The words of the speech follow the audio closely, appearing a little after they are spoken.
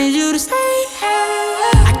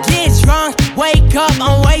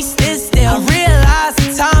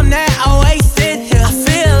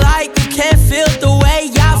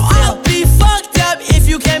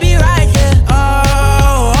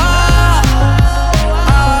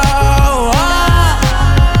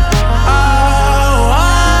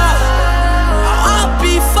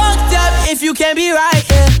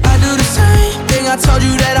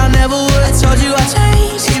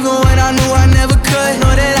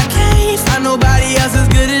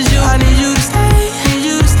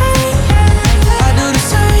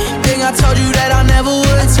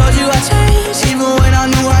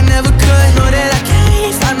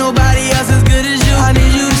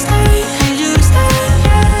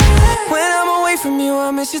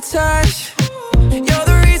miss your touch. You're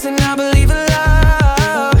the reason I believe in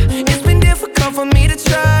love. It's been difficult for me to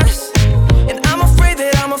trust, and I'm afraid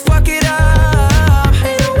that I'ma fuck it up.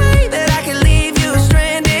 Ain't no way that I can leave you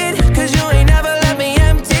stranded, cause you ain't never left me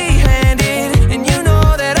empty-handed. And you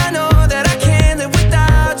know that I can't live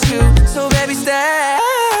without you. So baby, stay.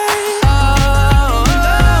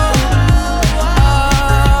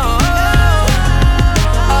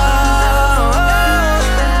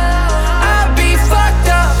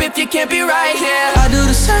 You can't be right here. I do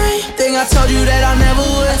the same thing I told you that I never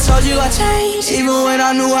would. I told you I changed, even when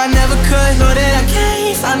I knew I never could. Know that I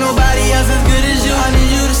can't find nobody else as good as you. I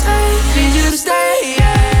need you to stay, need you to stay,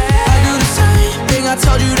 yeah. I do the same thing I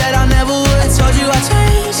told you that I never would. I told you I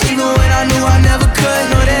changed, even when I knew I never could.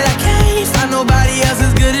 Know that I can't find nobody else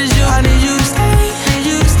as good as you. I need you to stay, need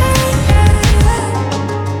you to stay, yeah.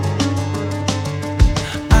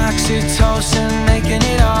 Oxytocin making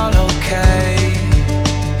it all okay.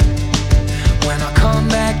 When I come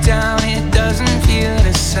back down, it doesn't feel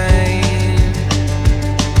the same.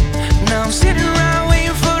 Now I'm sitting around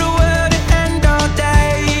waiting for the world to end all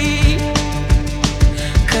day,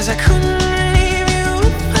 cause I couldn't leave you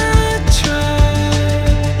if I tried.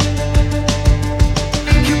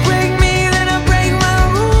 You break me, then I break my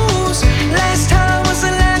rules. Last time was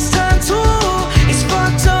the last time too. It's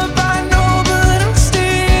fucked up, I know, but I'm still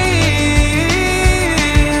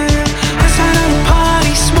outside of the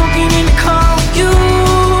party, smoking in the car.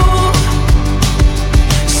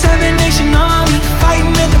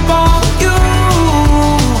 Fighting at the ball, you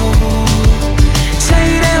say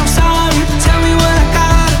that I'm sorry, tell me what I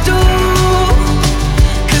gotta do,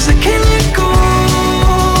 cause I can't let go.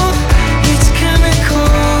 It's chemical,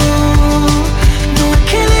 no I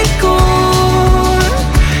can't let go.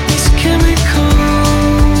 It's chemical.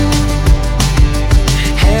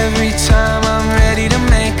 Every time I'm ready to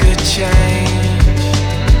make a change,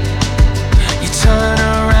 you turn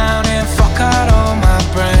around and fuck out all my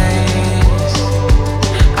brain.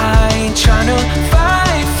 Trying to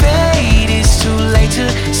fight fate, it's too late to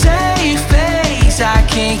save face. I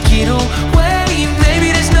can't get away,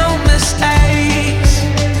 maybe there's no mistakes.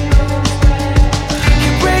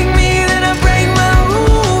 You break me, then I break my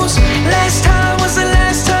rules. Last time was the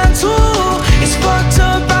last time too. It's fucked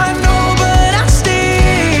up, I know, but I still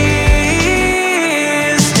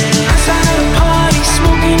outside of the party,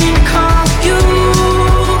 smoking in the car. You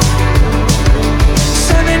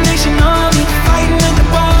 7 Nation Army, fighting at the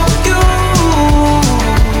ball.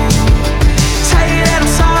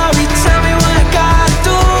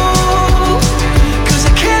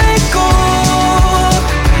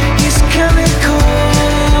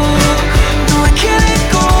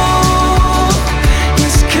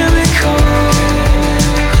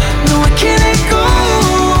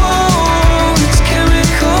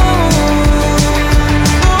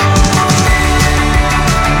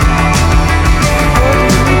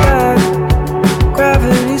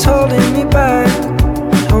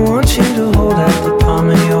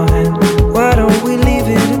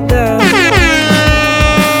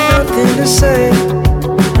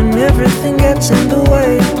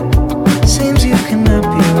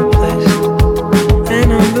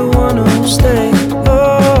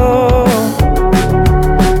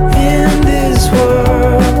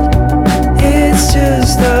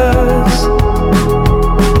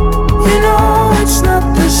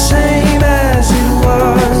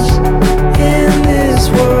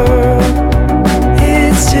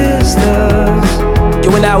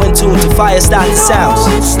 FYAH STATAH sounds.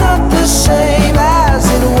 It's not the same as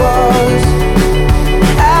it was,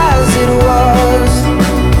 as it was,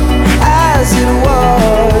 as it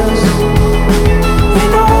was. You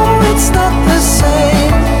know it's not the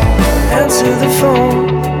same. Answer the phone,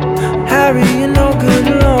 Harry, you're no good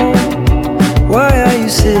alone. Why are you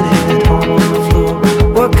sitting at home on the floor?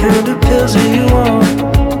 What kind of pills are you on?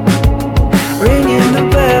 Ringing the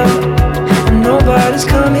bell, and nobody's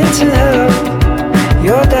coming to help.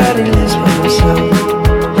 Your daddy lives by himself.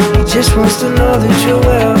 He just wants to know that you're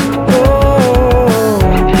well. Oh,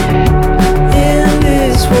 in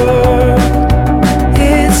this world,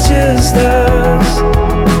 it's just us.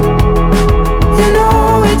 You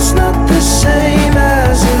know it's not the same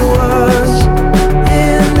as it was.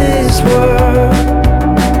 In this world,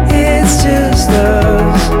 it's just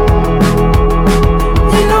us.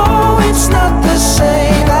 You know it's not the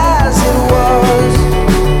same as it was.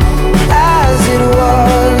 As it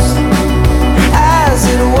was, as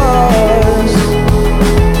it was.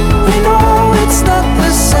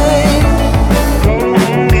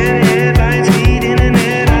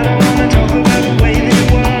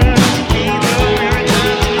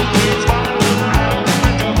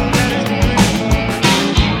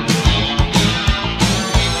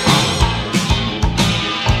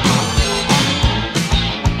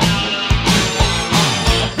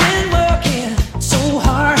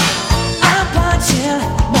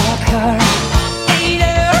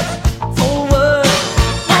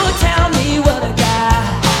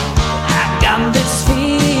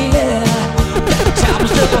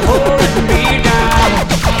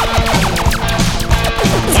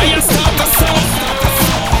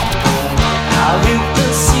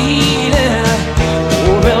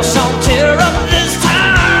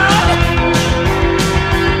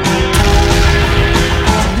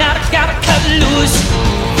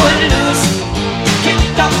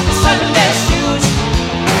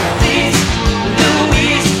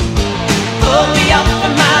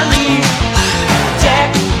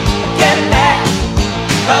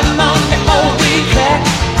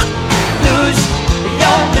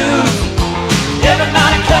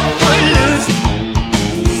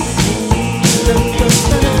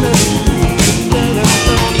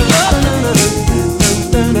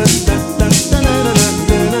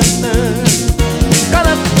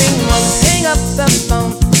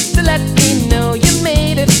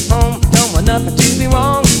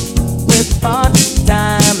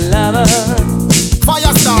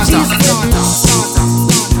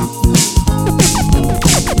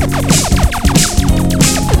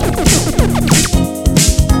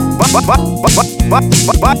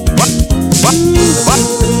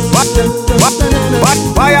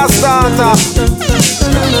 Fire starter.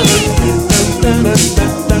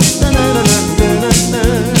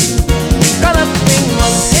 Call up ring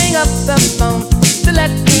one, hang up the phone to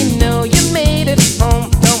let me know you made it home.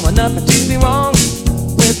 Don't want nothing to be wrong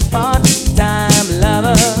with part-time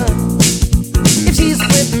lover. If she's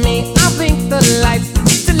with me, I'll blink the lights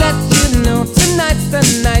to let you know tonight's the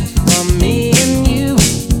night for me and you,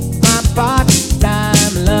 my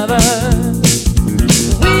part-time lover.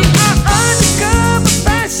 We are undercover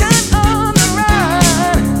fashion on the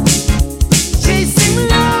run, chasing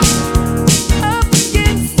love up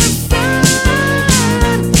against the sun.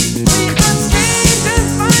 We are strangers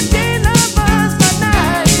by day, lovers by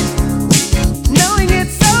night, knowing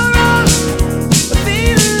it's so wrong, but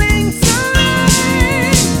feeling so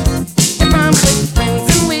right. If I'm with friends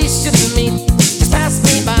and we should meet, just pass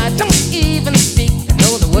me by, don't even speak. I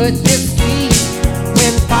know the word is sweet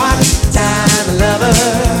when part-time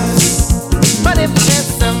lovers. But if there's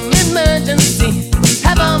some emergency,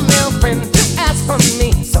 have a male friend to ask for me,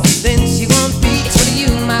 so then she won't be for you,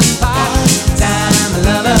 my part-time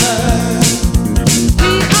lover.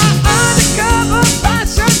 We are undercover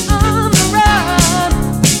fashion on the run,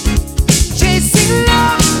 chasing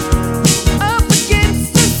love up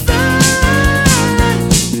against the sun.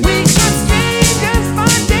 We are strangers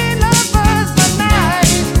by day, lovers by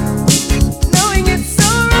night, knowing it's so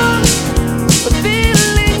wrong, but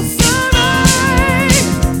feeling so right.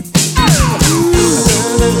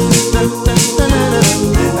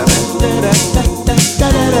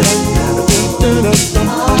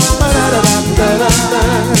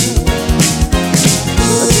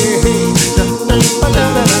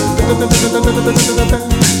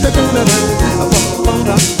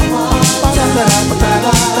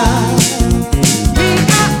 We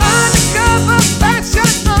are undercover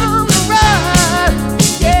fashion on the run,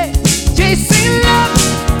 yeah, chasing love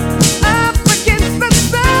up against the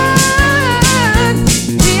sun.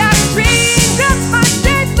 We are strangers by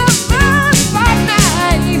day, lovers by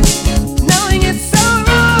night, knowing it's so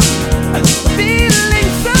wrong, feeling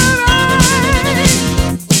so right.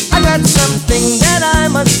 I got something that I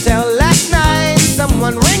must tell. Last night,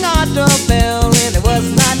 someone rang our doorbell, and it was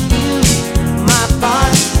not you, my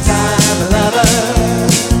part-time lover.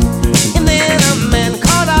 And then a man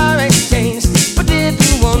called our exchange, but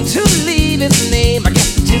didn't want to leave his name. I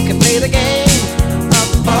guess that you can play the game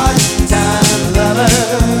of part-time lovers.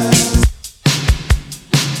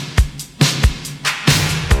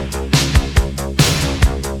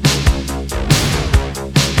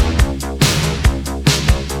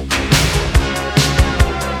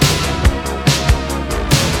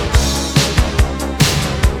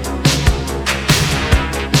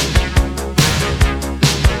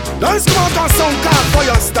 Let's come out and sound called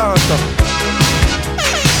Fire starter.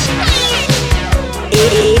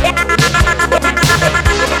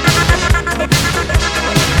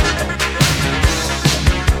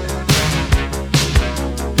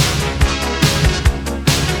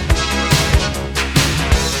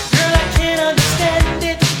 Girl, I can't understand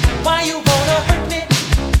it. Why you wanna hurt me?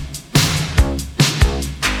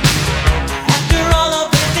 After all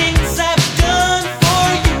of the things I've done for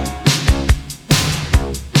you,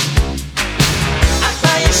 I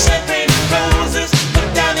buy you champagne and roses, put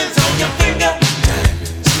diamonds on your finger.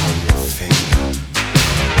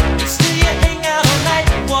 And still you hang out all night.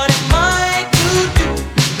 What am I to do?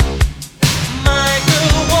 My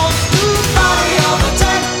girl wants to party all the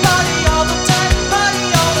time, party all the time, party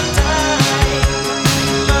all the time.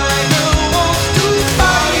 My girl wants to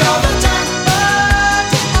party all the time,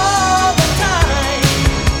 party all the time.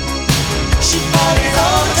 She parties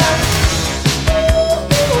all the time. Ooh,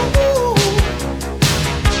 ooh, ooh.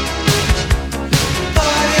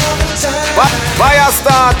 Party all the time. Fire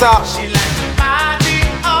starter. She likes to party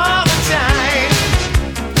all the time.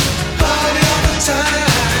 Party all the time.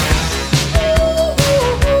 Ooh,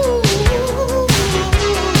 ooh, ooh.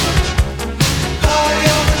 Party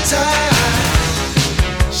all the time.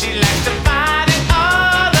 She likes to party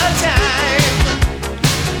all the time.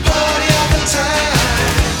 Party all the time.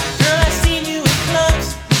 Girl, I've seen you in clubs,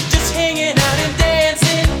 just hanging out and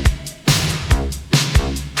dancing.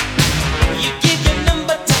 You give your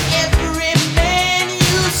number to every man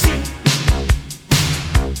you see.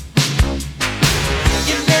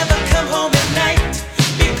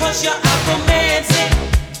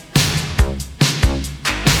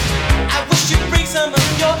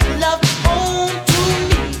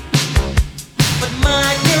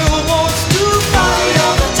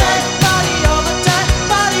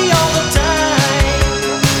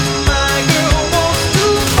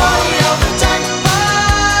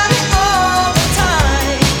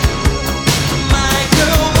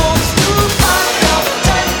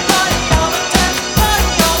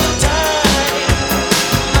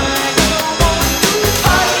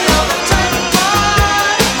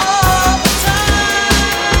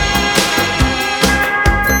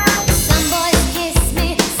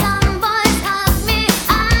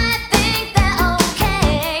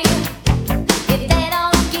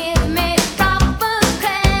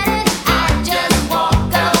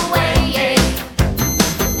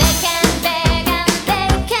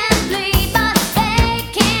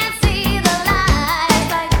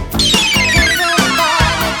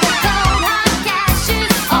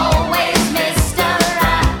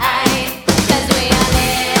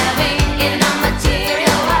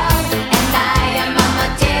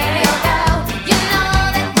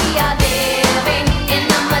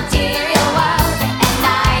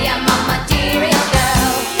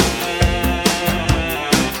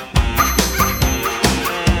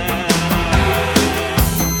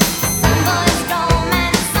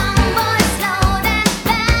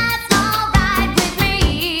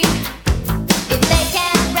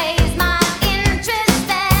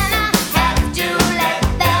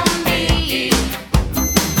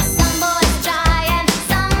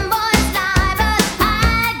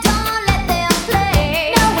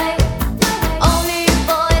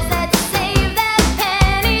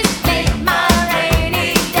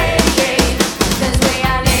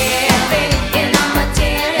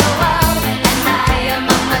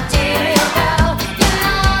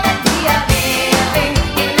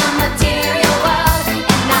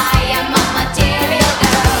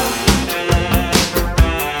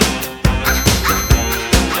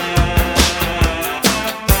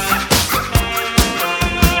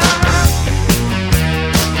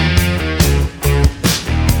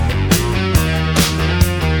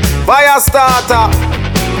 Fire starter.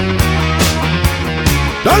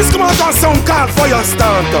 Let's come out on some call fire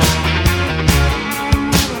starter.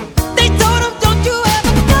 They told him, don't you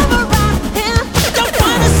ever come around here. Don't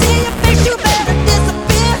wanna see your face, you better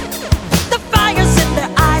disappear. The fire's in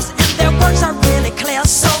their eyes and their words are really clear.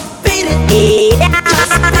 So beat it,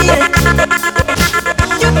 just beat it.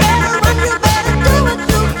 You better run, you better do what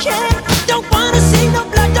you can. Don't wanna see no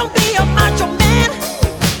blood, don't be a macho man.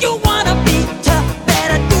 You wanna be tough,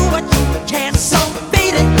 better do what you can. So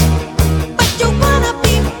beat it. But you wanna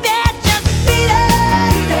be bad, just beat it.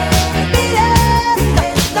 Beat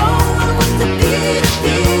it. No one wants to beat it,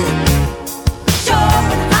 beat it. Sure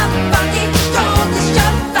and hot, funky, strong as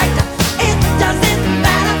your fighter. It doesn't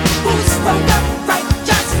matter who's wrong or right.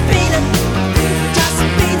 Just beat it. Just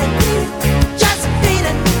beat it. Just beat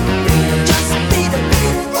it. Just beat it.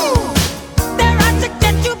 They're out to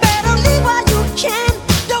get you, better leave while you can.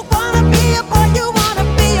 Don't wanna be a boy, you wanna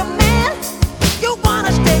be a man. You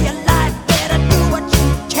wanna stay alive, better do what you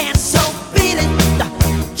can. So beat it,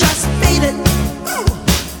 just beat it.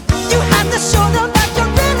 You have to show them that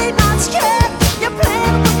you're really not scared. You're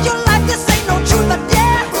playing with your life, this ain't no truth or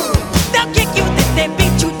dare. They'll kick you, then they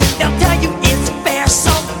beat you, then they'll tell you it's fair.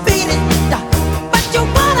 So beat it, but you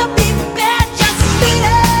wanna be bad, just beat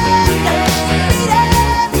it. Beat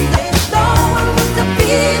it, no one wants to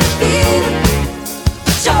beat it, beat it.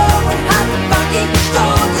 Sure and hot, funky,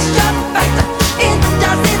 strong as your fighter. It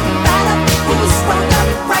doesn't matter who's wrong or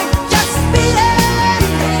right. Just beat it,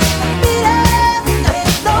 beat it.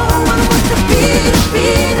 No one wants to beat it,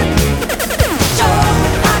 beat it. Sure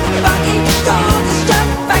and hot, funky, strong as your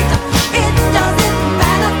fighter. It doesn't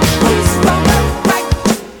matter who's wrong or right.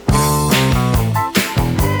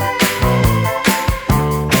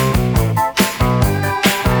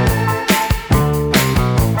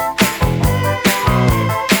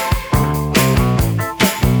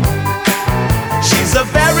 She's a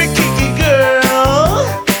very kinky girl,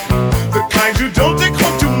 the kind you don't take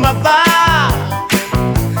home to mother.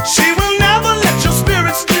 She will never let your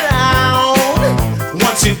spirits down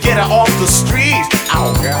once you get her off the street.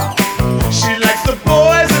 Oh, girl. She likes the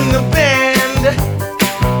boys in the band.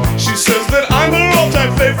 She says that I'm her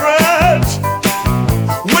all-time favorite.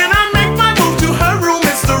 When I make my move to her room,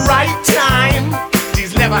 it's the right time.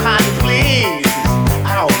 She's never hard to please.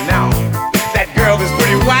 Oh, no. That girl is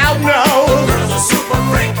pretty wild now. Girl's a super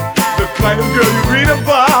freak. The kind of girl you read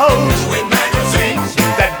about in magazines.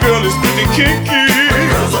 That girl is pretty kinky.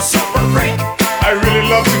 Girl's a super freak. I really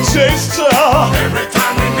love to taste her. Every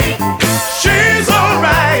time we meet, she's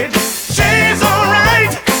alright. She's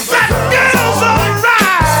alright. That girl's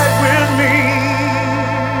alright with me.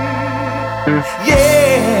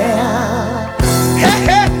 Yeah. Hey,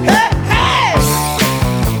 hey, hey, hey.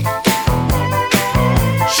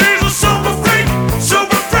 She's a super freak.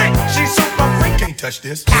 Super freak. She's super freak. Can't touch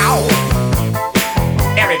this. Ow.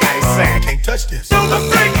 Everybody say, Can't touch this. super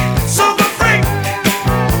freak. Super freak.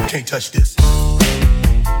 Can't touch this.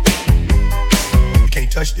 You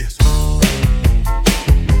can't touch this.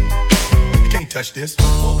 You can't touch this.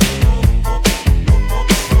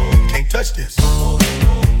 Can't touch this.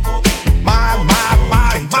 My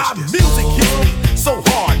music hits me so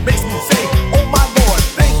hard, makes me say, oh my Lord,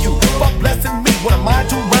 thank you for blessing me. What am I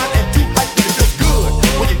to rhyme and to hype? It feels good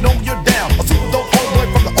when you know you're down. A super dope homeboy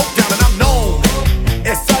from the Oak Town, and I'm known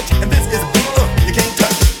as such. And this is a beat you can't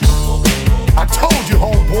touch. I told you,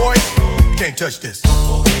 homeboy, you can't touch this.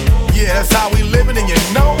 Yeah, that's how we living, and you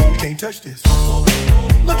know you can't touch this.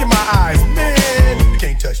 Look in my eyes, man, you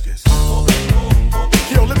can't touch this.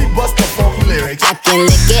 Yo, let me bust the funky lyrics. I can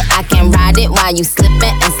lick it, I can ride it while you slipping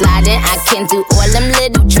and sliding. I can do all them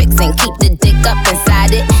little tricks and keep the dick up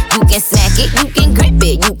inside it. You can smack it, you can grip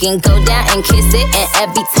it, you can go down and kiss it. And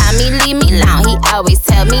every time he leave me alone, he always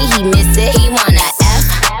tell me he miss it. He wanna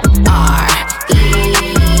F-R-E-A-K,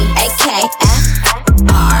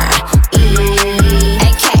 F-R-E-A-K,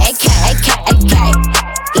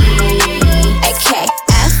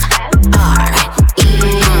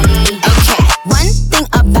 One thing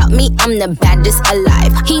about me, I'm the baddest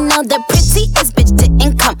alive. He know the prettiest bitch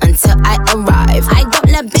didn't come until I arrive. I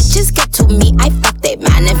don't let bitches get to me, I fuck they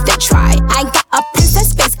man if they try. I got a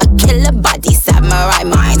princess face, a killer body, samurai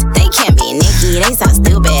mind. They can't be Nicki, they sound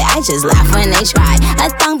stupid, I just laugh when they try. A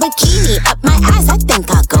thong bikini up my ass, I think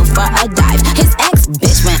I'll go for a dive. His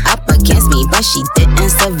ex-bitch went up against me, but she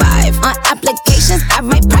didn't survive. On applications, I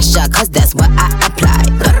write pressure, cause that's what I apply.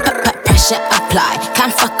 Pressure apply,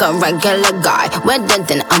 can't fuck like a regular guy. Wetter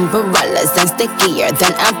than umbrellas and stickier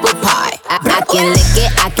than apple pie. I can lick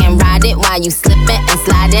it, I can ride it while you slipping and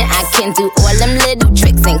sliding. I can do all them little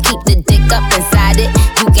tricks and keep the dick up inside it.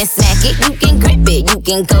 You can smack it, you can grip it, you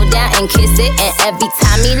can go down and kiss it. And every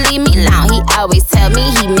time he leave me alone, he always tell me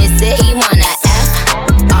he miss it. He wanna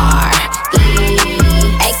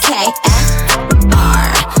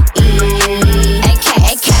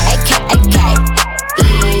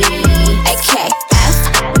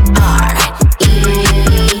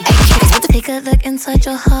inside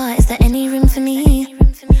your heart, is there any room for me?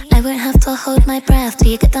 I won't have to hold my breath till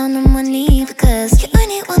you get down on one knee, because you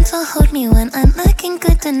only want to hold me when I'm looking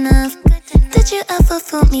good enough. Did you ever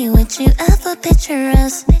fool me? Would you ever picture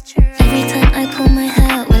us? Every time I pull my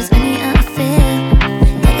hair, was only out of fear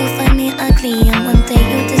that you'll find me ugly and one day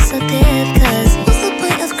you'll disappear. Because what's the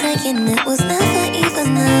point of crying? It was never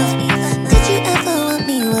even enough. Did you ever want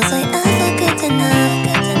me? Was I ever good enough?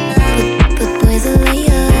 Good boys are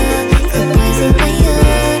liars. Good boys are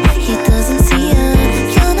liars. He doesn't see ya.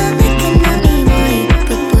 You're not looking at me, boy.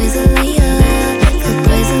 Good boys are liars. Good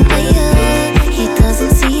boys are liars. He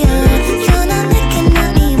doesn't see ya. You're not looking at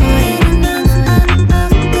me, boy. Good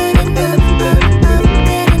enough, good enough,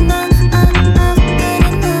 good enough, good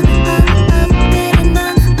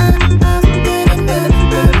enough, good enough,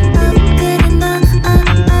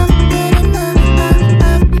 good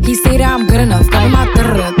enough. He say that I'm good enough. Cover my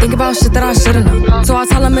think about shit that I should've known. So I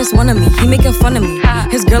tell him it's one of me. He making fun of me.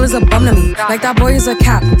 His girl is a bum to me. Like that boy is a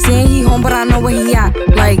cap. Saying he home, but I know where he at.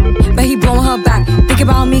 Like, bet he blowing her back. Think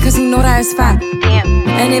about me, cause he know that it's fat.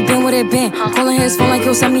 And it been what it been. Calling his phone like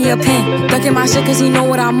he'll send me a pin. Ducking my shit cause he know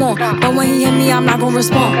what I'm on. But when he hit me, I'm not gonna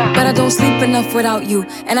respond. But I don't sleep enough without you.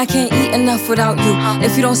 And I can't eat enough without you.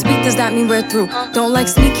 If you don't speak, does that mean we're through? Don't like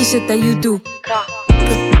sneaky shit that you do.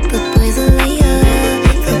 Good boys are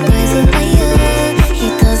liars. Good boys are liars. He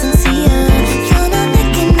doesn't see ya. You're not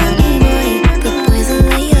looking at me, boy. Good boys are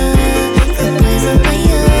liars. Good boys are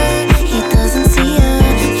liars. He doesn't see ya.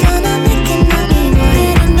 You're not looking at me, boy.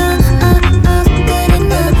 Good enough, good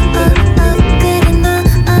enough, good enough,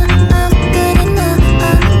 good enough,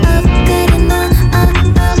 good enough.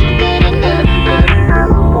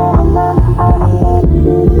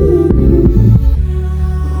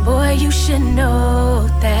 Boy, you should know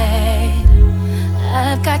that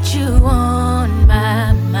I've got you on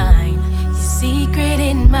my mind. Your secret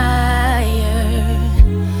admirer.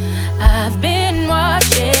 I've been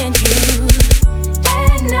watching you.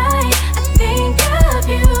 At night, I think of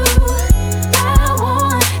you. I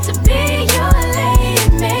want to be your lady,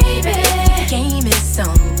 baby. Game is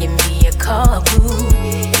on, give me a call, boo.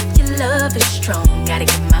 Your love is strong, gotta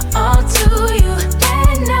give my all to you.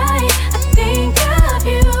 At night, I think of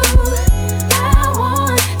you. I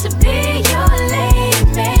want to be your lady,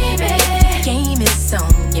 baby. Game is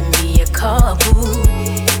on, give me a call, boo.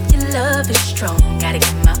 Your love is strong, gotta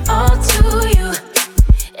give my all to you.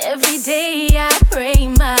 Every day I pray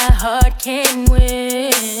my heart can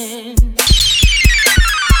win.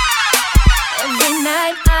 Every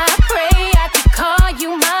night I pray I could call you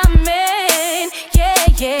my man. Yeah,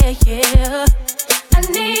 yeah, yeah. I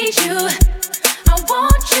need you, I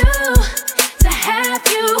want you, to have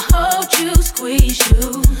you, hold you, squeeze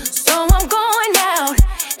you. So I'm going out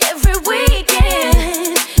every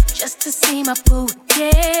weekend just to see my boo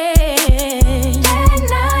again. At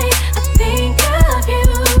night I think of you.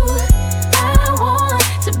 I want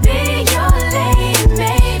to be your lady,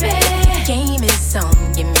 baby. Game is on,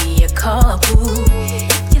 give me a call, boo.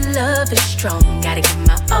 Your love is strong, gotta give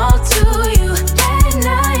my all to you. At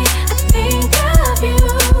night I think of you.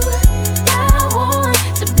 I want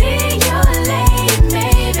to be your lady,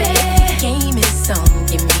 baby. Game is on,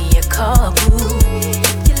 give me a call, boo.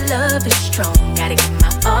 Your love is strong, gotta give my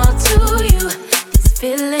all to you. These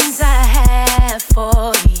feelings I have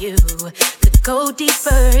for you could go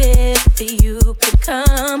deeper if you could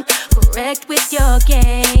come correct with your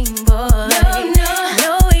game, boy.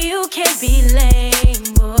 No, you can't be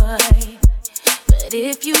lame, boy. But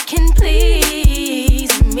if you can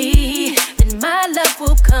please me, then my love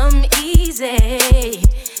will come easy.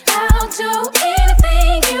 I'll do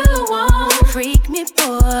anything you want. Freak me,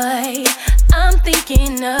 boy, I'm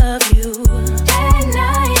thinking of you. At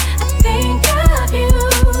night I think of you.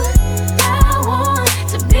 I want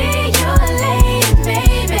to be your lady,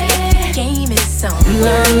 baby. Game is on.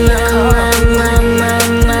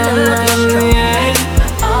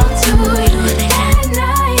 All to you. At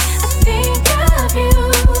night I think of you.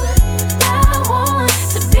 I want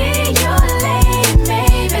to be your lady,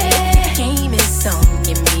 baby. Game is on,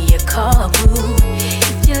 give me a call, boo.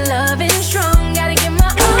 If your love is strong, gotta get my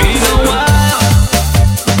all.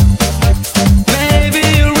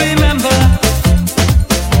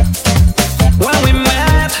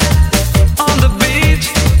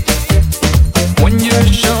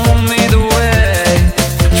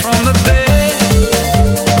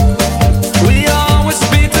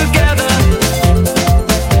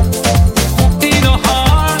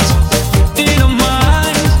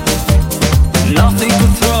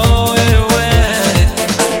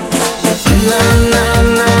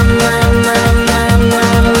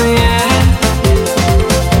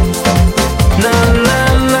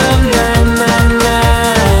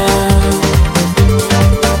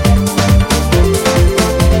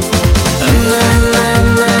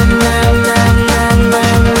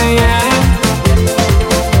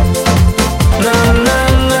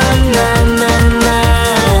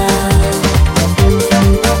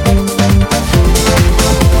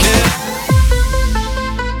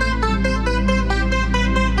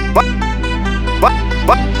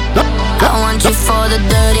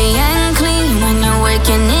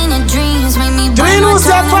 lurking in your dreams, make me Do bite you my know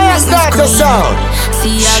that tongue fire and make me start to scream. sound?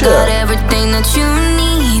 See, I Sure. got everything that you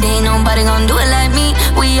need. Ain't nobody gonna do it like me.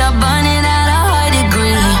 We are burning at a high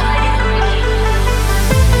degree.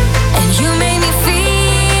 And you make me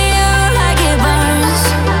feel like it burns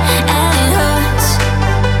and it hurts.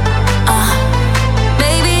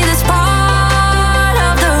 Baby, this part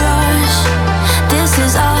of the rush. This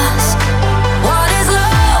is us. What is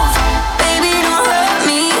love? Baby, don't hurt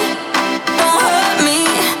me. Don't hurt me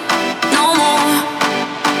no more.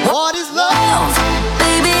 What is love?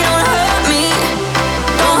 Baby, don't hurt me.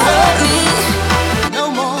 Don't hurt me no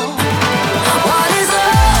more. What is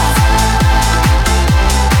love?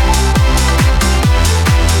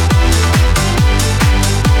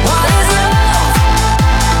 What is love?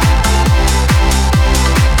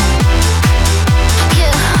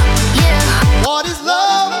 Yeah, yeah. What is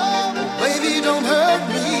love? Baby, don't hurt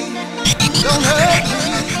me. Don't hurt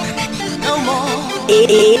me no more.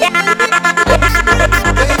 Baby,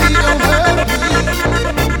 don't hurt me.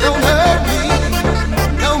 Don't hurt me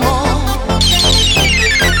no more.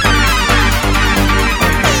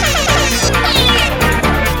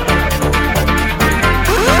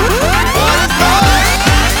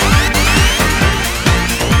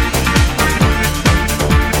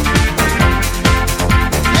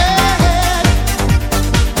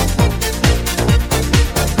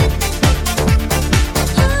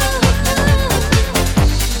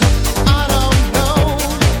 I don't know,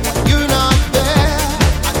 you're not there.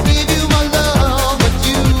 I give you my love, but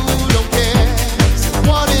you don't care. So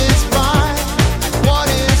what is right? What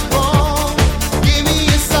is wrong? Give me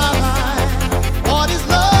a sign. What is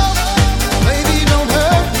love? Baby, don't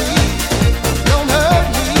hurt me. Don't hurt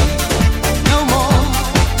me no more.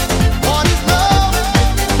 What is love?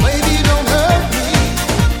 Baby, don't hurt me.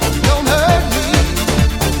 Don't hurt me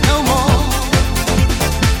no more.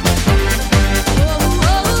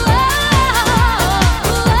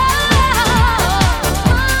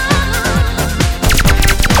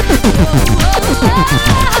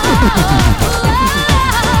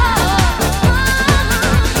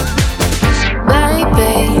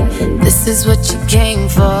 Baby, this is what you came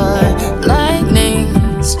for. Lightning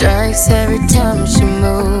strikes every time she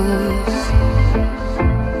moves,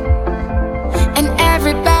 and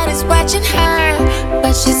everybody's watching her,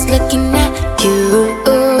 but she's looking at you.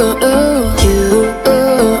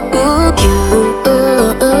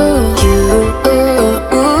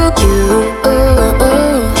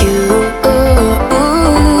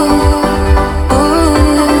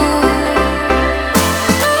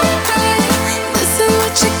 This is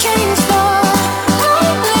what you came for.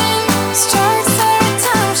 Lightning strikes every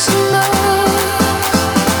time she moves,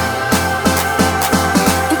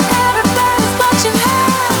 and everybody's watching her,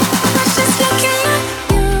 but she's looking at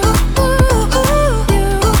you.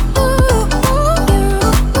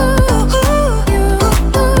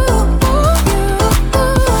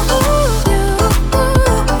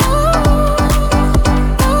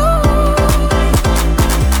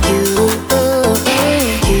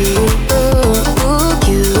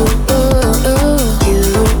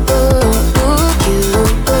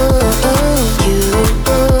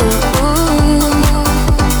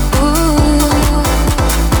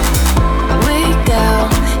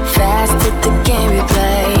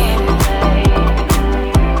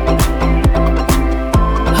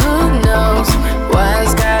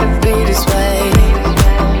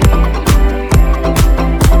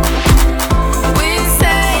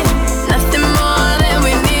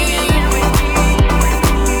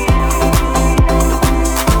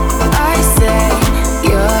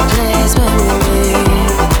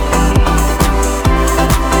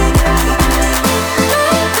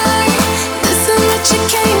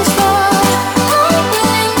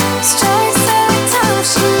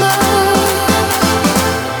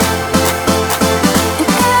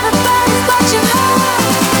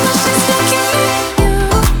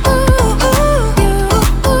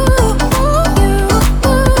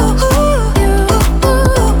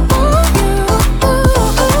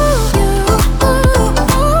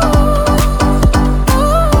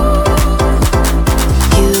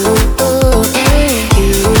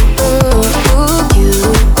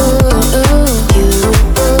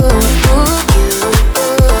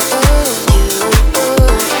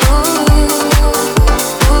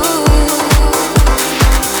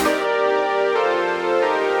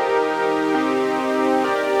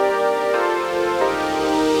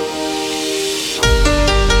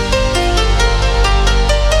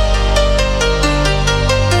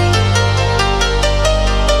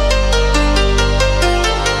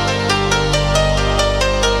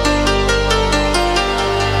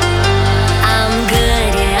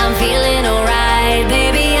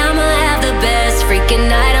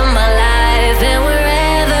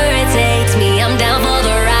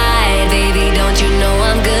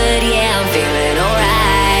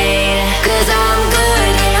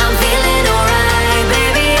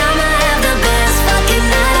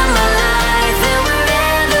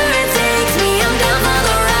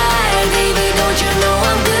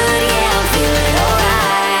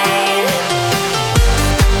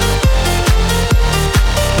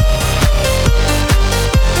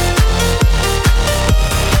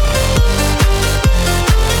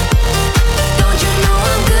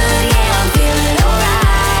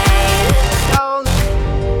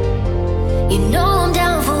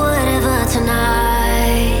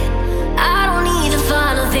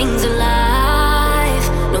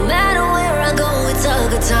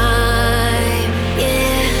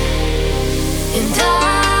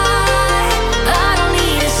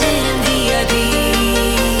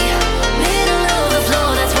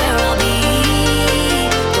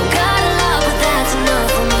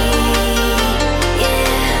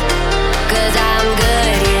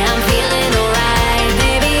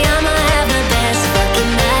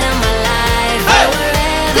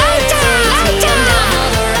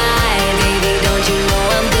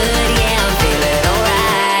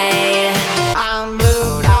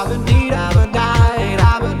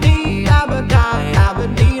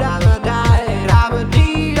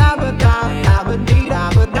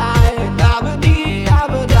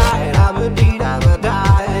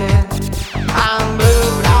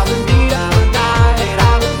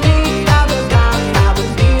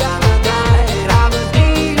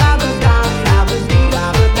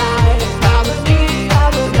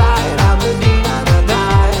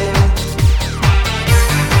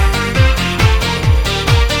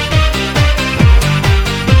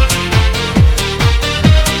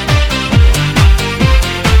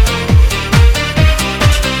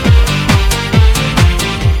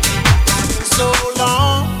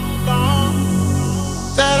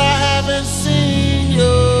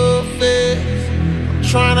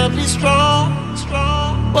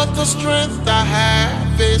 the strength I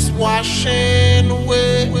have is washing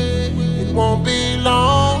away. It won't be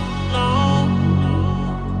long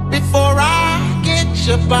before I get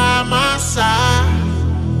you by my side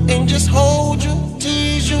and just hold you,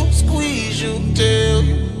 tease you, squeeze you, tell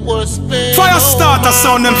you what's been. Fire starter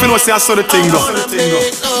sound them finna say I saw the thing go.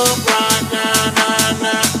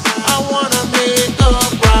 I wanna make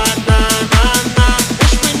up right now.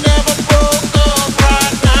 Wish we never broke up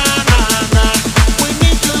right now. We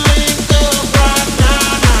need to link up right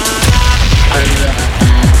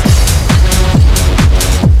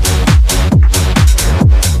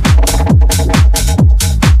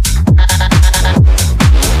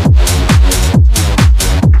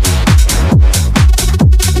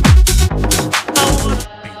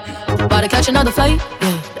About to catch another flight,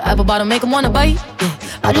 yeah. The apple bottom make 'em wanna bite, yeah.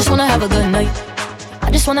 I just wanna have a good night.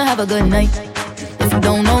 I just wanna have a good night. If you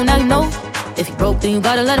don't know, now you know. If you broke, then you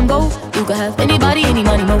gotta let him go. You could have anybody, any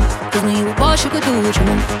money, no. Cause when you a boss, you could do what you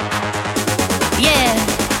want. Yeah,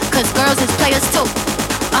 cause girls is players too.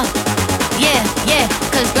 Yeah,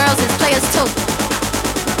 cause girls is players too.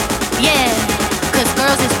 Yeah, cause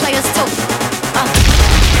girls is players too.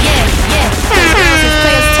 Yeah, cause girls is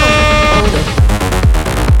players too. Hold it.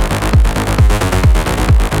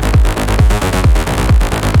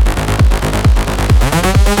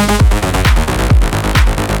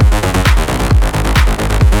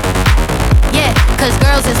 Cause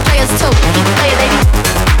girls is players too. Keep it playing, baby.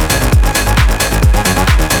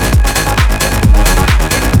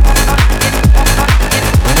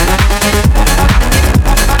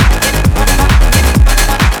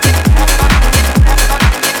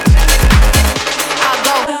 I'll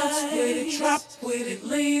go. Bounce with it, drop with it,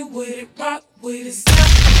 lean with it, rock with it, snap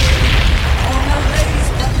with it. All my ladies,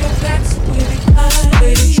 pop your backs with it, line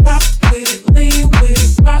with it, drop with it, lean with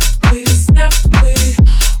it, rock with it, snap with it.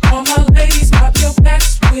 All my ladies, pop your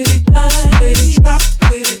backs with it, line with it, drop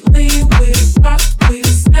with it, lean with it, rock with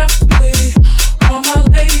it, snap with it. All my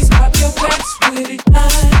ladies, pop your backs with it,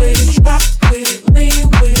 line with it, drop with it, lean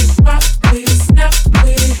with it, rock with it, snap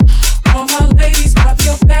with it. All my ladies, pop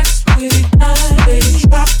your backs with it, line with it,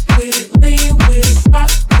 drop with it, lean with it,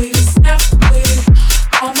 rock with it, snap with it.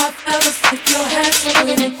 All my fellas, put your hands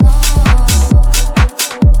with it.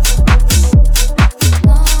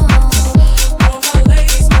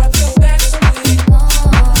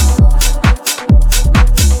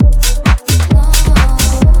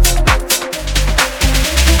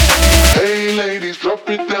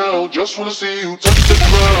 Just wanna see you touch the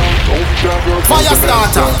ground. Don't be shy, girl. Fire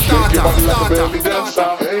starter. Shake your body like a belly dancer.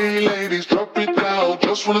 Hey ladies, drop it down.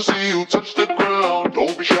 Just wanna see you touch the ground.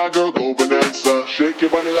 Don't be shy, girl. Go bonanza. Shake your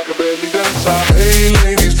body like a belly dancer. Hey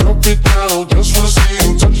ladies, drop it down. Just wanna see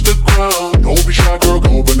you touch the ground. Don't be shy, girl.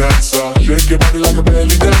 Go bonanza. Shake your body like a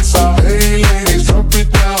belly dancer. Hey ladies, drop it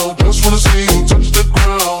down. Just wanna see you touch the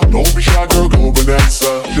ground. Don't be shy, girl. Go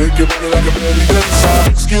bonanza. Shake your body like a belly dancer.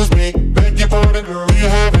 Excuse me, beg your pardon, girl. Do you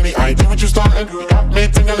have any idea what you starting? Girl, got me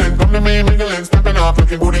tingling, come to me mingling, stepping off,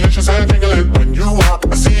 looking bootylicious and tingling. When you walk,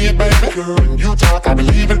 I see it, baby. Girl, when you talk, I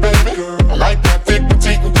believe it, baby. Girl, I like that thick,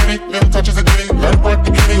 petite, and pretty. Little touches of ditty, let it work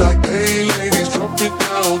the kitty. Like, hey ladies, drop it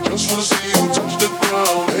down. Just wanna see you touch the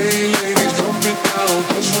ground. Hey ladies, drop it down.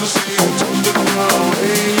 Just wanna see you touch the ground.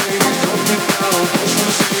 Hey ladies, drop it down. Just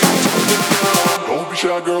wanna see you touch the ground. Don't be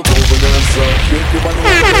shy, girl, go bonanza. Shake your body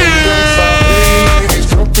like a belly dancer. Hey ladies,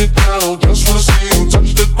 drop it down. Just wanna see you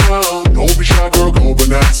touch the ground. Don't be shy, girl, go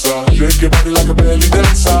bonanza. Shake your body like a belly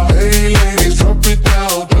dancer. Hey ladies, drop it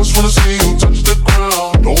down. Just wanna see you touch the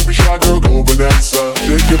ground. Don't be shy, girl, go bonanza.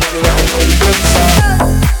 Shake your body like a belly dancer.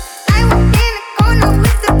 I was in the corner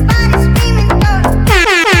with the body screaming, go.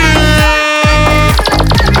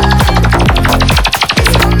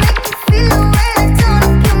 It's gonna make you feel the way I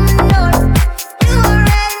told you, you know. You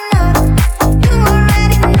already know. You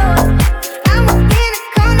already know.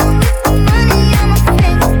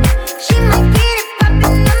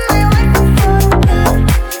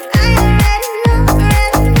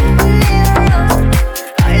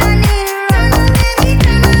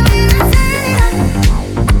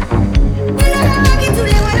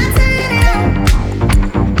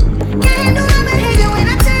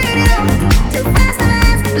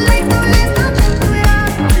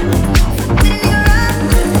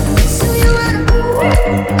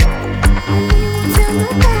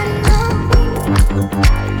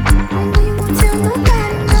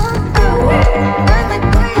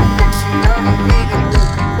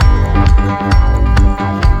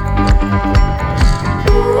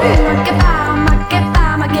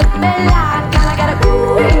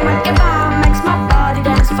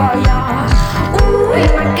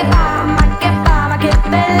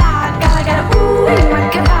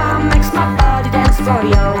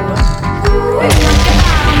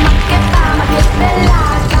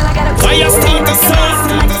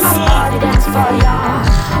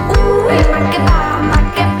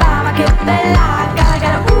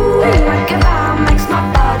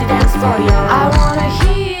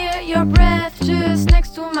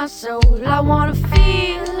 soul. I wanna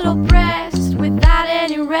feel oppressed without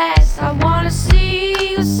any rest. I wanna see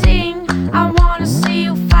you sing, I wanna see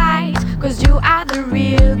you fight, 'cause you are the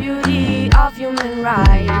real beauty of human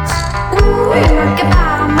rights. Ooh,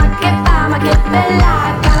 ma che bella,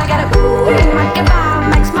 gotta get a ooh, ma che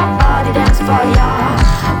makes my body dance for ya.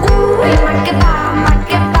 Ooh, ma che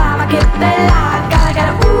bella, gotta get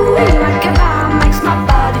a ooh, ma che makes my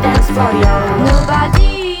body dance for ya.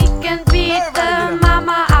 Nobody can beat the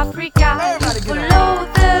Mama Africa. Follow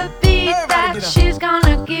the beat that she's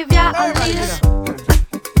gonna give ya a little.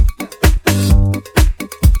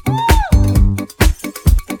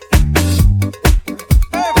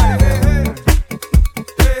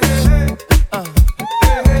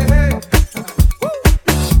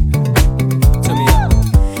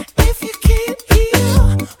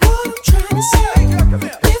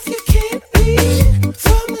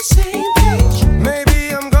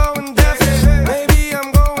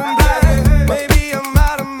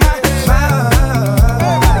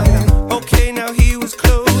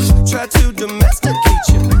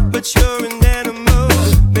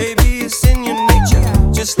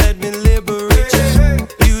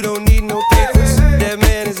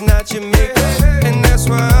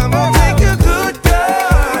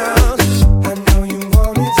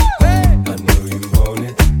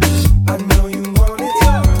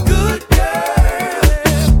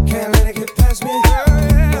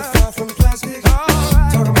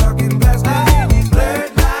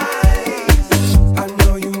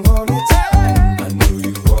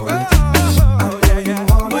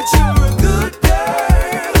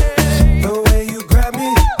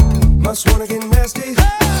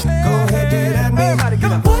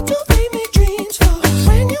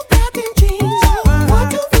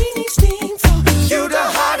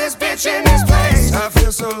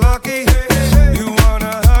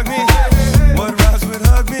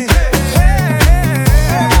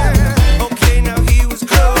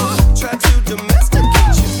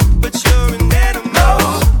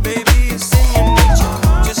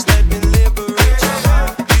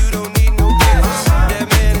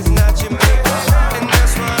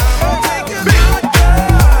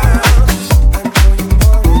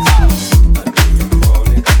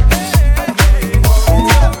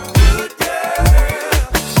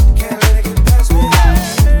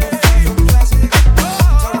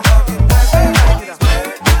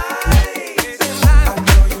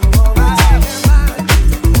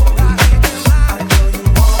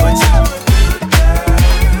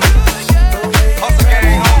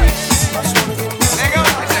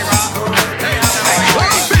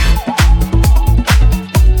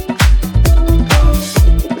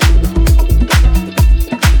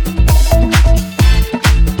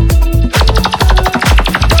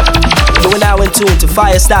 To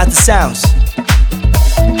FYAH STATAH Sounds.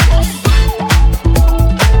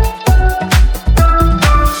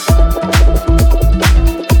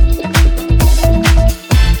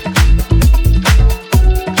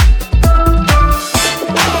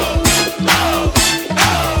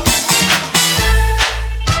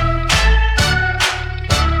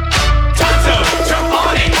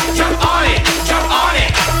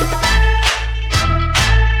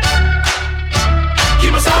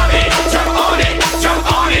 Jump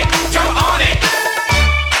on it, jump on it.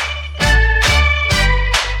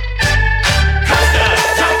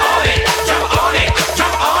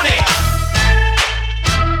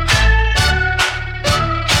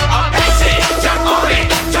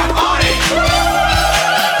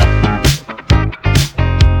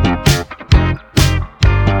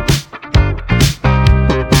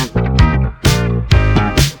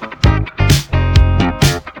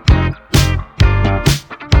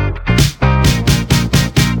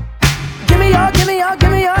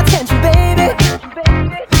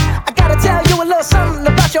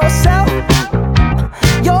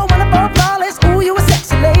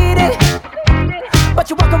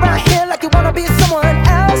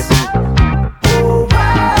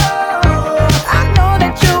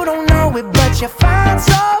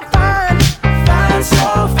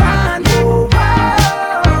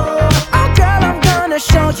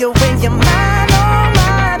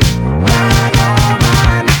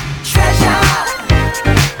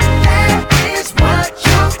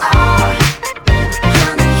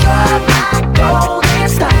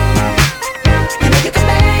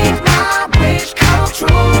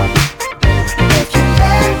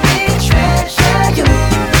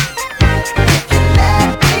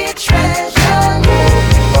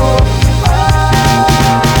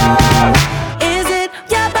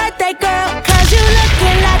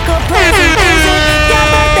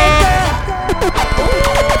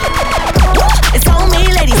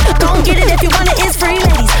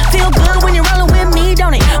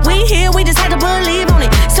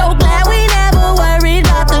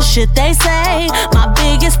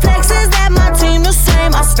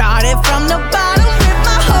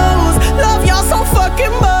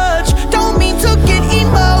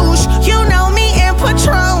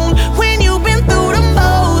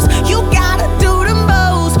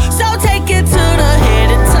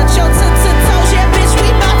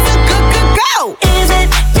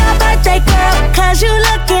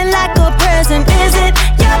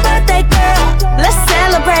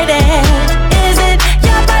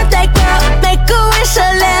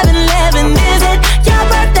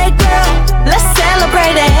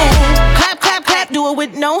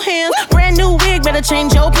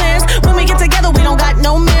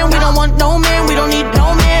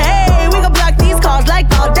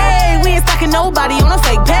 on a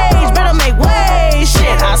fake page, better make way.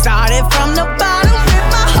 Shit, I started from the bottom with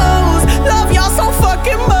my hoes. Love y'all so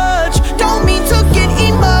fucking much. Don't mean to get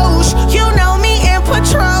emotion. You know me and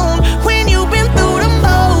Patron. When you been through the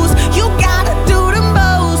most, you gotta do the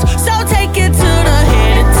most. So take it to the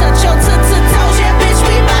head and touch your toes. Yeah, bitch,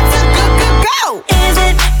 we bout to go. Is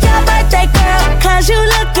it your birthday, girl? Cause you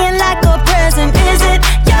looking like a present. Is it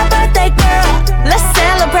your birthday, girl? Let's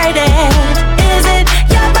celebrate it. Is it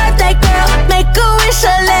your birthday, girl? Make a wish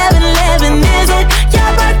 11-11. Is it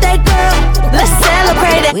your birthday, girl? Let's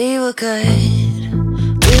celebrate it. We were good,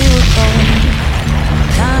 we were gold.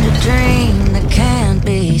 Kind of dream that can't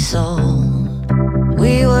be sold.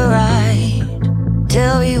 We were right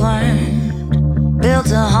till we weren't.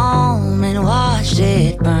 Built a home and watched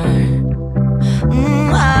it burn.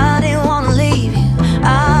 I didn't wanna leave you,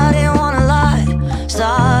 I didn't wanna lie.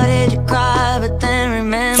 Started to cry, but then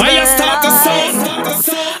remembered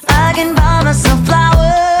I can buy myself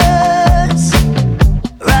flowers,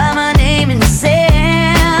 write my name in the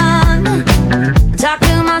sand, talk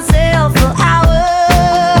to myself for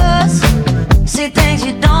hours, see things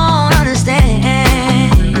you don't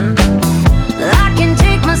understand. I can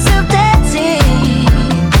take myself dancing,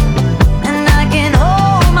 and I can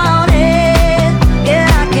hold my own head.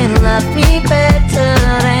 Yeah, I can love me better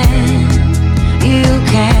than you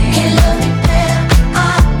can. Can love me better,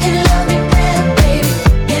 can love me better, baby.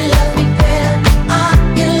 Can love me better,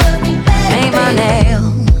 can love me better. Make my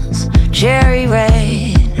nails cherry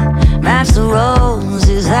red, match the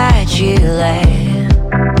roses that you laid.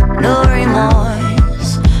 No remorse,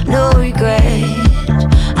 no regret.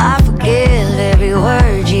 I forgive every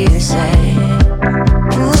word you say.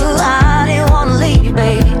 Ooh, I didn't wanna leave,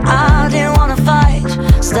 baby. I didn't wanna fight.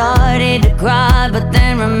 Started to cry, but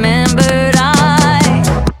then remembered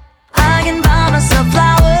I can buy myself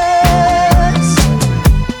flowers,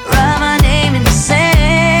 write my name in the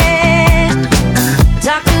sand,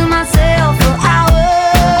 talk to myself for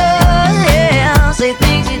hours, yeah, say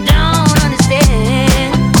things you don't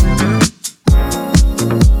understand.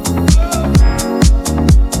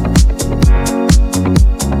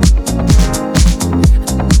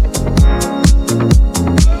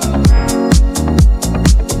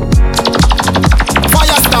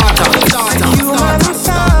 Fire starter. Human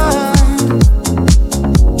sound.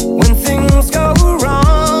 When things go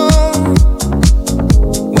wrong,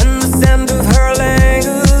 when the scent of her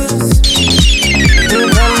lingers,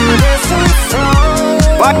 remember strong.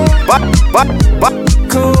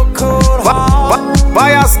 Cold, cold heart,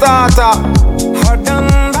 Fire starter. hard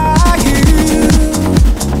done by you.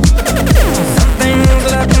 Something's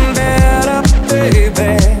looking better,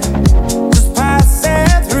 baby. Just pass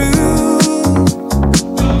it through.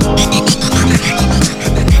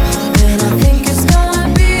 And I think it's gonna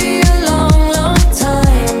be a long, long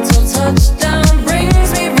time till touchdown brings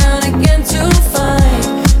me round again to find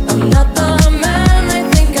I'm not the man I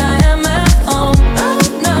think I am at home. Oh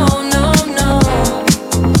no, no, no.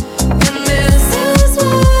 And this is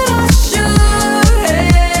what I should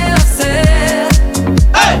have said.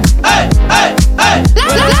 Hey, hey, hey, hey.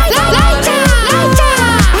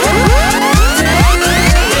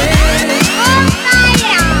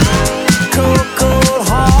 Cold, cold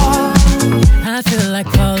heart. I feel like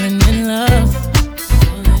falling in love.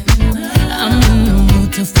 I'm in the mood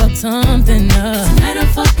to fuck something up.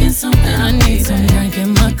 I need some drink in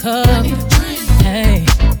my cup. Hey,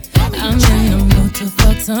 I'm in the mood to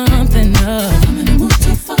fuck something up.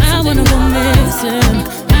 I wanna go missing.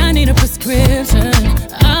 I need a prescription.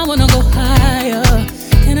 I wanna go higher.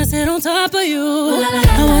 Can I sit on top of you?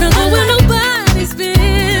 I wanna go where nobody's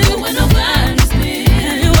been.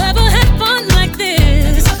 Have you ever had fun like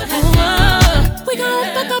this? We gon'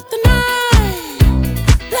 fuck up the night.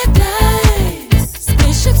 Black lights,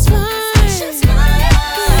 spaceships fly.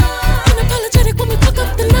 Unapologetic when we fuck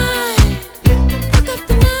up the night.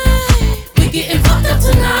 We getting fucked up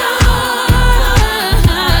tonight.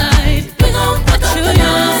 We gon' fuck up the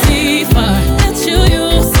night. See far, at you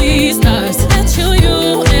see stars. At you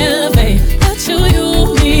elevate. At you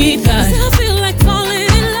meet God. 'Cause I feel like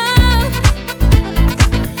falling in love.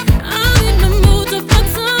 I'm in the mood to fuck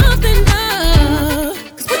something up.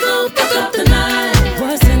 'Cause we gon' fuck up the night.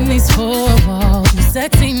 What's in these four walls? You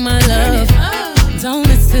sexy, my love. Don't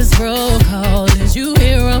miss this roll call. Is you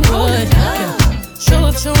here on what? Show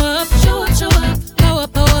up, show up, show up, show up. Go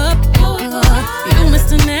up, go up, go up. You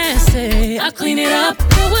Mr. Nasty, I clean it up.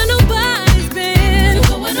 Go where nobody's been.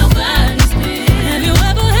 Have you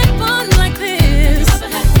ever had fun like this?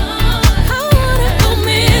 I wanna go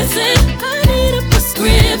missing. I need a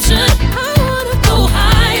prescription. I wanna go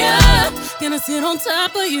higher. Can I sit on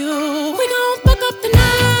top of you? We gon' fuck up the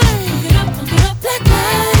night. Black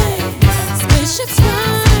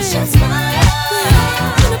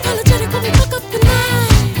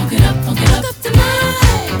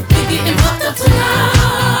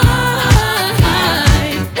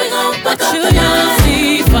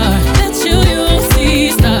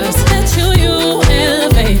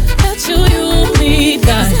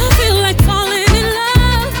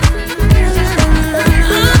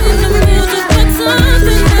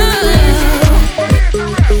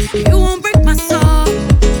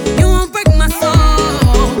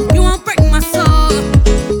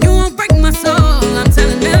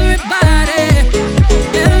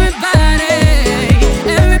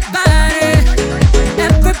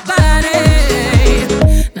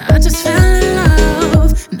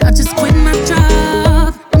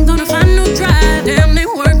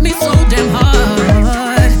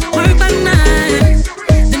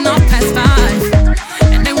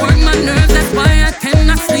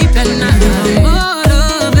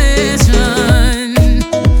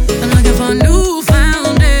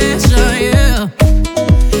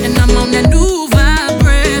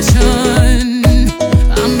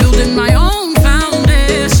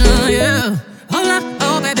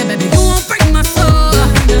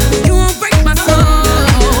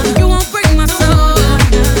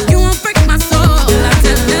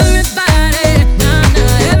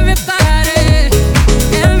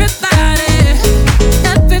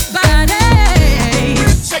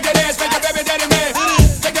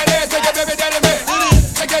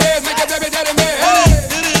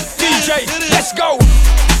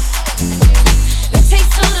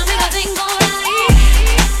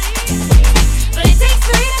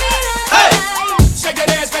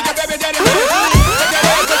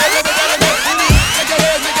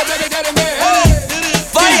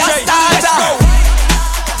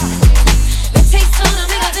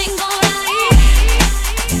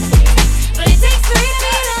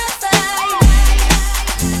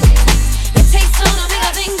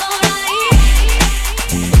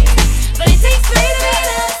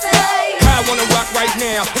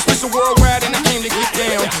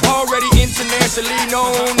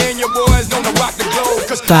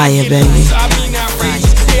Cause Fire, baby. I mean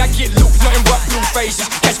outrageous. Yeah, I get loose, nothing but blue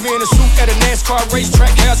faces. Catch me in a suit at a NASCAR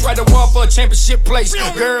racetrack. House right the wall for a championship place.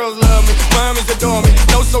 Girls love me, mamis adore me.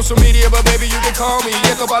 No social media, but baby, you can call me.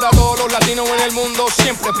 Y esto para todos los latinos en el mundo.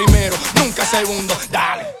 Siempre primero, nunca segundo.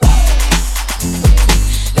 Dale.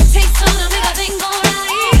 It takes two to make a thing go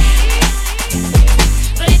right,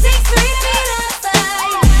 but it takes three to be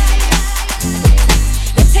outside.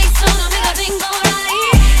 It takes two to make a thing go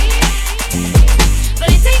right, but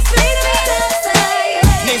it takes three to be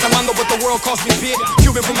outside. Names Armando, but the world calls me big.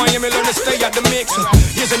 Cuban from Miami, learn to stay out the mix.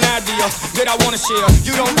 Here's an idea that I wanna share.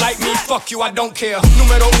 You don't like me, fuck you, I don't care.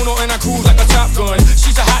 Numero uno and I cruise like a Top Gun.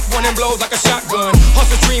 She's a hot one and blows like a shotgun.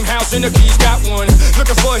 Hustle dream house in the keys, got one.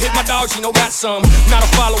 Looking for a hit, my dog, she know got some. Not a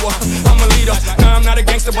follower, I'm a leader. Nah, I'm not a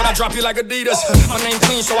gangster, but I drop you like Adidas. My name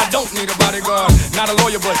clean, so I don't need a bodyguard. Not a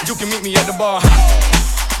lawyer, but you can meet me at the bar.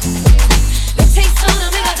 It takes two to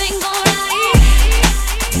make a thing go right,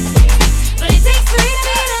 but it takes three to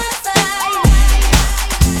be outside.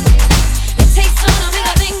 It takes two to make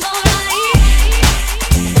a thing go right,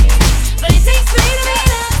 but it takes three to be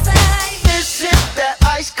outside. This is that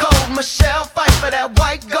ice cold Michelle fight for that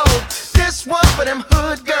white gold. This one for them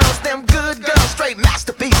hood girls, them good girls, straight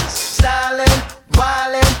masterpieces. Stylin',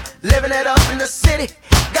 wildin', living it up in the city.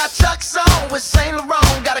 Got Chuck's on with Saint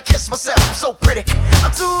Laurent. Gotta kiss myself, I'm so pretty.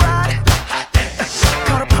 I'm too hot.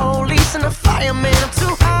 Call the police and the fireman. I'm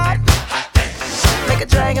too hot. Make a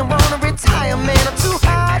dragon wanna retire, man. I'm too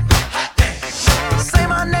hot. Say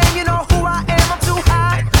my name, you know who I am. I'm too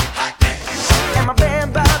hot. And my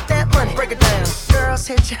band bought that money. Break it down. Girls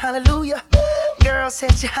hit you, hallelujah. Girls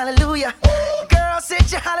hit you, hallelujah. Girls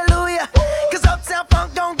hit you, hallelujah. Cause Uptown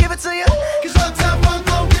Funk don't give it to you. Cause Uptown Funk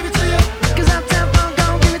don't give it to you. Cause Uptown Funk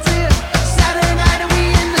don't give it to you. Saturday night and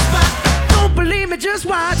we in the spot. Don't believe me, just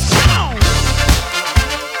watch.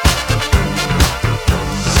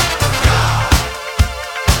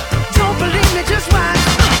 Don't believe me, just watch.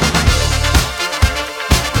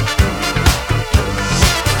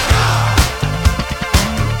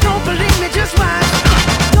 Don't believe me, just watch.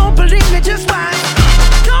 Don't believe me, just watch.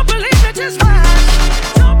 Don't believe me, just watch.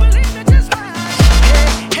 Don't believe me, just watch. Hey,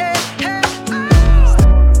 hey, hey.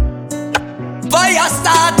 FYAH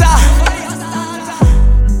STATAH.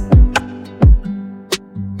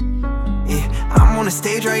 Yeah, I'm on the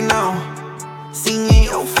stage right now, singing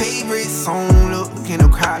your favorite song. Look in the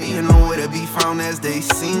crowd, you know where to be found as they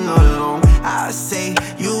sing along. I say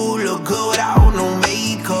you look good without no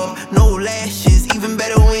makeup, no lashes, even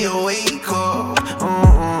better when you wake up.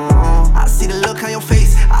 I see the look on your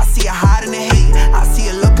face, I see you hiding the hate. I see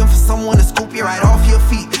you looking for someone to scoop you right off your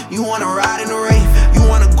feet. You wanna ride in the rave, you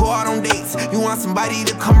wanna go out on dates. You want somebody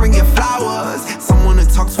to come bring you flowers, someone to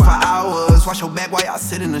talk to for hours. Wash your back while y'all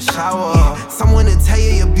sit in the shower. Someone to tell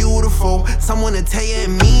you you're beautiful, someone to tell you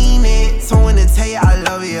and mean it. Someone to tell you I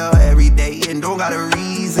love you every day and don't got a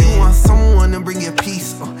reason. You want someone to bring you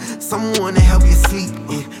peace, someone to help you sleep,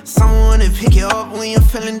 someone to pick you up when you're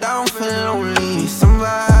feeling down, feeling lonely.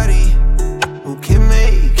 Somebody who can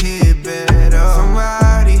make it better,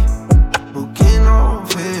 somebody who can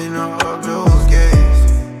open up those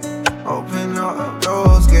gates, open up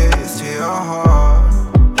those gates to your heart,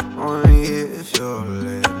 only if you'll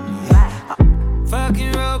let me.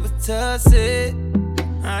 Fucking Robitussin.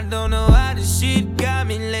 I don't know why this shit got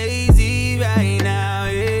me lazy right now,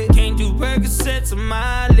 yeah. Can't do Percocets on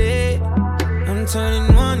my leg. I'm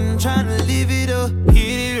turning one and trying to live it up.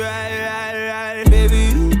 Hit it right,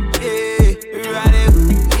 baby, yeah. Ride it,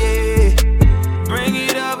 yeah. Bring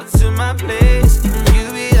it over to my place. And you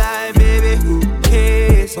be like, baby, who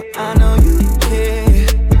cares? But I know you care.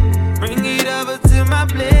 Bring it over to my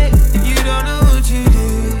place. You don't know what you do.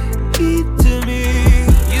 Keep to me.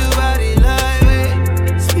 Your body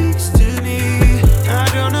lightweight speaks to me. I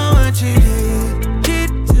don't know what you do. Get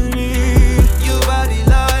to me. Your body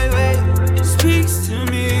lightweight speaks to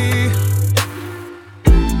me.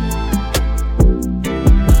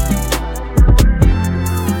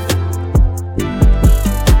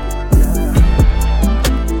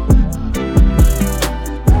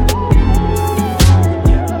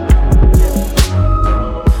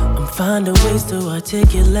 Finding ways to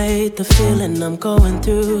articulate the feeling I'm going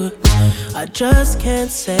through. I just can't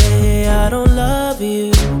say I don't love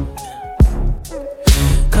you,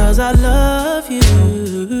 'cause I love you.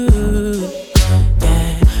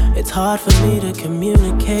 Yeah, it's hard for me to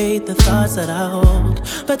communicate the thoughts that I hold,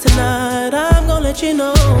 but tonight I'm gonna let you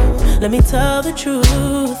know. Let me tell the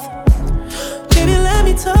truth, baby, let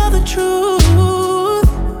me tell the truth.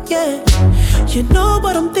 Yeah, you know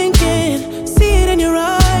what I'm thinking, see it in your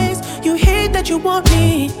eyes. You hate that you want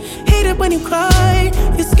me, hate hate it when you cry.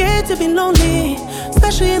 You're scared to be lonely,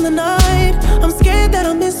 especially in the night. I'm scared that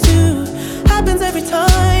I'll miss you. Happens every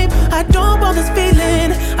time. I don't want this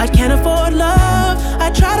feeling. I can't afford love. I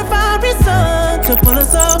try to find reason to pull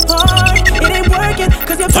us apart. It ain't working,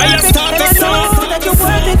 cause you're perfect, and I know that you're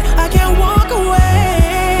worth it. I can't walk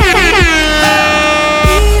away.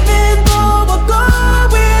 Even though we're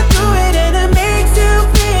going through it and it makes you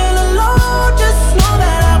feel alone, just know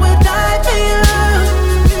that I would die for you.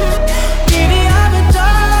 Baby, I would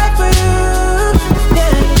die for you.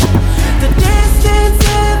 Yeah. The distance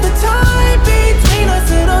and the time between us,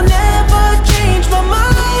 it'll never change my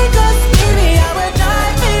mind. Cause baby, I would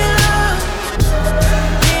die for you.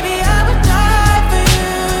 Baby, I would die for you.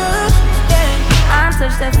 Yeah. I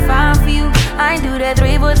touch that fire for you. I do that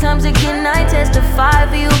 3-4 times again, I testify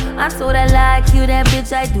for you. I told I like you, that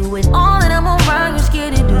bitch, I do it. All that I'm around, you're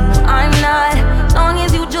scared to do. I'm not, long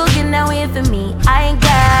as you joking, now here for me. I ain't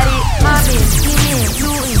got it, my bitch, scheming,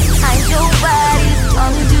 looting, hide your body.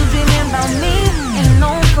 Long as you dreaming about me, ain't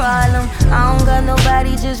no problem. I don't got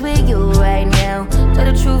nobody just with you right now. Tell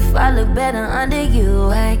the truth, I look better under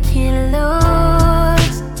you. I can't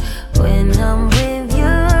lose when I'm with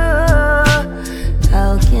you.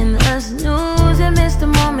 How can us lose and miss the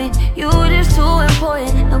moment? You just too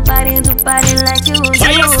important. Nobody do body like you do.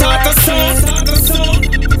 Fire start the song.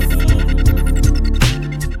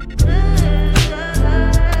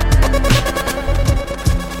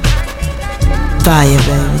 Fire,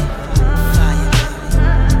 baby.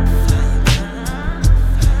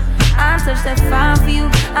 I touch that fire for you.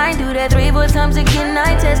 I do that 3-4 times again,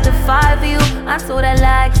 I testify for you. I told I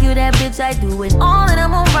like you, that bitch, I do it. All that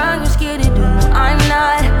I'm around, you're scared to do. I'm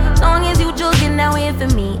not, long as you joking, now here for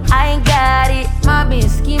me. I ain't got it, my bitch,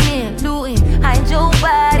 scheming, looting, hide your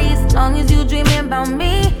bodies. Long as you dreaming about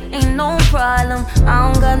me, ain't no problem.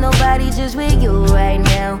 I don't got nobody just with you right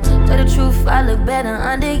now. Tell the truth, I look better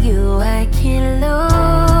under you. I can't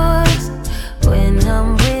lose when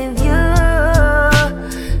I'm with you.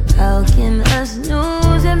 How can us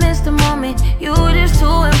lose and miss the moment? You just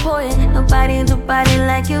too important. Nobody do body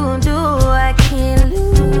like you do. I can't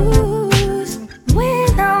lose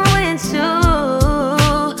when I'm with you.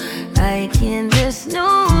 I can't just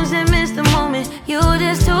lose and miss the moment. You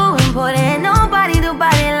just too important. Nobody do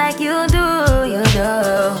body like you do. You do.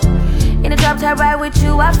 In the drop top ride with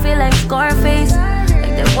you, I feel like Scarface.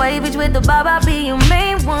 Like that white bitch with the bob, I'll be your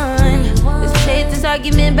main one. Let's take this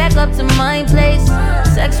argument back up to my place.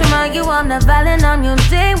 Sex remind you I'm not violent, I'm your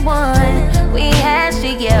day one. We had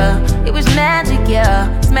shit, yeah, it was magic,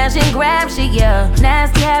 yeah. Smash and grab shit, yeah.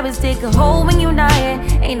 Nasty habits take a hold when you're not here.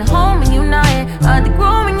 Ain't a home when you're not here. Hard to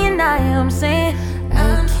grow when you're not here. I'm saying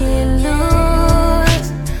I can't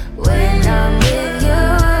lose when I'm with you.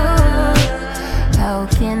 How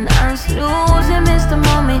can I lose and miss the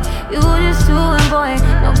moment? You just too important.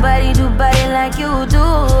 Nobody do body like you do.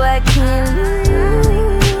 I can't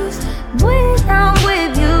lose when I'm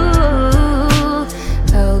with you.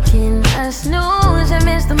 How can I snooze and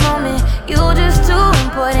miss the moment? You just too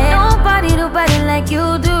important. Nobody do body like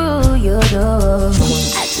you do. You do.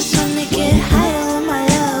 I just wanna get high on my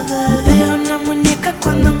lover. Veo una muñeca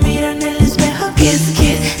cuando miro en el espejo. Kiss,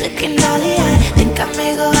 kiss, looking dolly eye. Think I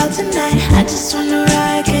may go out tonight. I just wanna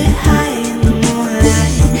ride, get high in the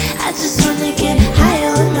moonlight. I just wanna get high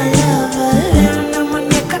on my lover. Veo una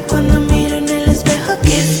muñeca cuando miro en el espejo.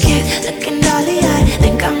 Kiss, kiss, looking dolly eye.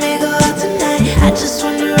 Think I may go out tonight. I just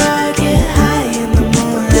wanna ride, get high in the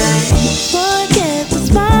moonlight. Forget the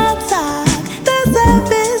small talk, the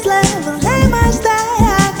surface level ain't much that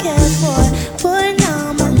I care for. Putting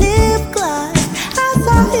on my lip gloss, I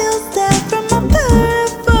saw you step from my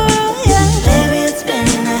peripheral. Yeah, baby, it's been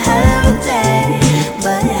a hell of a day,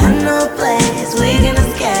 but I know a place we can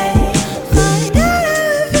escape. Find out how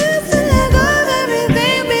it feels to let go of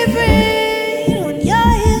everything, be free when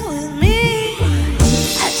you're here with me.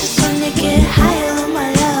 I just wanna get high on my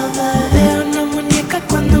lover. Veo una muñeca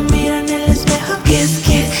cuando miro en el espejo. Kiss,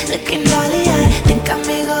 kiss, looking dolly eye. Think I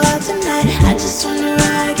may go out tonight. I just wanna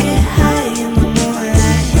ride, get high in the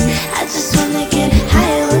moonlight. I just wanna get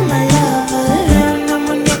high with my lover. Veo una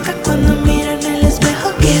muñeca cuando miro en el espejo.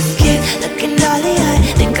 Kiss, kiss, looking dolly eye.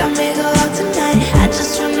 Think I may go out tonight. I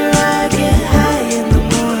just wanna ride, get high in the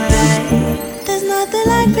moonlight. There's nothing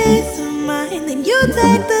like peace of mind. Then you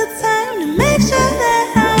take the time to make sure that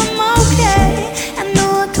I'm okay. I know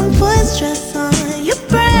I can put stress on your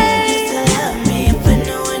brain. Used to love me, but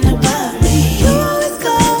no one above me. You always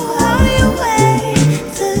go out of your way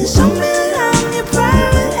to show me that I'm your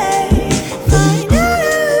priority. Find out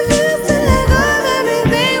how it feels to let go of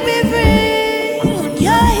everything, be free when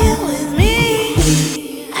you're here with me.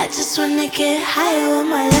 I just wanna get high with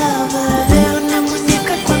my lover.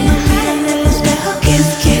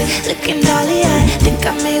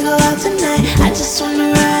 me go out tonight. I just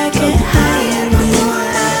wanna ride, get high.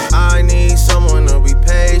 I need someone to be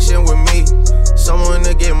patient with me. Someone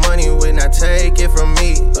to get money with, not take it from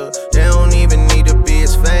me. They don't even need to be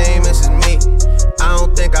as famous as me. I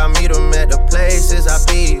don't think I meet them at the places I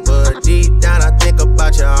be, but deep down I think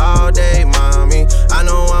about you all day, mommy. I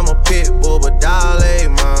know I'm a pit bull, but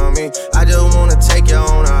darling, mommy, I just wanna take you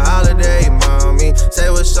on a holiday, mommy. Say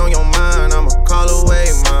what's on your mind, I'ma call away,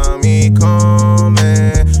 mommy. Come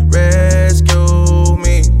and rescue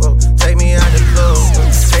me. Whoa, take me out the club,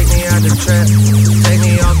 take me out the trap, take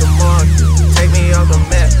me off the market, take me off the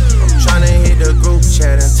map. I'm tryna hit the group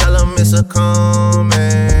chat and tell them it's a come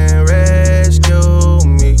and rescue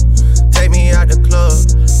me. Take me out the club,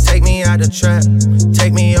 take me out the trap,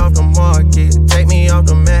 take me off the market, take me off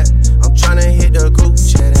the map. I'm tryna hit the group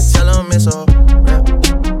chat and tell them it's a rap.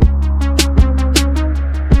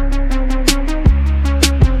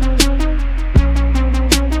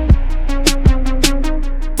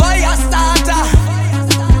 FYAH STATAH.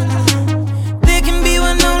 There can be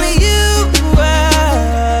one only you are.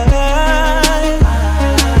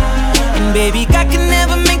 And baby, I can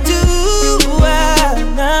never make two.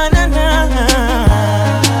 Nah, nah, nah.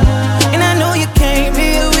 And I know you came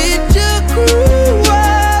here with your crew.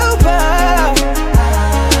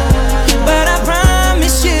 But I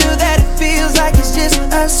promise you that it feels like it's just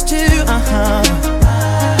us two.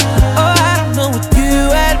 Oh, I don't know what you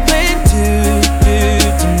had planned to do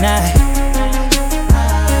tonight,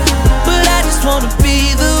 but I just wanna be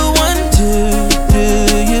the one to do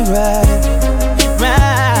you right,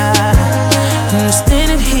 right. And we're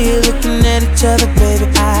standing here looking at each other, baby,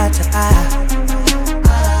 eye to eye.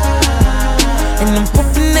 And I'm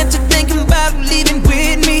hoping that you're thinking about leaving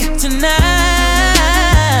with me tonight.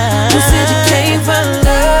 You said you came for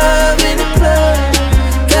love in the club,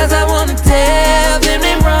 'cause I wanna tell them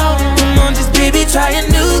they wrong. Come on, just baby, try a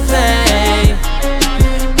new thing,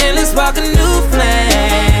 and let's spark a new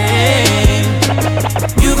flame.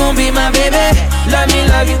 You gon' be my baby, love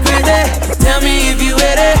you crazy. Tell me if you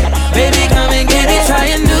ready, baby, come and get it. Try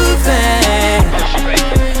a new thing,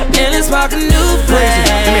 and let's spark a new flame.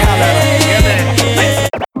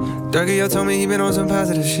 Dougie told me he been on some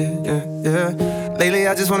positive shit, yeah, yeah. Lately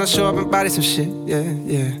I just wanna show up and body some shit, yeah,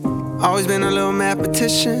 yeah. Always been a little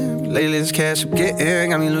mathematician, but lately this cash I'm getting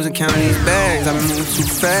got me losing count of these bags. I've been moving too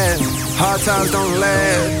fast, hard times don't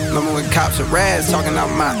last. Remember when cops are rats, talking out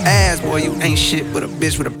my ass. Boy, you ain't shit but a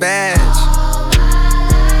bitch with a badge.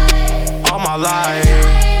 All my life,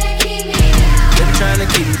 they been trying to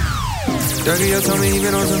keep me. Dougie told me he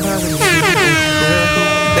been on some positive shit,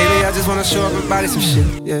 yeah. Lately I just wanna show up and body some shit,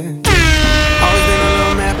 yeah. Always been a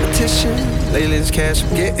little mathematician, lately this cash I'm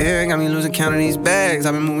getting got me losing count of these bags.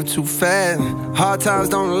 I've been moving too fast, hard times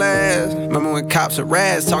don't last. Remember when cops are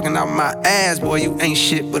rats, talking out my ass. Boy, you ain't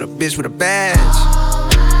shit but a bitch with a badge.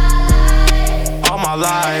 All my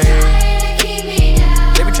life,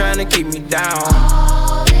 they been trying to keep me down.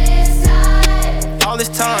 All this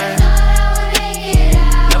time,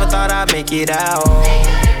 never thought I'd make it out.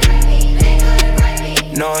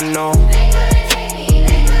 No, no,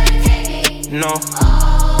 no.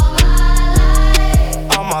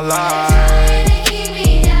 All my life,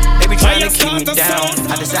 they be trying to keep me down.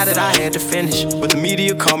 I decided I had to finish, but the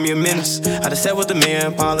media called me a menace. I just sat with the men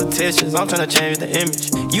and politicians, I'm trying to change the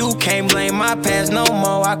image. You can't blame my past no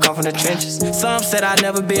more, I come from the trenches. Some said I'd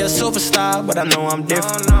never be a superstar, but I know I'm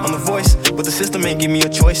different. I'm the voice, but the system ain't give me a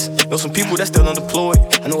choice. Know some people that still undeployed.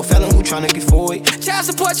 I know a felon who trying to get forward. Child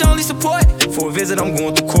support, your only support. For a visit, I'm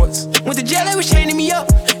going through courts. Went to jail, they was chaining me up.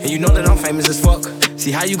 And you know that I'm famous as fuck.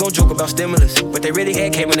 See how you gon' joke about stimulus, but they really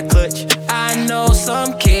had came in the clutch. I know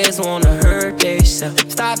some kids wanna hurt themselves.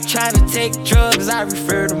 Stop trying to take drugs, I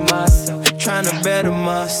refer to myself. Trying to better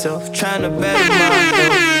myself, trying to better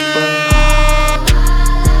myself.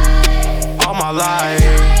 But all my life,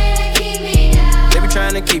 they been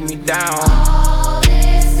trying to keep me down.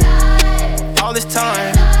 All this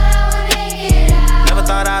time, never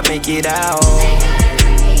thought I'd make it out.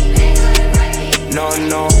 No,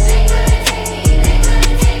 no,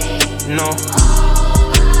 no.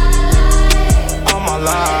 All my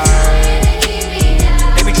life,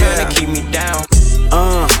 they be trying to keep me down.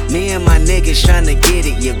 Me and my niggas tryna get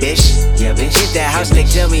it, yeah bitch. Yeah bitch. Hit that house, they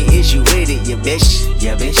tell me is you with it, yeah bitch.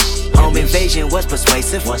 Yeah bitch. Home invasion was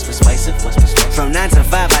persuasive. What's persuasive? What's persuasive? From 9 to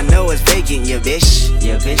 5, I know it's vacant, yeah bitch.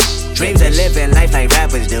 Yeah bitch. Dreams of living life like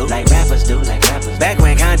rappers do. Like rappers do, like rappers. Back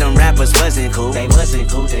when condom rappers wasn't cool. They wasn't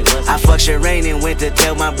cool, they wasn't. I fucked Shireen and went to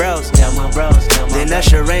tell my bros. Tell my bros, tell my bros. Then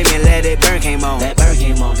Usher Raymond let it burn came on. That burn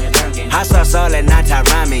came on, that burn came on. Hot sauce all at night, I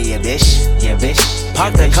rhyming, yeah bitch. Yeah bitch.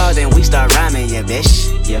 Park the car, then we start rhyming, yeah bitch.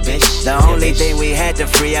 Yeah bitch. The only Only thing we had to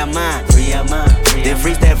free our mind. Then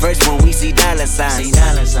freeze that verse when we see dollar signs.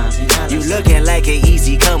 You looking like an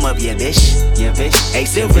easy come up, yeah, bitch. A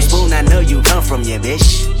silver spoon, I know you come from, yeah,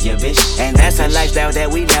 bitch. And that's a lifestyle that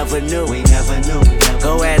we never knew.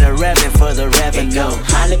 Go at a revenue for the revenue. Go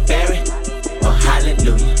Holly Berry or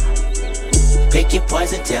Hallelujah. Pick your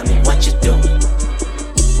poison, tell me what you're doing.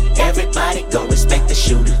 Everybody go respect the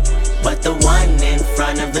shooter, but the one in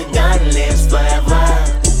front of the gun lives forever.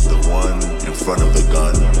 The one in front of the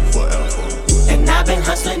gun forever. And I've been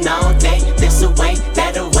hustling all day, this away,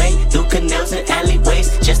 that away, through canals and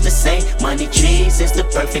alleyways, just to say money trees is the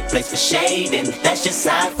perfect place for shade, and that's just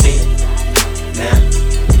how I feel. Nah,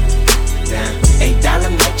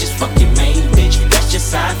 $8 might just fuck your main bitch, that's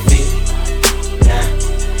just how I feel. Nah,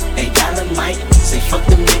 $8 might say fuck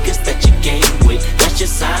them niggas that you game with, that's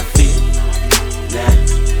just how I feel.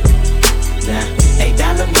 Nah,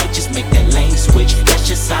 $8 might just make that lane switch, that's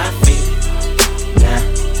just how I feel. Nah,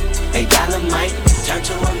 $8 might turn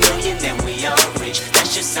to $1 million and we all rich,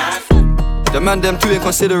 that's just how I feel. The man them too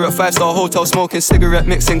inconsiderate, 5-star hotel smoking cigarette,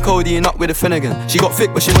 mixing codeine up with a Finnegan. She got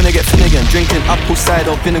thick but she wanna get Finnegan, drinking apple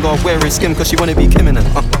cider vinegar, wearing skim cause she wanna be Kim in it.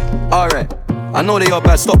 Alright, I know they are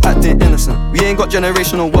bad, stop acting innocent. We ain't got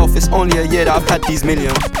generational wealth, it's only a year that I've had these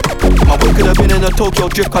millions. My boy could have been in a Tokyo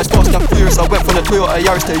drift, cause fast and furious. I went from the Toyota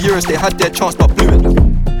Yaris to Urus, they had their chance but blew it.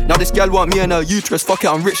 Now this gal want me and her uterus, fuck it,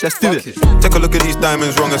 I'm rich, let's do it. Take a look at these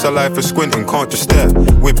diamonds, wrong as a life for squinting, can't just stare.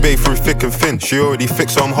 We're bae through thick and thin, she already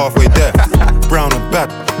fixed so I'm halfway there. Brown and bad,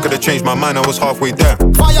 could've changed my mind, I was halfway there.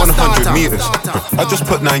 100 meters, I just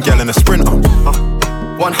put 9 gal in a sprinter.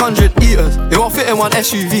 100 eaters, it won't fit in one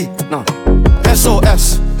SUV, no.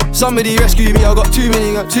 SOS, somebody rescue me, I got too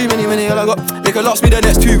many, I got, they could last me the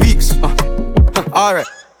next 2 weeks. Alright.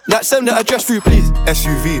 Like send the address through please.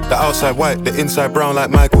 SUV, the outside white, the inside brown like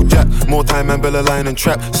Michael Jack. More time and Bella line and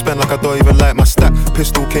trap. Spend like I don't even like my stack.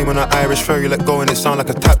 Pistol came on an Irish ferry, let go and it sound like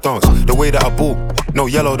a tap dance. The way that I ball, no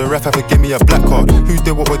yellow, the ref have to give me a black card. Who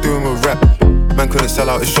did what we're doing with rap? Man couldn't sell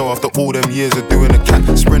out his show after all them years of doing a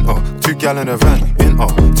cat. Sprinter, 2 gal in a van, inter.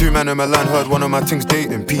 2 man in Milan, heard one of my things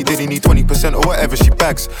dating. P Diddy need 20% or whatever she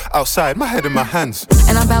bags. Outside, my head in my hands.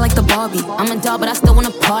 And I'm bad like the Barbie. I'm a doll, but I still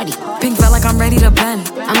wanna party. Pink felt like I'm ready to bend.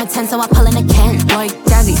 I'm a 10, so I pull in a Ken. Like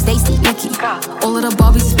Jazzy, Stacy, Nikki. All of the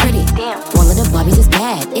Barbies is pretty. All of the Barbies is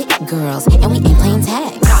bad. It girls, and we ain't playing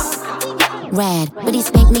tag. Rad, but he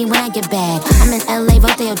spank me when I get bad. I'm in LA,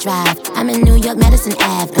 Rodeo Drive. I'm in New York, Madison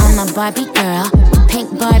Ave. I'm a Barbie girl,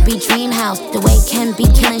 pink Barbie dream house. The way Ken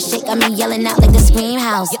be killing shit got me yelling out like the Scream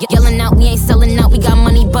House. Yelling out, we ain't selling out. We got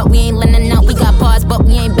money, but we ain't lending out. We got bars, but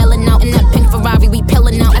we ain't belling out. In that pink Ferrari, we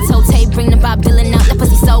pillin' out. I told Tay, bring the Bob Dylan out. That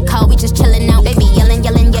pussy so cold, we just chillin' out. Baby yelling,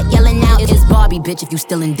 yet yelling out. It's Barbie, bitch, if you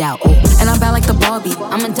still in doubt. Ooh. And I'm bad like the Barbie.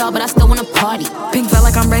 I'm a doll, but I still wanna party. Pink felt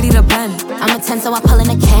like I'm ready to bend. I'm a 10, so I pull in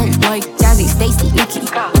a Ken. Like Jazzy, Stacy, Nikki.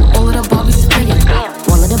 All of the Barbies is pretty.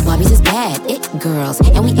 All of the Barbies is bad. It girls,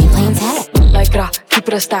 and we ain't playing tag. Like keep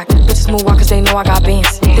it a stack. Bitches move on cause they know I got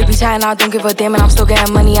bands. They be chatting, I don't give a damn, and I'm still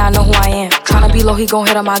getting money, I know who I am. Tryna be low, he gon'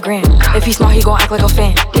 hit on my gram. If he smart, he gon' act like a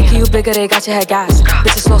fan. Thinking you bigger, they got your head gas.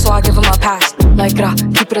 Bitches slow, so I give him a pass. Like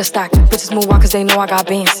keep it a stack. Bitches move on cause they know I got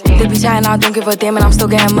bands. They be chatting, I don't give a damn, and I'm still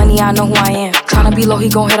getting money, I know who I am. Tryna be low, he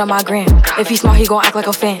gon' hit on my gram. If he smart, he gon' act like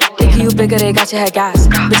a fan. Thinking you bigger, they got your head gas.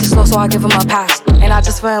 Bitches slow, so I give him a pass. And I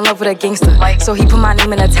just fell in love with a gangster, so he put my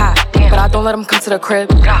name in the tag. But I don't let him come to the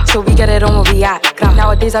crib, so we get it on where we at.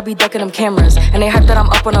 Nowadays I be ducking them cameras, and they hype that I'm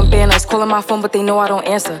up on them banners. Calling my phone, but they know I don't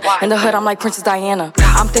answer. In the hood, I'm like Princess Diana.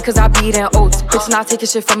 I'm thick cause I be eating oats. Bitch not taking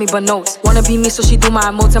shit from me but notes. Wanna be me, so she do my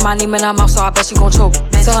emotes and my name in her mouth, so I bet she gon' choke.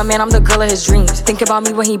 Tell her man I'm the girl of his dreams. Think about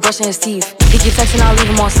me when he brushing his teeth. He keep texting, I leave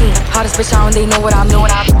him on scene. Hottest bitch out and they know what I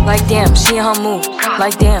mean. Like damn, she in her move.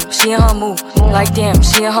 Like damn, she in her move. Like damn,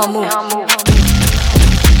 she in her move.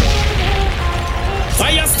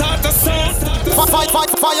 Fire starter song.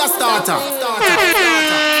 Fire starter.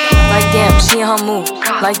 Like damn, she in her move.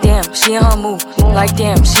 Like damn, she in her move. Like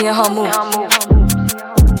damn, she in her move.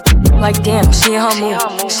 Like damn, she in her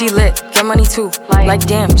move. She lit, get money too. Like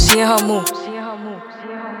damn, she in her move.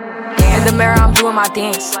 In the mirror, I'm doing my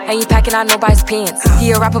dance. Ain't you packing out nobody's pants.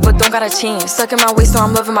 He a rapper, but don't got a chance. Sucking my waist, so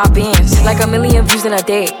I'm loving my bands. Like 1 million views in a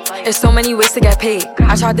day. There's so many ways to get paid.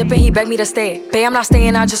 I tried dipping, he begged me to stay. Bae, I'm not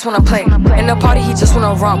staying, I just wanna play. In the party, he just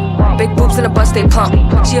wanna rum. Big boobs in the bus, they plump.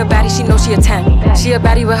 She a baddie, she knows she a 10. She a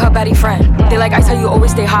baddie with her baddie friend. They like, I tell you,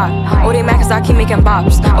 always stay hot. Oh, they mad cause I keep making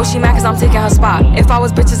bops. Oh, she mad cause I'm taking her spot. If I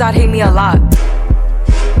was bitches, I'd hate me a lot.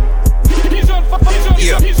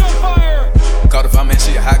 Yeah. Call the fire, man,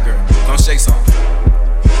 she a hot girl. Come shake some,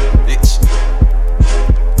 bitch.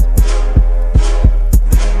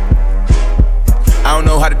 I don't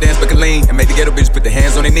know how to dance but can lean and make the ghetto bitches put their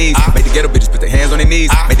hands on their knees. Make the ghetto bitches put their hands on their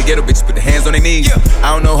knees. Make the ghetto bitches put their hands on their knees.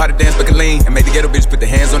 I don't know how to dance but can lean and make the ghetto bitches put their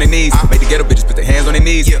hands on their knees. Make the ghetto bitches put their hands on their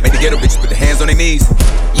knees. Make the ghetto bitches put their hands on their knees.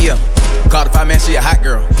 Yeah, call the 5 man, she a hot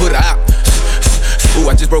girl. Put her out. Ooh,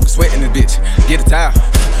 I just broke a sweat in this bitch. Get a towel.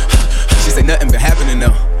 She say nothing been happening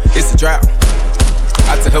though. It's a drought.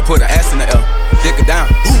 I tell her put her ass in the L, dick her down.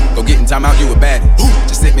 Go get in time out, you a baddie.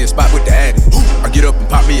 Just hit me a spot with the addy. I get up and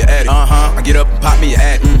pop me a addy. I get up and pop me a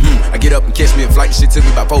addy. I get up and catch me a flight. The shit took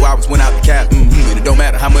me about 4 hours, went out the cab. And it don't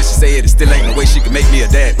matter how much she say it still ain't no way she can make me a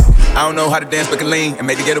daddy. I don't know how to dance but can lean and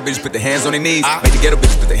make the ghetto bitches put their hands on their knees. Make the ghetto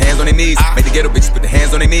bitches put their hands on their knees. Make the ghetto bitches put their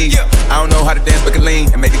hands on their knees. I don't know how to dance but can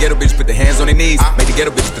lean and make the ghetto bitches put their hands on their knees. Make the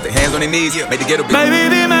ghetto bitches put their hands on their knees. Make the ghetto bitches. Baby,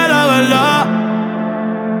 dime la verdad.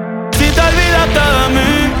 Si te olvidaste de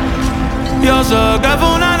mí, yo sé que fue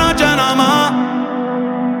una noche nada más,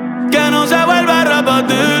 que no se vuelve a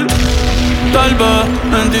repetir. Tal vez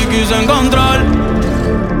en ti quise encontrar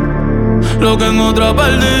lo que en otra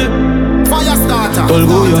perdí. Tu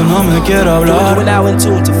orgullo no me quiere hablar,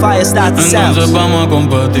 entonces vamos a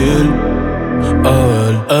competir. A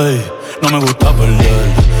ver, ey, no me gusta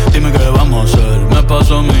perder. Dime qué vamos a hacer. Me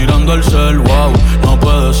paso mirando el cel, wow, no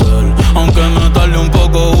puede ser. Aunque me tarde un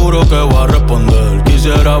poco, juro que voy a responder.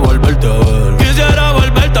 Quisiera volverte a ver. Quisiera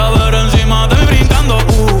volverte a ver encima de mí brincando.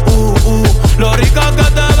 Lo rica que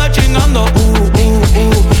te ve chingando.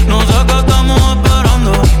 No sé qué estamos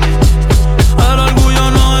esperando. El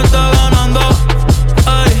orgullo no está ganando.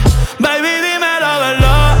 Ey, baby, dime la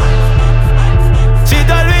verdad. Si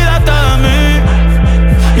te olvidaste de mí,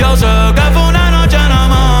 yo sé que fue una noche nada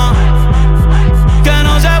más, que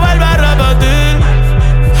no se vuelve a repetir.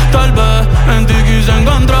 Tal vez en ti quise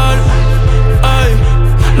encontrar, ey,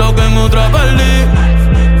 lo que en otra perdí.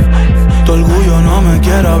 Tu orgullo no me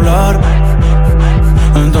quiere hablar,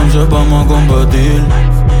 entonces vamos a competir.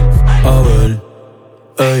 A ver,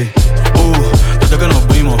 ey, desde que nos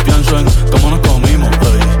vimos pienso en cómo nos comimos,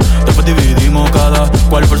 ey. Después dividimos cada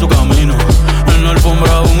cual por su camino. En la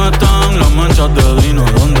alfombra aún están las manchas de vino.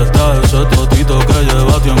 ¿Dónde está ese totito que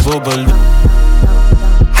lleva tiempo perdido?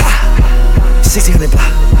 1600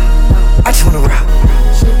 block. I just wanna rock.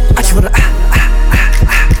 I just wanna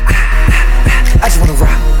I just wanna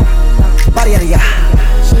rock. Body out of ya.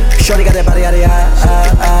 Shorty got that body out of ya.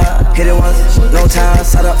 Hit it once, no time.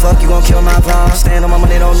 Side up, fuck, you gon' kill my vibe. Stand on my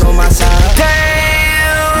money, don't know my side.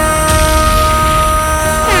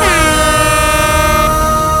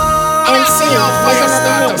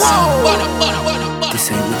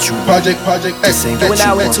 This ain't what you want. Project X. You are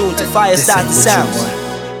now in tune to Fire Start the Sounds.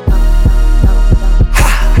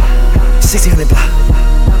 1600 block.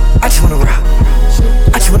 I just wanna rock.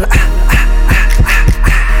 I just wanna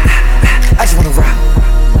I just wanna rock.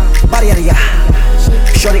 Body out of ya.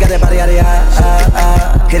 Shorty got that body out of ya.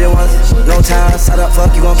 Hit it once, no time. Side up,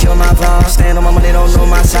 fuck, you gon' kill my vibe. Stand on my money, don't know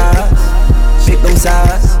my size. Pick them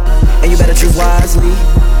sides, and you better choose wisely.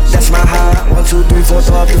 That's my high. 1, 2, 3, 4,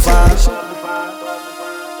 throw up to 5.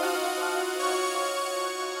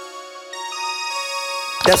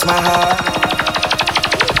 That's my high.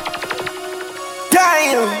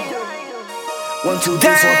 Damn. 1, 2, 3, 4,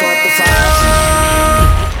 throw up to 5.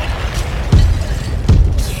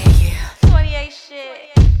 28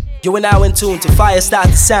 shit. You are now in tune to Fire Start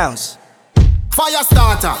the Sounds. Fire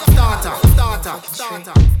starter.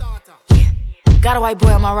 Got a white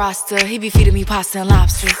boy on my roster, he be feeding me pasta and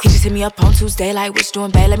lobster. He just hit me up on Tuesday like, what you doing,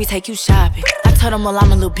 babe? Let me take you shopping. I told him, well,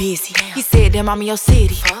 I'm a little busy. He said, damn, I'm in your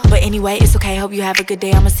city. But anyway, it's okay, hope you have a good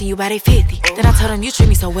day, I'ma see you by day 50. Then I told him, you treat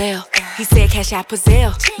me so well. He said, cash out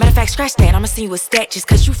Pazelle. Matter of fact, scratch that, I'ma see you a stack just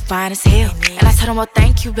cause you fine as hell. And I told him, well,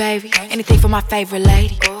 thank you, baby. Anything for my favorite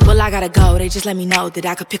lady. Well, I gotta go, they just let me know that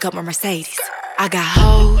I could pick up my Mercedes. I got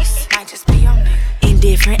hoes, might just be your nigga, in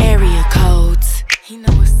different area codes. He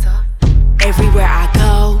know what's up. Everywhere I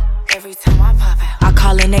go, every time I pop out, I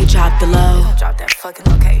call and they drop the low. Drop that fucking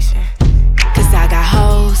location. Cause I got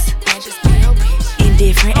hoes in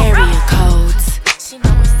different area codes. Some of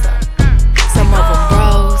them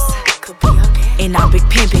bros, and I'm big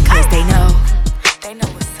pimpin' cause they know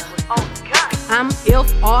what's up. I'm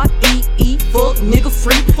F-R-E-E, fuck nigga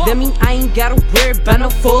free. That mean I ain't gotta worry about no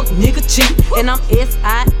fuck nigga cheat. And I'm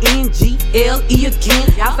S-I-N-G-L-E again.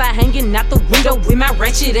 Outside hanging out the window with my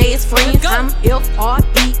ratchet ass friends. I'm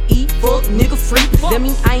F-R-E-E, fuck nigga free. That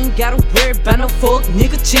mean I ain't gotta worry about no fuck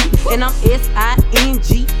nigga cheat. And I'm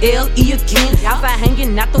S-I-N-G-L-E again. Outside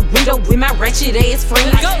hanging out the window with my ratchet ass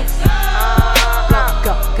friends. Go,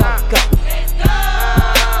 go, go, go.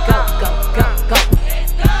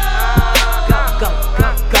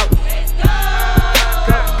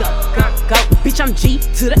 Bitch, I'm G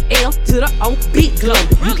to the L to to the old big glow.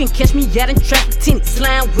 You can catch me out in traffic, tinted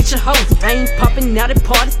slime with your hoes. I ain't popping out at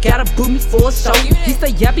parties, gotta book me for a show. He say,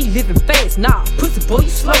 yeah, be living fast, nah, pussy boy, you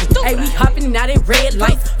slow. Hey, we hopping out at red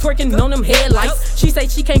lights, twerking on them headlights. She say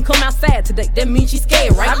she can't come outside today, that means she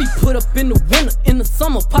scared, right? I be put up in the winter, in the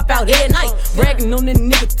summer, pop out at night. Bragging on that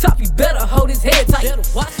nigga top, you better hold his head tight.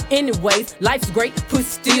 Anyways, life's great, pussy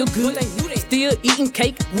still good. Still eating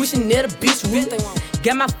cake, wishing that a bitch would.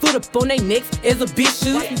 Got my foot up on they necks as a bitch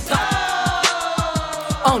should.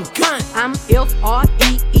 On gun, I'm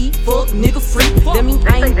FYAH, fuck nigga free. That mean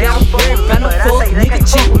I ain't got a worry about no fuck nigga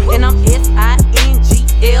cheap. And I'm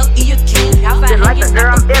SINGLE again. Outside hanging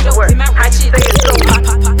out the window with my ratchet.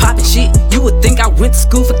 Poppin' shit, you would think I went to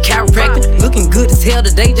school for chiropractic. Looking good as hell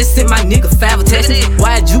today, just sent my nigga 5 text.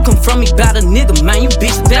 Why'd you come from me about a nigga, man? You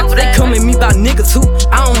bitches back. They come at me about niggas who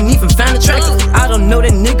I don't even find attractive. I don't know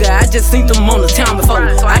that nigga, I just seen them on the town before.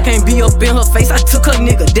 I can't be up in her face, I took her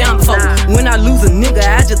nigga down before. When I lose a nigga,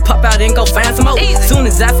 I just pop out and go find some more. Soon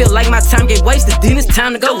as I feel like my time get wasted, then it's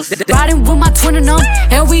time to go. Riding with my twin and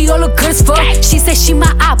and we all look good as fuck. She said she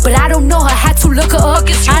my op, but I don't know her, had to look her up.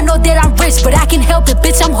 I know that I'm rich, but I can help it,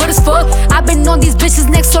 bitch, I'm hood as fuck. I've been on these bitches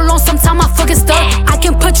next so long, sometimes I fucking stuck. I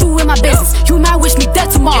can put you in my business, you might wish me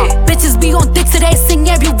dead tomorrow. Bitches be on dick today, sing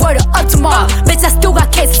every word of up tomorrow. Bitch, I still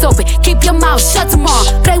got cases open, keep your mouth shut tomorrow.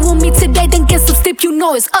 Play with me today, then get some sleep, you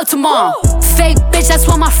know it's up tomorrow. Fake bitch, that's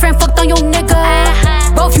why my friend fucked on your nigga.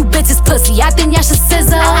 Both you bitches pussy, I think y'all should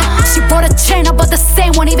scissor. She bought a chain, I bought the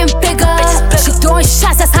same one, even bigger. She throwing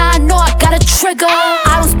shots, that's how I know I got a trigger.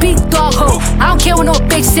 I don't speak dog ho, I don't care what no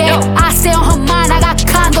bitch say. I say on her mind, I got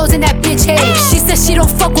condos in that bitch head. She said she don't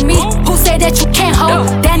fuck with me, who say that you can't hold?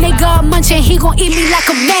 That nigga munchin', he gon' eat me like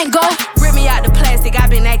a mango. Rip me out the plastic, I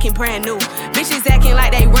been acting brand new. Bitches acting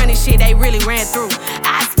like they running shit, they really ran through.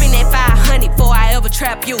 I spend that 500 before I ever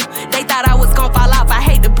trap you. They thought I was gon' fall off, I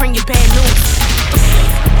hate to bring you bad news.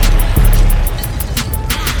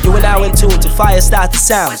 You are now in tune to FYAH STATAH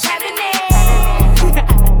Sound.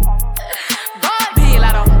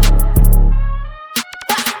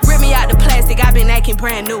 Rip me out the plastic, I been acting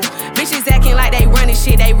brand new. Bitches acting like they running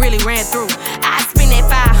shit, they really ran through. I spend that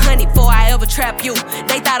 500 before I ever trap you.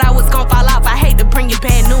 They thought I was gon' fall off, I hate to bring you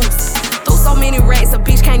bad news. Through so many racks, a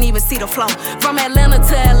bitch can't even see the flow. From Atlanta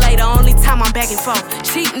to LA, the only time I'm back and forth.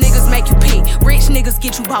 Cheap niggas make you pee, rich niggas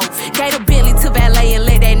get you both. Gave a Bentley to valet and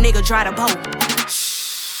let that nigga dry the boat.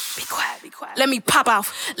 Be quiet, be quiet. Let me pop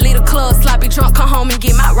off. Leave the club, sloppy drunk, come home and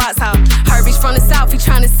get my rocks off. Her bitch from the south, he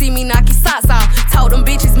tryna see me knock his socks off. Told them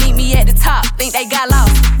bitches meet me at the top, think they got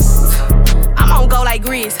lost. I'm on go like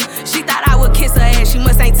Grizz. She thought I would kiss her ass, she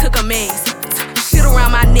must ain't took her meds. Shit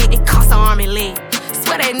around my neck, it cost her arm and leg.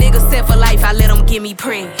 Swear that nigga set for life, I let him get me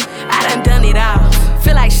preg. I done it all,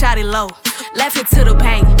 feel like shot it low. Laughing to the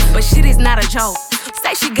bank, but shit is not a joke.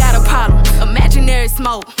 Say she got a problem, imaginary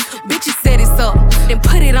smoke. Bitches set it up, then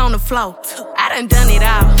put it on the floor. I done it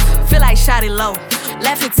all, feel like shot it low.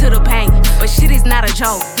 Laughing to the bank, but shit is not a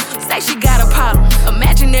joke. Say she got a problem,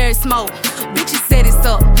 imaginary smoke. Bitches set it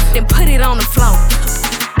up, then put it on the floor.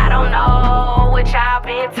 I don't know what y'all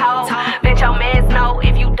been told. Bet your mans know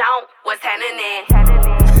if you don't, what's happening?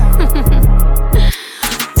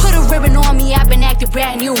 Put a ribbon on me, I've been acting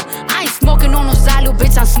brand new. I ain't smoking on no side, little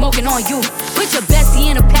bitch, I'm smoking on you. Put your bestie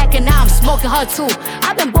in a pack and now I'm smoking her too.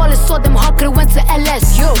 I've been ballin' so them hard, could've went to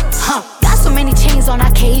LSU. Got so many chains on, I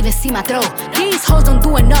can't even see my throat. These hoes don't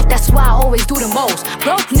do enough, that's why I always do the most.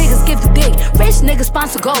 Broke niggas give the dick, rich niggas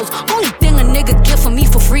sponsor goals. Only thing a nigga get from me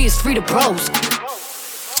for free is free to bros.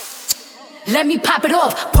 Let me pop it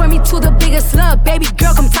off, point me to the biggest slug, baby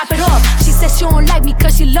girl, come top it off. She said she don't like me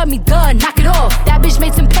cause she love me, duh, knock it off. That bitch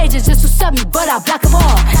made some pages just to sub me, but I block them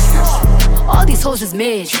all. All these hoes is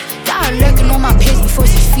mid, got her lurking on my page before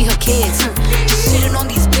she feed her kids. Shitting on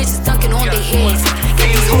these bitches, dunking on their heads. Get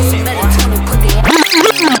these hoes some melatonin, put their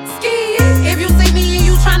If you see me and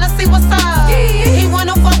you tryna see what's up, he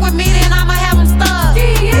wanna fuck with me, then I'ma have him stuck.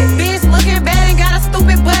 Bitch looking bad and got a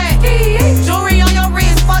stupid butt. Jewelry on your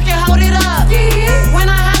wrist, fucking hold it up. When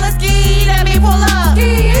I holla ski, let me pull up.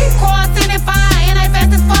 Car sitting fine and they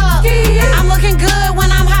fast as fuck. I'm looking good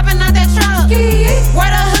when I'm hopping out that truck.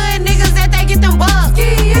 Where the hood niggas that they get them bucks.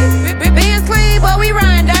 Benz clean, but we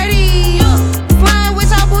run dirty. Flying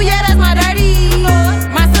with your boo, yeah, that's my dirty.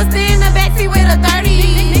 My sister in the backseat with a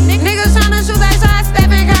 30. Niggas tryna shoot that shot,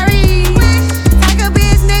 Stephen Curry. Take a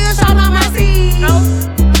bitch, nigga, show no mercy.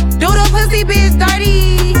 Do the pussy bitch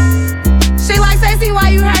dirty. She like Stacy, why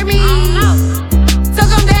you hurt me?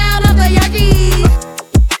 Took him down up the Yerky.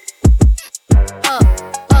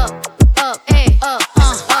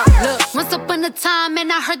 Look, once upon a time,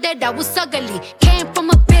 and I heard that I was ugly. Came from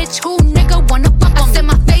a bitch who nigga wanna fuck on me. I said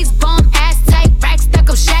my face bomb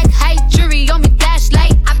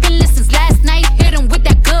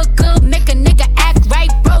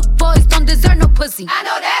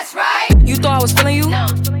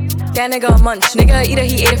That nigga a munch. Nigga eat it,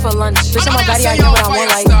 he ate it for lunch. Bitch on my body, I get what I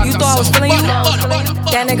want like. You thought I was feeling you?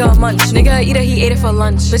 That nigga a munch. Nigga eat it, he ate it for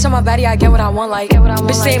lunch. Bitch on my body, I get what I want like.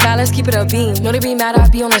 Bitch say mad, let's keep it a beam. Know they be mad, I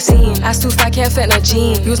be on the scene. Ass too fat, can't fit in a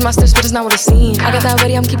jean. Use my stitch, but it's not what it seems. I got that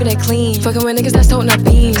ready, I'm keeping it clean. Fucking with niggas that's toting a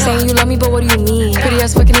beam. Saying you love me, but what do you mean? Pretty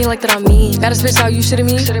ass fucking me like that I'm mean. Baddest bitch, how you shitting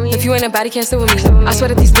me? If you ain't a baddie, can't sit with me. I swear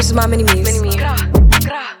that these bitches my mini-me's.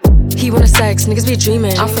 He wanna sex, niggas be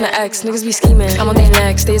dreaming. I'm from the X, niggas be scheming. I'm on their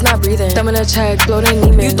necks, they's not breathing. Thumb in a check, blow their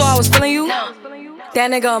Neiman. You thought I was feeling you? That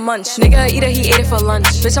nigga a munch. Nigga eat it, he ate it for lunch.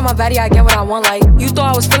 Bitch on my body, I get what I want like. You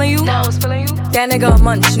thought I was feeling you? That nigga a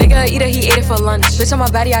munch. Nigga eat it, he ate it for lunch. Bitch on my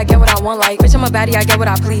body, I get what I want like. Bitch on my body, I get what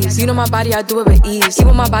I please. You know my body, I do it with ease. He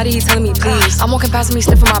want my body, he telling me please. I'm walking past him, he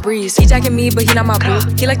sniffing my breeze. He jacking me, but he not my boo.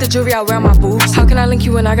 He like the jewelry I wear on my boobs. How can I link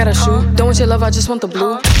you when I got a shoe? Don't want your love, I just want the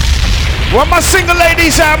blue. Where my single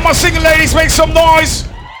ladies at? My single ladies, make some noise.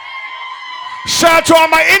 Shout out to all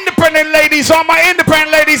my independent ladies. All my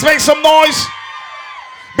independent ladies, make some noise.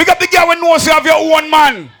 Big up the girl who knows you have your own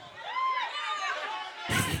man.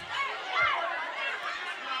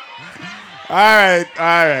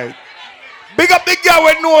 Alright. Big up the girl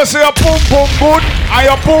who knows your pum pum good and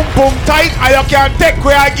your pum pum tight and you can take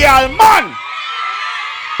care of girl, man.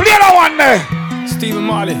 Play that one there. Stephen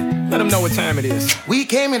Marley, let them know what time it is. We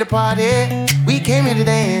came here to party, we came here to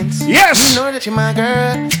dance. Yes! You know that you're my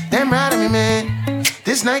girl, damn right of me, man.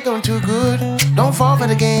 This night going too good, don't fall for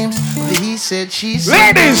the games. He said, she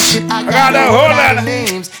said, ladies, I got a whole lot of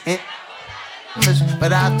names.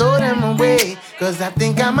 But I throw them away, cause I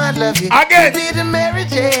think I might love you. I get it. Be the Mary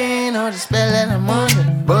Jane or the spell that I'm under.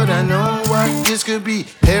 But I know what this could be.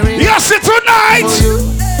 Yes, it's tonight!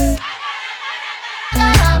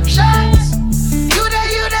 Options.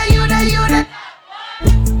 You the.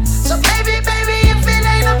 So baby, if it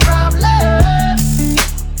ain't a problem,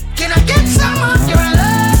 can I get some of your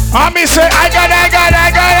love? I me say, I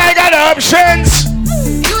got options.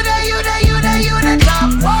 You the top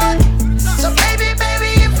one. So baby,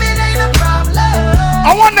 if it ain't a problem.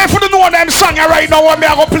 I want them for the know them song right now. What me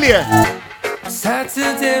I go play?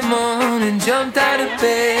 Saturday morning, jumped out of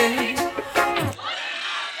bed.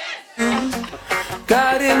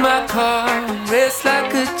 Got in my car, raced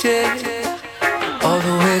like a jet. All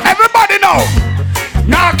the way. Everybody know.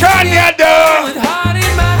 Knock on your door. With heart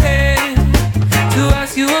in my hand to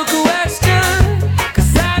ask you a question.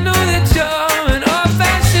 Cause I know that you're an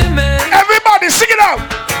old-fashioned man. Everybody sing it out.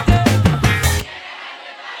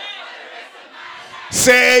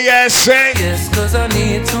 Say yes, say yes, cause I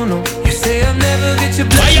need to know. You say I'll never get your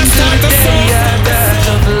blessing till the day I die.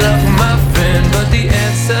 Tough love for my friend, but the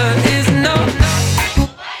answer is no.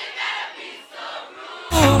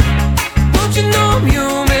 Don't you know I'm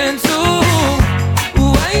human too?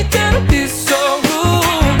 Why you gotta be so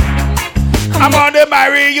rude? I'm gonna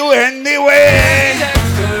marry you anyway.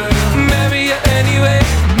 Marry you anyway.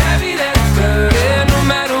 Marry that girl. Yeah, no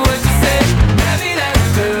matter what you say. Marry that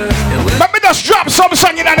girl. Let me just drop some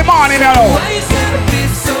song in the morning, you know. Why you gotta be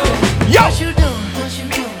so? Yo. What you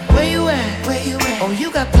doing? Where you at? Oh,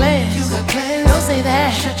 you got plans. Don't say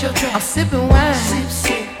that. Shut your trap. I'm sipping wine.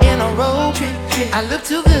 In a robe. I look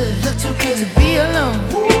too good to be alone.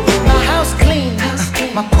 My house clean,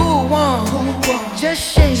 my pool warm. Just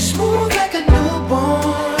shake smooth like a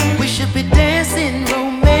newborn. We should be dancing,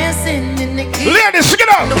 romancing in the east. Ladies, sing it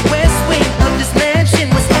out. The west wing of this mansion,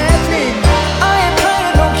 what's happening? I ain't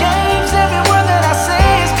playing no games. Every word that I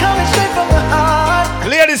say is coming straight from the heart.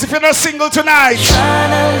 Ladies, if you're not single tonight,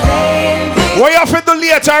 what you have to do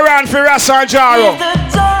later around for Rasa and Jaro?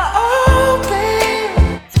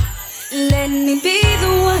 Let me be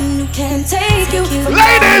the one who can take you from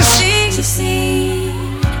ladies. All the things you've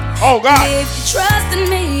seen. Oh God. If you trust in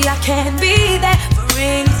me, I can be there for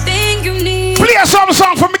anything you need. Play a song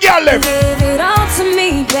for me, girl. Give it all to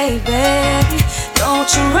me, baby.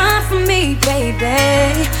 Don't you run from me,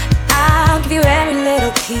 baby. I'll give you every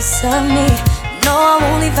little piece of me. No, I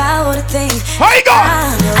won't leave out a thing. How you go?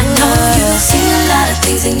 I know you've seen a lot of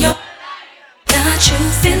things in your. Got you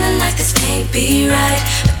feeling like this can't be right,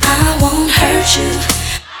 but I won't hurt you.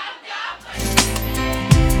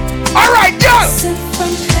 Alright, go!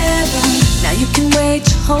 Now you can wait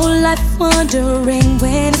your whole life wondering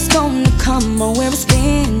when it's gonna come or where it's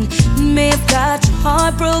been. You may have got your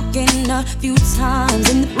heart broken a few times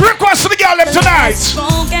in the request to the girl tonight.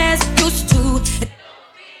 Strong as it used to.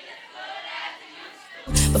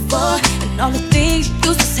 Before and all the things you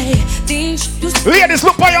used to say, things you used to. Ladies,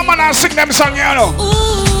 look by your man and sing them song, you know.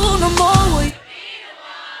 Ooh, no more.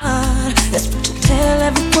 That's what you tell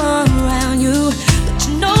everyone around you, but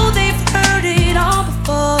you know they've heard it all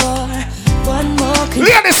before. What more can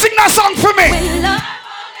ladies, sing that song for me.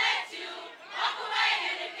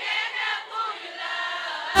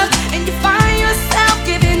 and you find yourself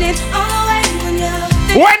giving it all away when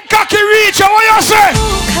you're when cocky reach, what you say?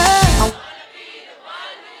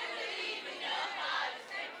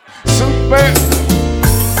 Super.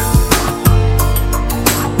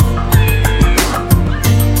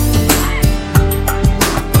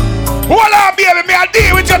 Hold on, baby, me I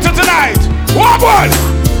deal with you tonight. What one?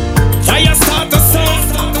 Fire starter song.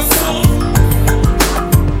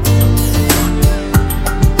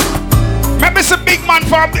 Maybe it's a big man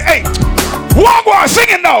from the hey. What one? Sing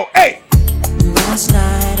it now, hey. Last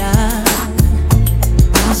night I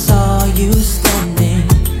saw you standing,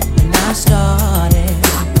 and I started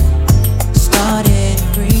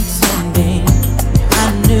pretending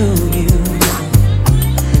I knew you.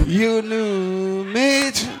 You knew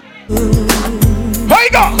me. Here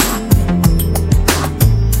you go.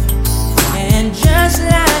 And just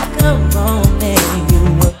like a moment, you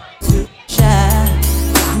were too shy,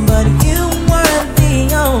 but you weren't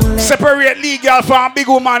the only. Separate legal from big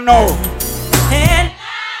woman now. And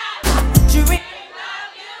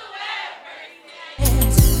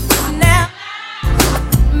now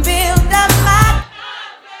build up my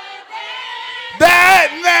that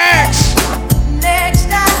next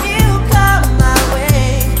time you come my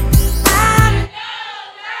way. I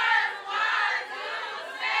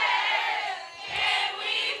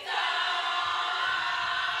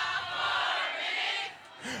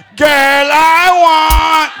girl, I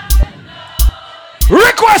want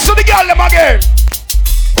request to the girl them again.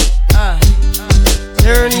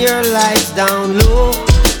 Turn your lights down low.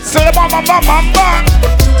 Say the bam.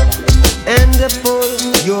 And pull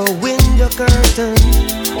your window curtain.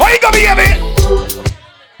 What you gonna be having?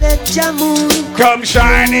 Let your moon come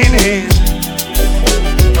shining in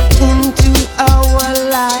into our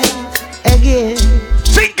life again.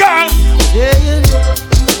 Sing girl. Yeah,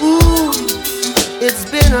 ooh, it's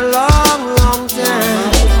been a long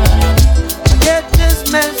time. I get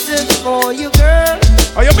this message for you, girl.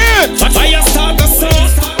 Are you mean? Fire starter song.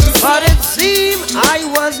 But it seemed I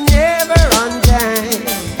was never on time.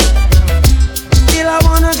 Still I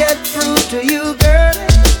wanna get through to you, girl.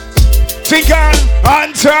 Sing girl,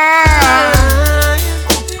 on time.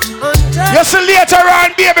 You see later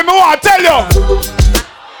on, baby, me want to tell you.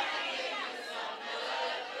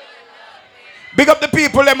 Big up the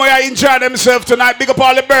people them who are enjoying themselves tonight. Big up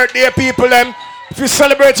all the birthday people them. If you're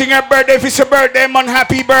celebrating your birthday, if it's your birthday month,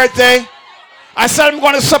 happy birthday. I said I'm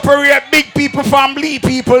going to separate big people from Lee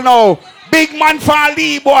people now. Big man from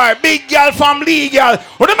Lee boy, big girl from Lee girl.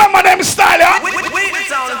 Remember them style, yeah? Wait the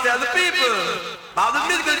sound and tell the people about the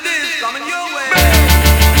musical days coming your way.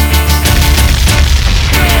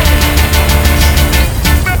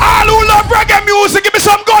 All who love reggae music, give me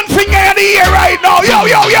some gun finger in the ear right now. Yo.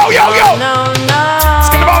 No.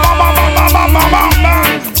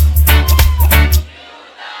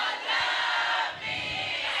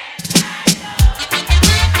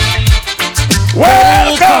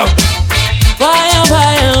 Welcome.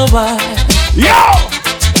 Why? Yo.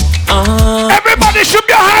 Everybody shoot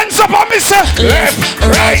your hands up on me, sir. Left,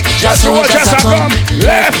 right, just a come.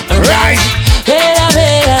 Left, right.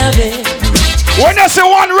 When you see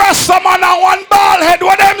one rasta man and one bald head,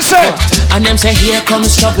 what them say? And them say, here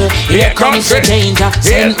comes trouble, here comes the danger.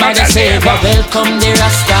 Send by the savior, welcome the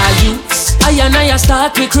Rasta youths. I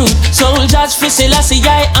start recruit soldiers for Selassie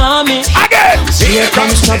army. Again, here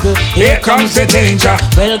comes trouble, here comes the danger.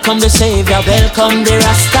 Welcome the savior, welcome the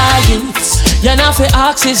Rasta youths. You're not for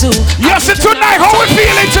axes who. Yes, tonight, how we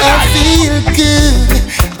feeling tonight? I feel good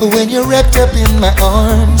when you're wrapped up in my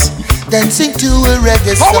arms, dancing to a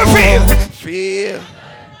reggae song. How we feel?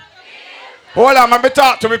 Hold on, let me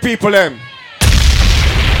talk to me people them.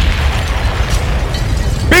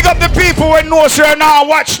 Big up the people when no sir now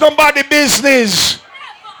watch nobody business.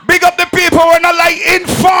 Big up the people when I like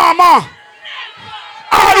informer.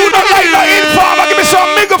 I do not like no informer. Give me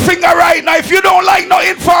some middle finger right now. If you don't like no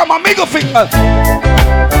informer, middle finger.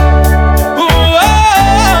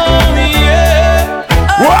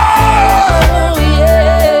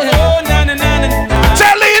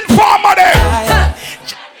 Tell the informer there.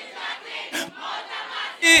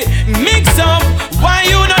 Mix up. Why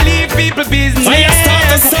you don't leave people business? Fire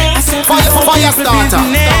starter song. Fire starter.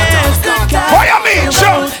 What you mean,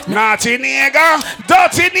 sure? Naughty nigga,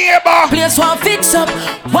 dirty neighbor. Place one fix up.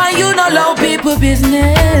 Why you not allow people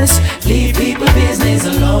business? Leave people business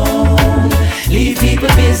alone. Leave people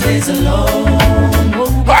business alone.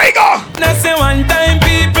 Where you go? Now say one time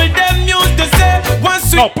people them used to say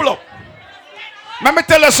once. No, pull up. Let me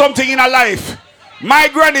tell you something in a life. My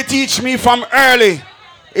granny teach me from early.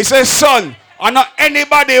 He says, son, and not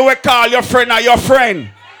anybody will call your friend or your friend.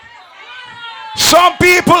 Some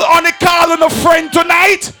people only call on a friend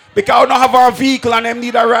tonight Because I don't have a vehicle and them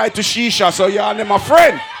need a ride to Shisha, so you're them a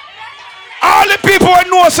friend. All the people who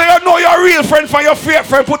know say you know you're a real friend for your fake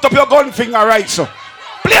friend, put up your gun finger right, so.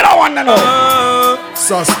 Play that one now.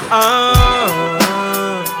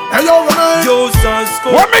 Hey, yo, man. Yo,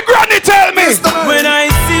 Sasko. What me granny tell me? When I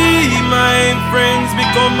see my friends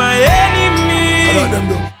become my enemy.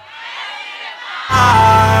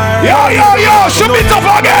 Yo, shoot it up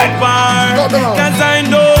again. Cause I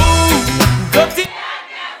know dirty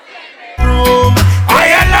room.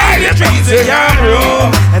 I like the trees they can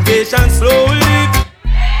roam. And they shall slowly.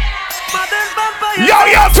 Yo,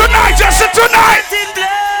 tonight, just tonight.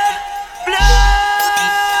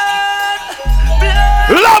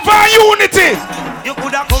 Love and unity. You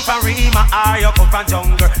coulda come from Rima or you come from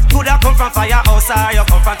jungle. Coulda come from FYAH or you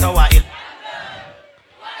come from Tower Hill.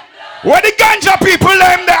 Where the ganja people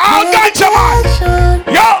them? They all ganja man.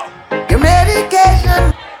 Yo. Your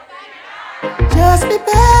medication. Just be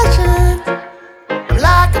patient. I'm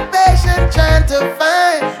like a patient trying to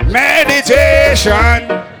find meditation.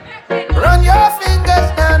 Run your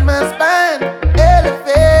fingers down my spine.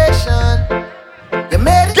 Elevation.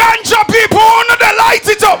 Ganja people, no, they light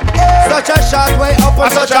it up. Such a short way up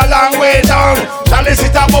and such a long way down. Chalice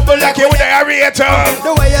it a bubble like you with the aerator.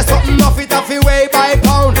 The way you're something off it off your way by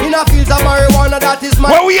pound. In a fields of marijuana, that is my.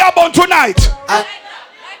 Where we are born tonight?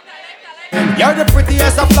 You're the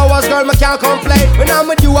prettiest of flowers, girl, me can't complain. When I'm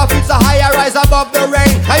with you, I feel so high, I rise above the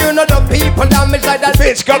rain. And you know the people damage like that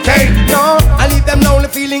bitch cocaine. No, I leave them lonely,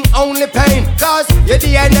 feeling only pain. Cause your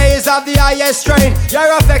DNA is of the highest strain. Your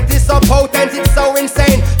effect is so potent, it's so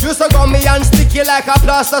insane. You so gummy and sticky like a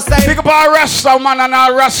plaster stain. Think about a Rasta man and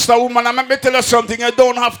a Rasta woman. I'm going to tell you something. You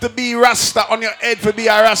don't have to be Rasta on your head to be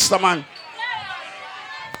a Rasta man.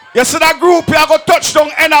 You see that group here go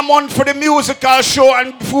touchdown end a month for the musical show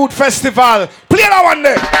and food festival. Play that one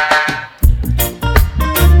there.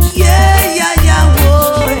 Yeah,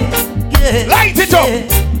 light it up.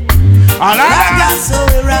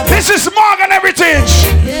 This is Morgan Heritage.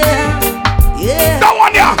 Yeah. That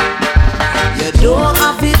one, yeah. You don't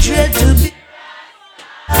have to dread to be.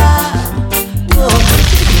 No.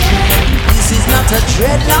 This is not a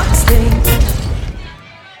dreadlocks thing.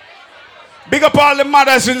 Big up all the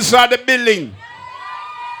mothers inside the building.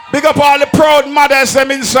 Big up all the proud mothers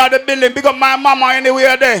them inside the building. Big up my mama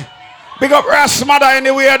anywhere there. Big up Ras mother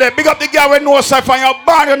anywhere there. Big up the girl with no self and your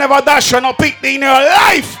band you never dash and no picnic in your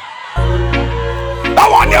life. That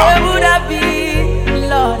one, yo. Where would I be,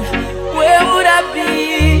 Lord? Where would I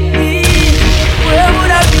be? Where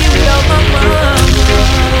would I be without my mama?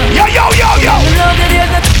 Yo.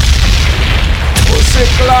 Pussy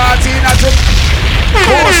Clatina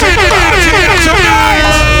tonight.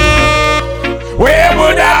 Where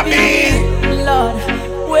would I be? Lord,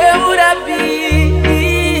 where would I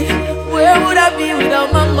be? Where would I be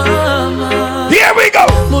without my mama? Here we go.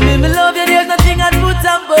 Mommy, me love you, there's nothing I'd put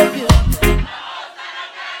above you.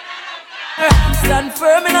 Stand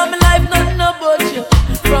firm in my life, nothing about you.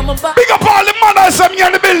 From a back. Big up all the mothers I'm here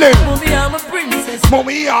in the building. Mommy, I'm a princess.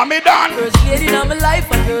 Mommy, I'm a dan. First lady in my life,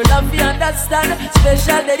 a girl of you understand.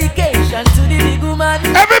 Special dedication to the big woman.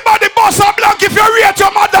 Everybody boss a blank if you rate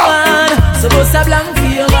your mother. So boss a blank for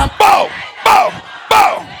your mom. Bow.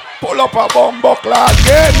 Pull up a bomb buckler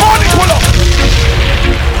again. Money pull up.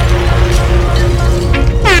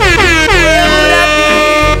 Where would I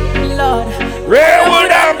be, Lord? Where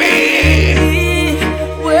would I be?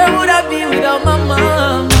 Where would I be without my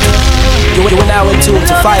mama? You're now in tune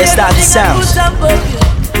to FYAH sounds.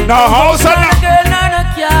 No house and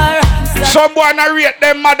no. Some boy narrate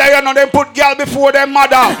them mother, you know, they put girl before them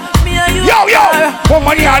mother. Yo, put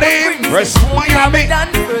money on him. Press money on me.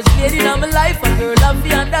 First lady in my life, a girl of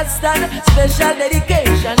you understand. Special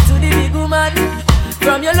dedication to the big woman.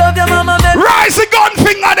 From your love, your mama, baby. Rise the gun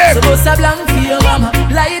finger them. Supposed to blank for your mama,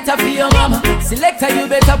 lighter for your mama. Selector, you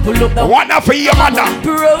better pull up the one for your mother.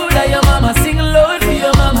 Proud of your mama, sing loud for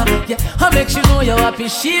your mama. Yeah, I make you know you're happy.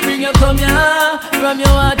 She bring you come here. From your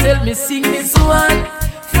heart, tell me sing this one.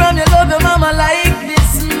 From your love, your mama like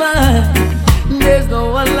this man. There's no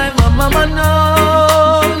one like my mama,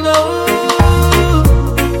 no.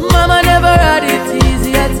 Mama never had it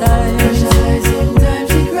easy at times. Sometimes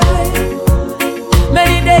she cried.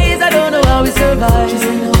 Many days I don't know how we survived.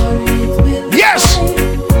 Yes.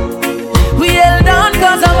 We held on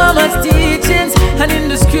cause of mama's teachings. And in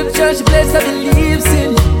the scripture she placed her beliefs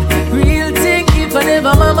in. Real thing, if I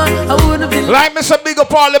never mama, I wouldn't be like me say big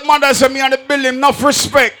up all the mothers and me on the building, enough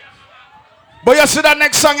respect. But you see that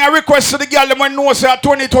next song I request to the girl when know say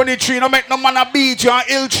 2023, no make no man a beat you and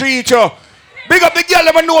ill treat you. Big up the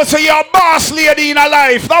girl when know say you're a boss lady in her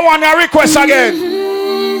life. That one I request again.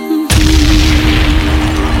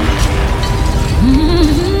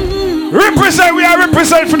 represent, we are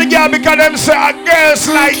represent for the girl because them say a girl's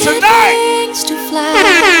night tonight. Wings to fly.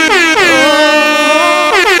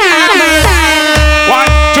 Oh,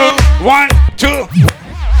 1, 2, 1,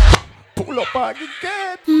 2. Pull up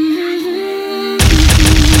again.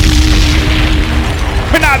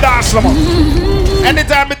 Me not dance no more.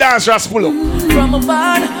 Anytime me dance, just pull up. From above,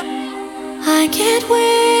 I get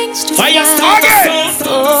wings to fly.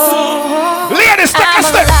 Ladies, take a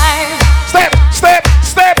step. Step, step,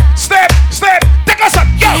 step, step, step. Take a step,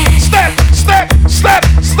 go. Step, step, step,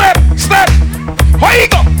 step, step. Where you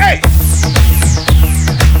go? Hey.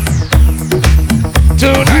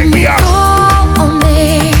 Tonight we are.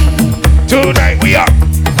 Tonight we are.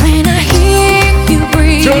 When I hear you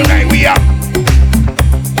breathe. Tonight we are.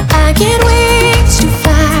 I get wings to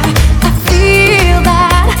fly. I feel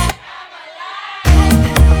that.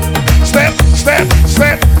 Step, step,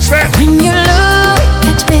 step, step. When you look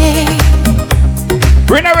at me.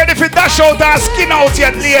 We're not ready for dash out our skin out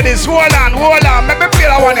yet, ladies. Hold on, hold on. Let me play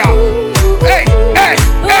that one now. Hey, hey,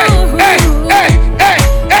 hey, hey, hey, hey,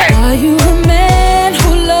 hey. Are you a man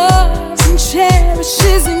who loves and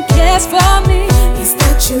cherishes and cares for me? Is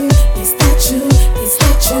that you? Is that you? Is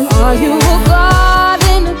that you? Are you a guard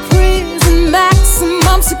in a prison,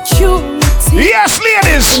 maximum security? Yes,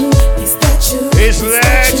 ladies. Is that you? Is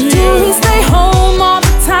that you? Do you stay home all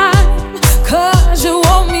the time? Cause you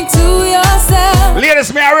want me to yourself.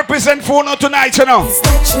 Ladies, may I represent for no tonight, you know? Is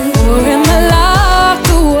that you? Or am I locked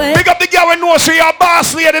away? Pick up the girl and know so you're a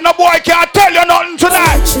boss lady. No boy can't tell you nothing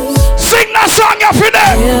tonight. Sing that song you for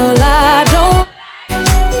them. Well, I don't.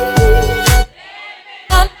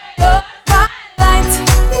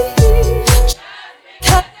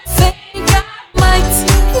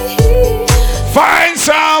 Find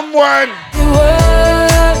someone.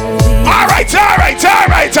 Alright,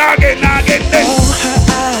 again. Oh,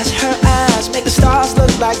 her eyes make the stars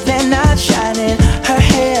look like they're not shining. Her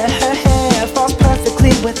hair falls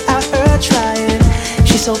perfectly without her trying.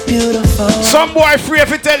 She's so beautiful. Some boy free if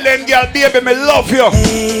you tell them, girl, baby, me love you.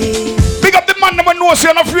 Hey. Pick up the man that knows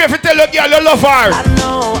you're not free if you tell her, girl, you love her. I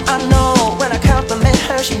know, when I compliment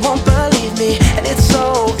her, she won't believe me. And it's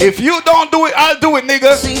so. If you don't do it, I'll do it,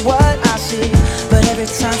 nigga. See what I see, but every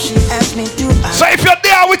time she asks me, do I? So if you're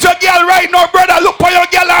there with your girl right now, brother, look for your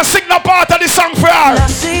girl and sing the part of the song for her. I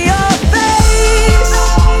see your face.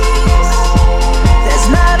 There's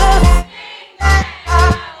not a thing that I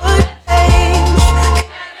would change.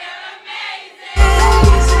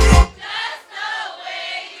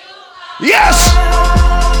 Yes.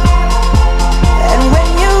 And when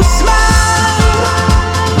you smile,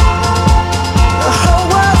 the whole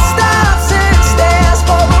world stops and stares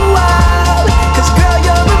for a while. 'Cause girl,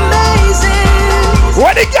 you're amazing.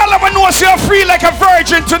 When the girl ever knows you feel like a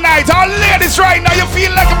virgin tonight, all ladies right now, you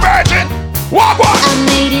feel like a virgin. Walk. I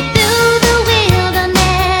made it through the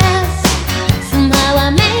wilderness. Somehow I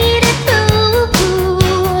made it through.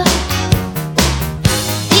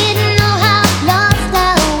 Didn't know how lost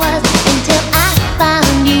I was until I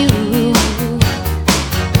found you.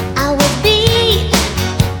 I was beat,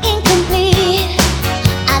 incomplete.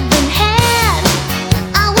 I'd been had.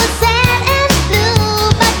 I was sad and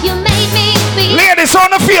blue, but you made me feel. Ladies on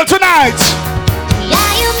the field tonight.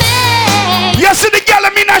 Yeah, you made. You see the girl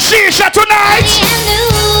in a shisha tonight.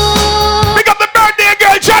 Pick up the birthday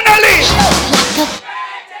girl, Janelle.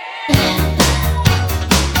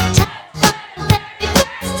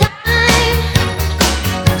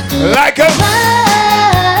 Like a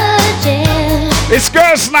virgin. It's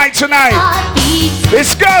girls' night tonight.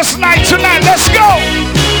 It's girls' night tonight. Let's go.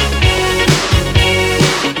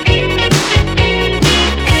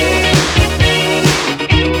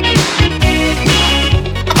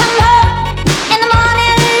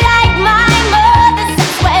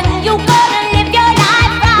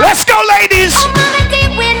 Let's go, ladies.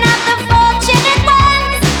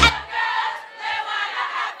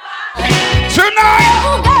 Tonight.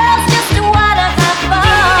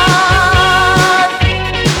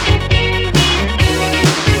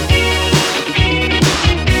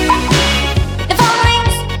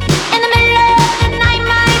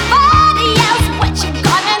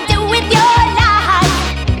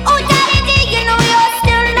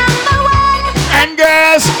 And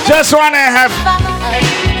girls just wanna have.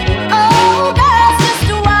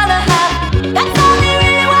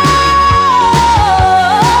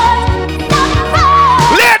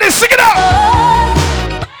 Ladies, sing it up.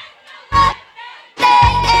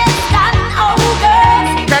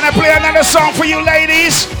 Can I play another song for you,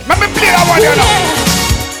 ladies? Let me play that one, you know.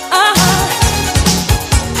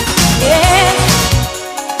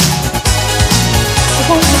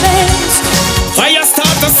 Fire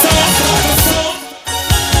start the song.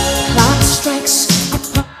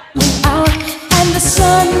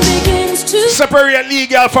 separate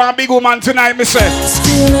legal from a big woman tonight, me say.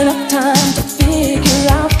 Still enough time to figure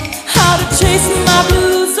out how to chase my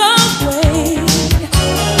blues away.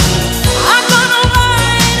 I'm gonna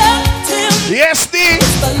light up till yes, D.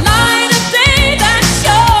 It's the light of day that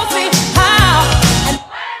shows me how. And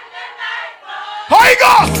how you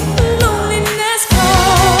go? Loneliness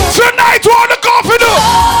comes. Tonight, what the coffee do?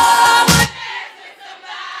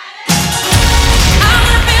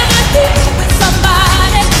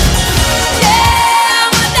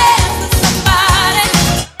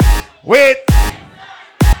 Wait.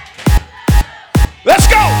 Let's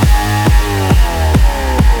go. All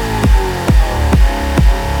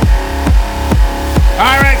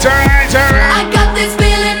right. I got this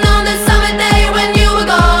feeling on the summer day when you were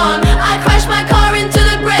gone. I crashed my car into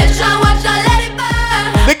the bridge. I watched, I let it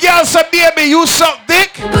burn. The girl said, baby, you suck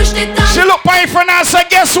dick. Pushed it down. She looked by friend and said,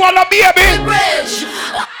 guess what, no, baby? The bridge.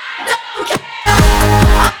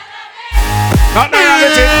 Not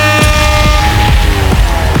reality.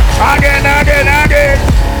 Again.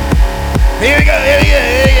 Here we go. I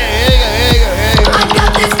got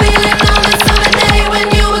this feeling on the summer day when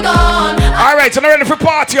you were gone. All right, so I'm ready for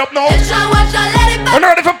party up now. I let it burn. I'm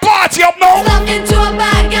ready for party up now. Stuck into a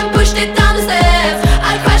bag and pushed it down the stairs.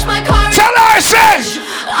 I crashed my car. Tell her, say.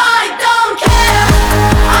 I don't care.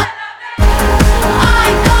 I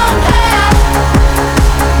don't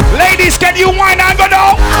care. Ladies, can you whine and go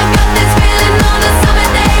down? I got this feeling on the summer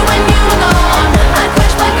day when you were gone. I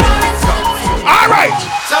crashed my car into the bridge. All right.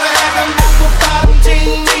 So they had them apple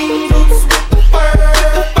jean boots with the fur.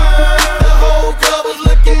 The whole club was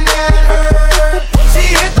looking at her.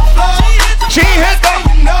 She hit the floor. She hit the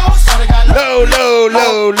low.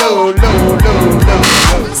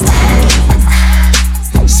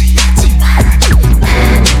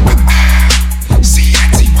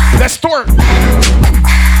 Let's twerk.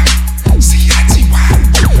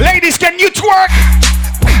 Ladies, can you twerk?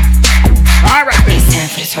 All right. It's time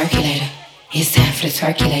for the circulator. It's time for the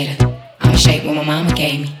circulator. I'ma shake what my mama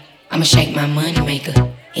gave me. I'ma shake my money maker.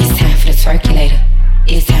 It's time for the circulator.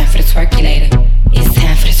 It's time for the circulator. It's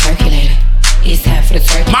time for the circulator. It's time for the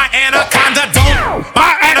circulator. My anaconda don't.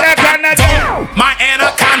 My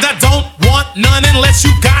anaconda don't want none unless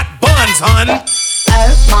you got buns, hun.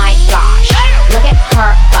 Oh my gosh, look at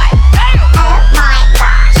her butt. Oh my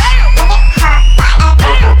gosh, look at her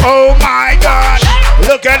butt. Oh my gosh,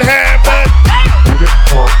 look at her butt.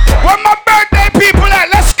 Where my birthday people at?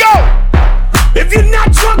 Let's go. If you're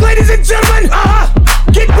not drunk, ladies and gentlemen,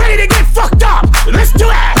 get ready to get fucked up. Let's do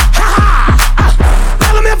it.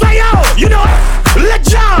 Tell them FYAH, you know it.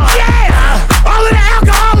 Let's go. Yeah. All of the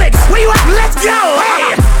alcoholics, where you at? Let's go.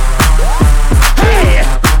 Hey.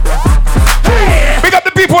 Big up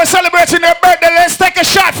the people who are celebrating their birthday. Let's take a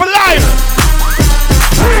shot for life.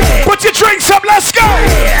 Put your drinks up. Let's go.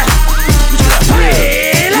 Let's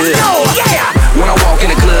go. Yeah. When I walk in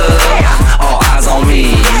the club, all eyes on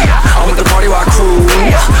me. I'm with the party rock crew,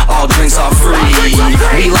 all drinks are free.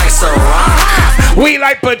 We like Ciroc, we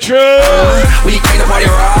like Patron. We came to party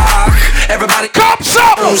rock. Everybody cups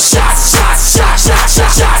up. Shots.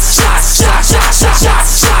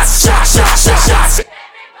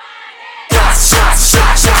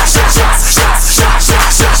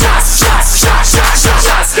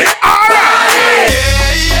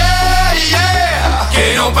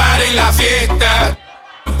 Que no pare la fiesta.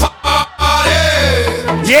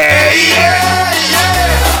 Yeah.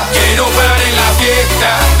 Que no pare la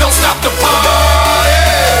fiesta. Don't stop the party.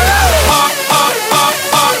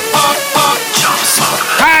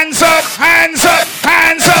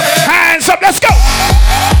 Hands up. Let's go.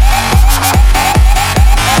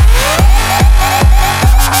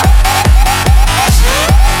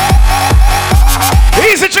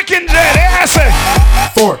 Easy chicken jet. I say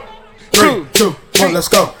 4, 3, 2, 1, let's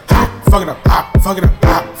go. Fuck it up, fuck it up,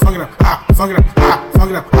 fuck it up, fuck it up, fuck it up, fuck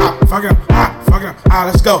it up, fuck it up,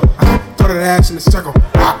 let's go. Throw that ass in the circle,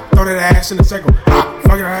 throw that ass in the circle,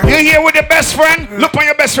 fuck it up. You here with your best friend? Look on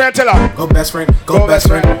your best friend, tell her. Go best friend, go best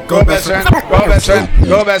friend, go best friend, go best friend,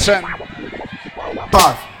 go best friend.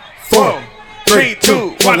 5, 4, 3,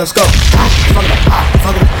 2, 1, let's go. Fuck it up,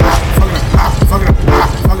 fuck it up, fuck it up, fuck it up,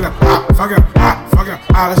 fuck it up, fuck it up, fuck it up,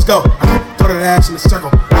 let's go. Throw that ass in the circle,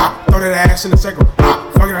 throw that ass in the circle,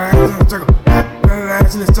 fuck it ass in the circle, throw that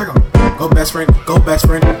ass in the circle. Go best friend, go best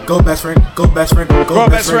friend, go best friend, go best friend, go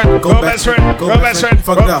best friend, go best friend, go best friend.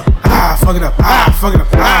 Fuck it up, fuck it up, fuck it up,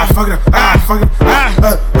 fuck it up, fuck it up.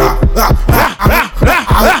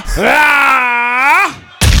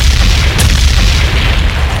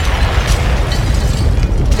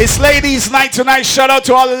 It's ladies' night tonight. Shout out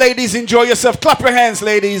to all the ladies. Enjoy yourself. Clap your hands,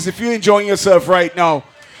 ladies, if you're enjoying yourself right now.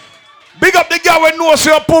 Big up the girl when knows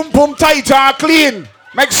your pum pum tight and clean.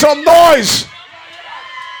 Make some noise.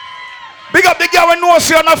 Big up the girl when knows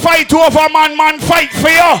you're not fight over man fight for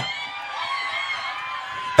you.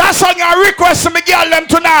 That's song I request to me girl them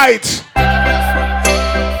tonight.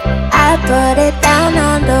 I put it down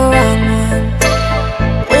on the wrong one.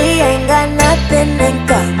 We ain't got nothing in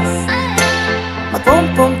common. My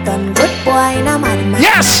pum pum done good boy in a man.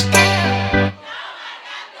 Yes.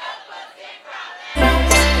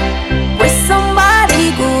 With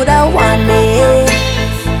somebody good I want it.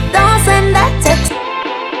 Don't send that text.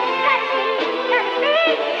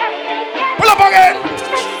 Pull up again.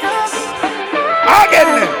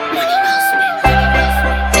 Again.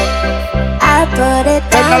 I put it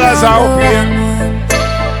down on the wrong one.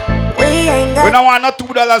 We ain't got. We don't want no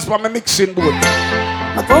 $2 for my mixing board.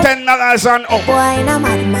 $10 and up. Boy in a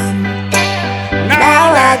madman.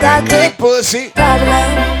 Now I got good pussy.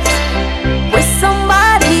 Problem. With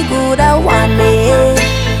somebody good I want it.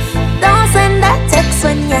 Don't send that text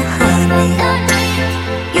when you're honey.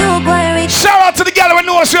 You going reach. Shout out to the girl who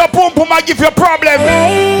knows your pum pum might give you a problem.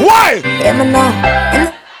 Hey. Why? Let me know.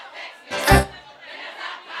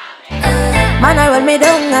 Man, I roll me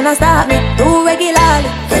down and I start me too regularly.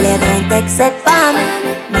 Tell you don't text it for me.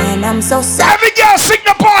 Man, I'm so sorry. Every girl sing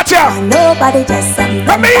the party. And nobody just something.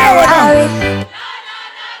 Let me hear it now.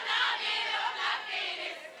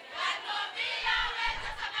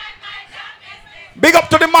 Big up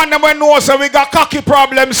to the man that knows that we got cocky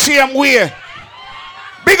problems same way.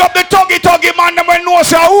 Big up the tuggy man that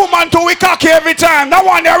knows that a woman too we cocky every time. That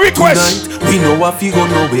one their request. Tonight, we know what you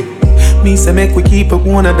gonna know it. Me say make we keep it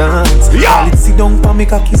wanna dance. Yeah. Let's sit down for me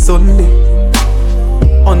cocky Sunday.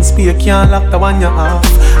 On spear can't lock the one you off.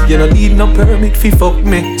 You don't need no permit fi fuck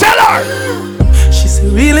me. Tell her. She say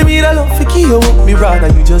really me the love fi keep you up. Me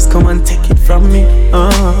rather you just come and take it from me.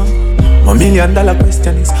 $1 million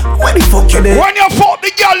question is when the fuck you there? When you fuck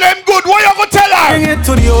the girl them good, what you gonna tell her? Bring it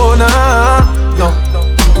to the owner. No.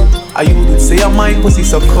 I you did say my pussy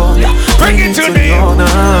so cold. Bring it to the owner.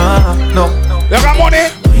 No. You got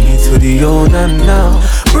money? Bring it to the owner now.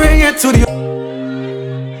 Bring it to the.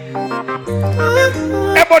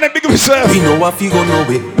 Everybody big up yourself. We know what you gonna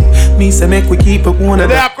know it. Me say make we keep it one of them.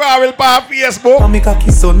 They are quarrel by Facebook. For me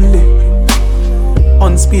cocky Sunday.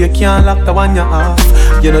 On spear can't lock the one you off.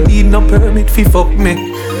 You don't need no permit fi fuck me.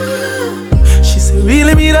 She say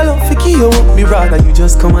really me the love fi keep you up. Me rather you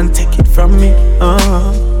just come and take it from me.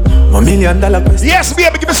 $1 million question. Yes,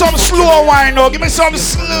 baby, give me some slow wine now. Give me some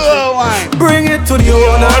slow wine. Bring it to the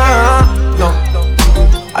owner. No.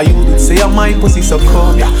 I you did say my pussy so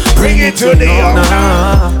cold. Bring it to the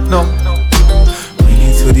owner. No. Bring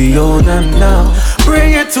it to the owner now.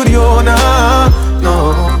 Bring it to the owner.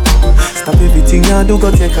 No. Stop everything I do,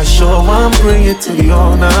 go take a show and bring it to the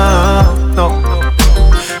owner. No.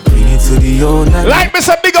 Bring it to the owner. Like me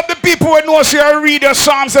say, big up the people who know say I read your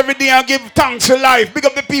psalms every day and give thanks to life. Big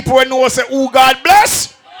up the people who know say, oh God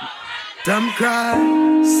bless. Some cry,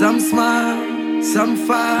 some smile, some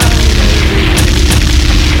fight.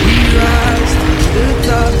 We rise to the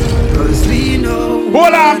top, cause we know.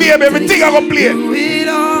 Hold on, baby, everything I go play. Through it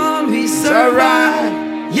all, we survive.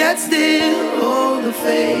 Yet still hold the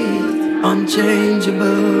faith. Unchangeable,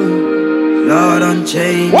 Lord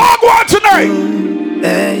unchangeable. What go on tonight?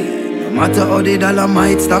 Hey, no matter how the dollar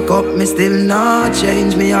might stack up, me still not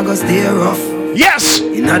change. Me I go stay rough. Yes.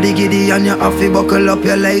 Inna the giddy and you have to buckle up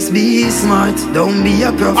your lace. Be smart, don't be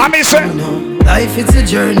a prof. I miss it. Life it's a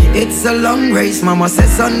journey, it's a long race. Mama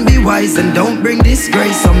says son be wise and don't bring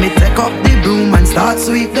disgrace. So me take up the broom and start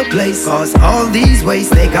sweep the place. Cause all these ways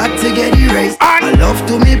they got to get erased. I love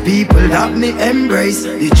to me people that me embrace.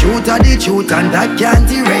 The truth are the truth and that can't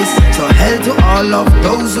erase. So hell to all of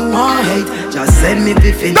those who want hate. Just send me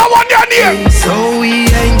piffin. No one down here. So we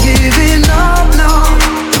ain't giving up now.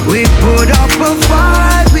 We put up a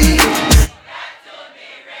fight. We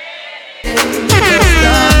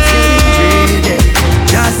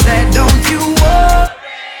just said don't you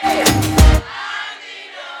worry.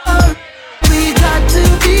 We got to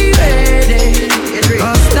be ready.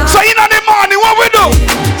 So in the morning, what we do?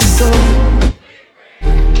 So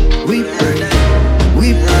we pray,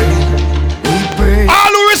 we pray, we pray.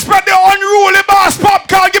 All who respect the unruly boss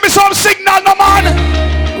popcorn, give me some signal, no man.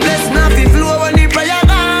 Let's not be flow when the prayer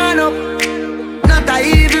man up. Not a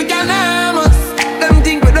evil can harm us. Them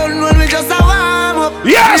think we don't know we just a warm up.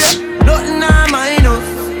 Yes. Nothing harm us.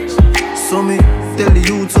 So me tell the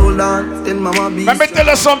youth hold on. Tell mama be. Let me tell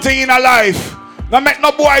you something in a life. Don't make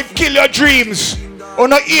no boy kill your dreams. Or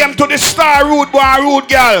no aim to the star rude boy and rude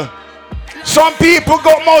girl. Some people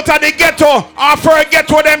go out of the ghetto and forget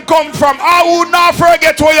where them come from. I would not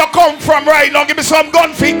forget where you come from right now. Give me some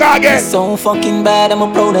gun finger again. So fucking bad, I'm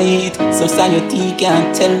a proud of it. So sanity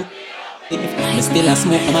can't tell. Me still a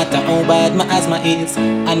smoke no matter how bad my asthma is.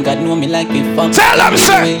 And God know me like me fuck. Tell them,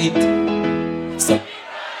 sir. So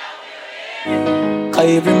cause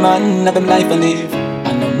every man have them life to live.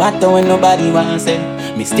 And no matter when nobody wants it,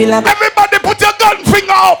 me still have. Everybody put your gun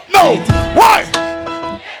finger up. No. Why?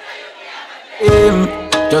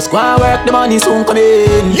 Just go and work, the money soon come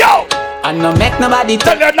in. Yo! And no make nobody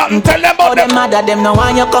tell them nothing, tell them about them. Mad at them, no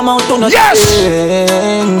one you come out to nothing.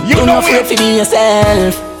 Yes! You know afraid to be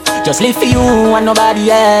yourself. Just live for you and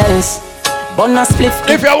nobody else. Bonus split.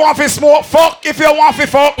 If you want to smoke, fuck. If you want to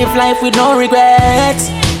fuck. If life with no regrets.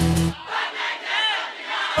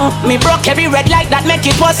 Me broke every red light that make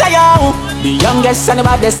it was a yo. The youngest and the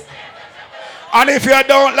baddest. And if you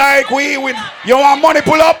don't like we you want money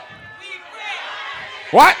pull up?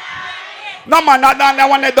 What? No man, not done that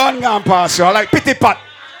one they done gone pass you. Like pity pat.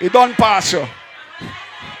 It done pass you.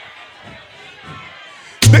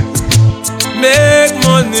 Make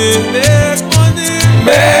money, make money,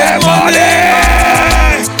 make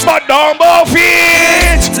money. But don't go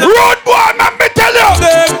feet. Rude boy, man, me tell you.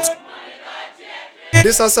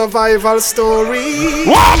 This a survival story.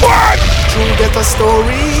 One word. True get a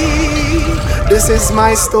story. This is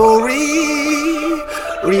my story.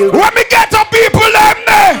 Real. When me get to people them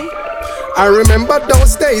there. I remember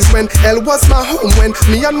those days when hell was my home. When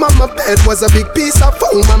me and mama bed was a big piece of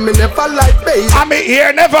foam. And me never like babe. I me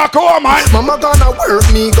here never come man. Mama gonna work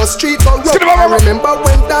me, go street or road. I remember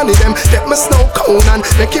when Danny them get me snow cone. And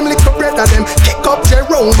make him lick a bread of them. Kick up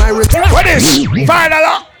Jerome. I remember. What is? $5.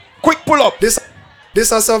 Quick pull up. This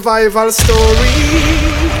a survival story.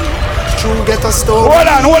 True get a story.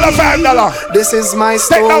 Hold on $5. This is my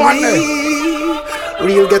story. Take that one there.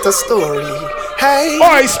 Real get a story. Hey,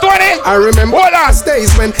 oh, it's 20. I remember those days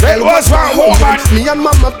when hell was my home. Me and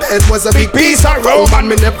mama bed was a big piece of room. And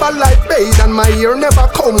me never like bathe and my ear never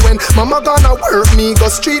come. When mama gonna work me, go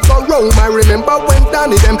street or roam. I remember when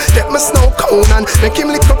Danny them get me snow cone. And make him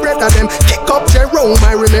lick a bread of them, kick up Jerome.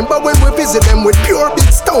 I remember when we visit them with pure big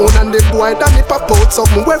stone. And the boy Danny pop out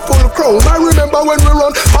something with full chrome. I remember when we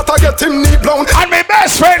run, but I get him knee blown. And my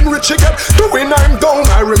best friend Richie get doing I'm down.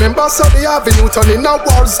 I remember Sunday Avenue turning a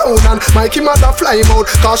war zone. And Mikey mother fly mode,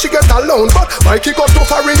 cause she get alone. But Mikey got to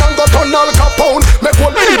foreign and got on Al Capone. Make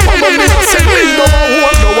one leap on me and say we know we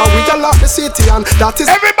all love the city. And that is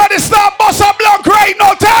everybody stop bust a blank right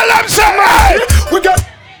now. Tell them say hey. We get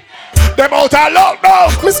them out of luck now.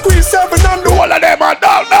 Me squeeze 7 and all of them are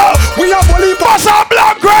down now. We have only bust a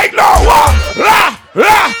blank right now. La.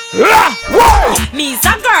 Why? Me's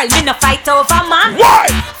a girl, me no fight over man. Why?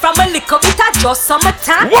 From a little bit of just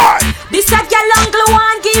summertime. Why? This a girl angle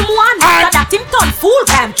one game one. After that him turn fool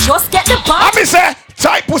time, just get the ball. I me say,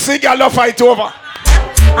 tight pussy girl no fight over.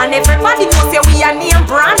 And everybody knows say we are name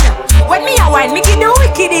brand. When me a wine, me give the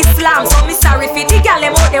wicked Islam. So me sorry for the girl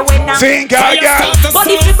them out there when I'm sing girl. But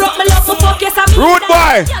if you broke me love, me fuck yes I mean. Rude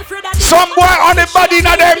boy. Some boy on the body in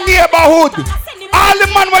their neighborhood. All the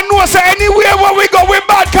man we know say anywhere where we go we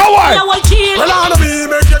bad coward. Well I know me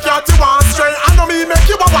make you catch you one straight. I know me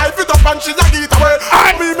make you a wife it up and she a get away.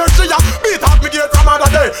 I know me make you beat up me get some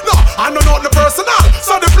other day. No, I know not the personal.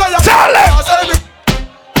 So the player tell him.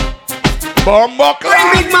 Bumbo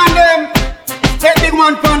class. Big man them. Take big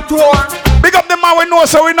man from tour. Big up the man we know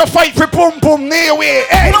so we no fight for pum pum near way.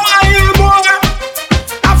 Hey. No I hear more.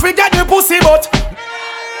 I forget the pussy but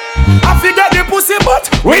I forget the pussy but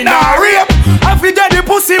we not rape. I forget the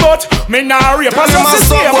pussy but me not rape. No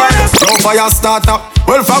fire starter.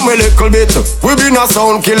 Well from a little bit we been a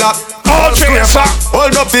sound killer. All tracer.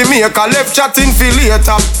 Hold up the maker left chatting for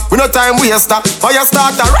later. We no time waster. Fire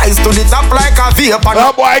starter rise to the top like a vapor. No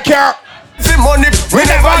boy care. The money we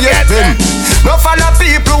never get them. No follow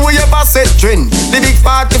people we ever set trend. The big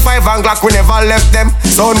 45 and Glock we never left them.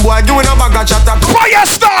 Son boy doing a bag of chatter. Fire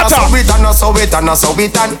starter. So it and so it and so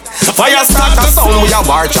it and fire starter sound we a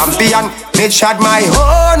war champion. It shot my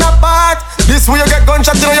own apart. This way you get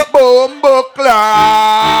gunshot in your bumbo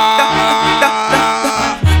class.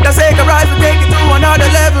 The sacred rise will take it to another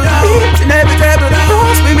level. Each and every table,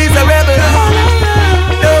 we meet the rebel.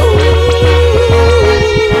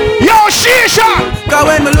 Yo, Shisha! Cause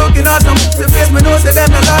when me looking at them, the face me know say them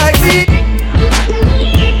not like me.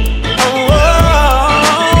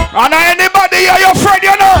 And anybody here your friend,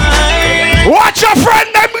 you know? Watch your friend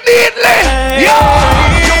them neatly. Yo!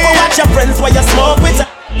 You go watch your friends while you smoke with.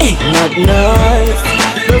 Not nice.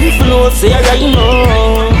 Don't flow, say right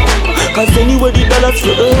now. Cause anyway the dollars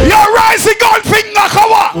for earn. You're rising gold finger,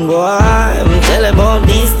 come on. Boy, I'm tell about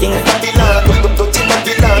these things.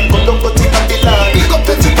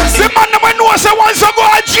 The man never knows that once I go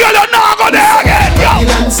to jail, you're not go there again.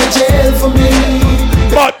 Jail for me.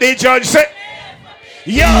 But the judge said,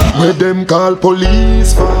 yeah. Where them call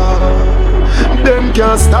police for? Them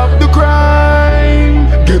can't stop the crime.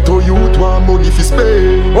 Get to youth want money for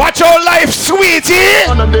spend. Watch your life, sweetie.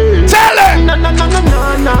 Tell him. Na na na na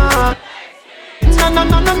na na. Na na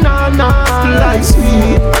na na na na. Like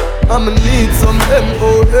sweet. I'ma need some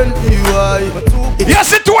M-O-N-E-Y.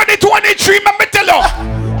 Yes, in 2023, let me tell you.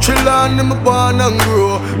 Chillin' in my born and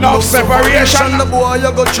grow. No separation. The boy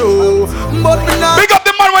you go through. But me not. Big up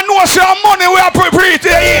the man when knows your money we are pretty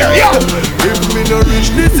here. Yeah. If me no reach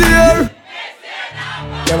this year.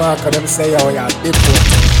 Them say oh yeah,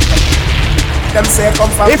 them say come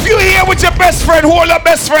from. If you here with your best friend, hold your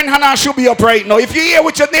best friend hand and should be up right now. If you here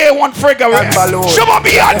with your day one figure, should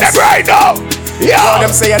be on them right now. Yeah.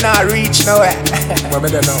 Them say you're not reach nowhere. What me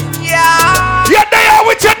don't know. Yeah. You're there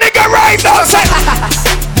with your nigga right now.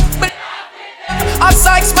 A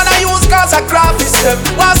sykes man I use cause I crawfish them.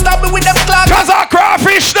 Want stop me with them clock cause I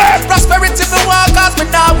crawfish them. Prosperity me want cause me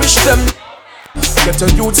now wish them. Get your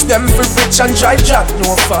youths them for rich and try chat.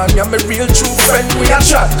 No fun, you're my real true friend. We a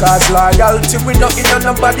chat. Cause loyalty we not in on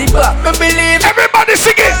nobody back. Me believe everybody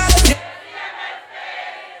sing it.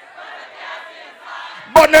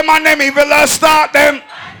 But them and them evil start them.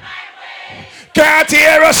 Can't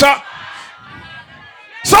hear us up.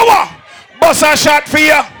 So what? Bust a shot for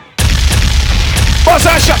you. Bust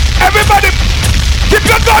a shot. Everybody keep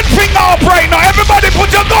your gun finger up right now. Everybody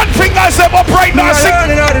put your gun fingers up right now. Sing. Yo,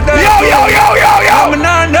 yo, yo, yo, yo.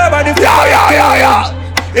 Yo, yo, yo, yo.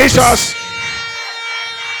 It's just.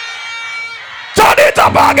 Turn it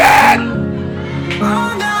up again.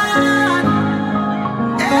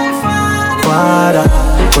 Father,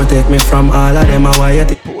 protect me from all of them. Why you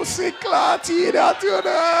think pussy clotty that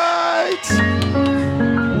tonight?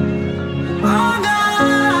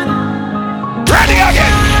 Ready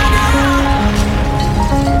again.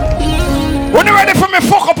 When you ready for me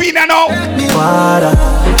fuck up in there now? Father,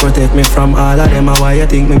 protect me from all of them. Why you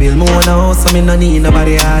think me build more now? So me no need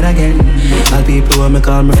nobody hard again. All people when me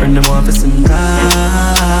call me friend them want to sing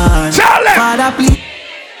God. Tell them. Father, please.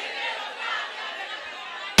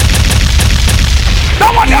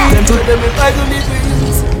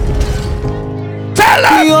 Tell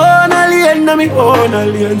them. We own a lane, me own a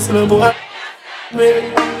lane, so no boy. We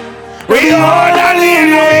own a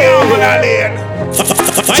lane, we own a lane.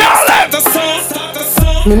 Tell them.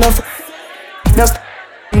 Me no just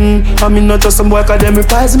I mean not just some boy cause them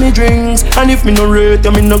requires me drinks. And if me no rate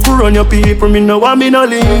you, me no go run your people. Me no want me no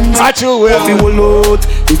links. I chew well. If you will out,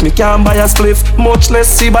 if me can't buy a spliff, much less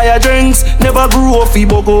see buy a drinks. Never grew up fi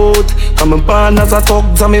bug out. Come and born as a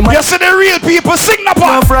thugs and me man. You see the real people sing the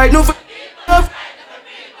part. No fright, no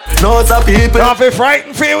no it's a people. Don't be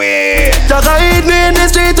frightened for we. Just hide me in the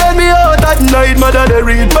street and me out at night. Mother they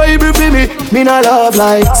read Bible for me. Me no love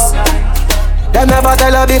likes. Them never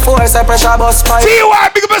tell her before, say pressure bust pipe. See why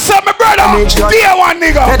big up yourself, my brother. Dear one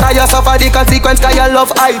nigga. Better you suffer the consequence, cause you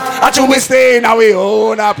love hype. I choose me stay in our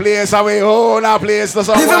own a place, our own a place. Living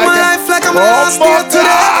my life like I'm last day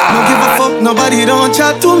today. No give a fuck, nobody don't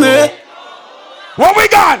chat to me. What we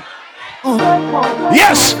got?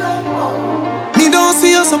 Yes. Me don't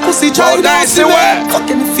see us a pussy try down see way.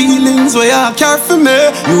 Fucking feelings where you care for me.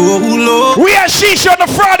 You low. We are Shisha on the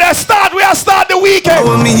Friday start. We are start the weekend.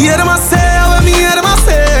 When me hear them I say, when me hear them I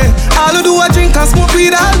say, all I do I drink and smoke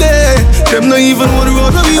weed all day. Them not even want to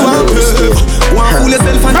road where we want to. Want fool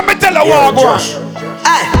yourself and let me tell you what go.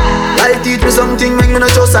 Life teach me something when me not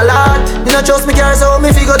trust a lot. Me not trust me car so me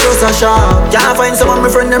figure trust a shop. Can't find someone my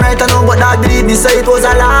friend them right I know, but dog believe me say it was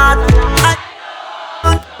a lot.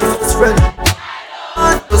 Friend.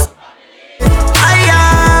 I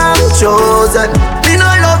am chosen. Me no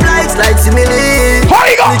love likes like simile.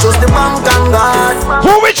 Me trust the bank and God.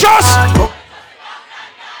 Who we trust?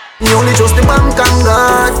 Me only trust the bank and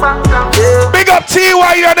God. Yeah. Big up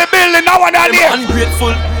T.Y. you're the building now and then here.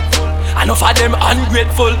 Ungrateful. Enough of them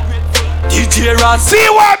ungrateful. DJ Ross.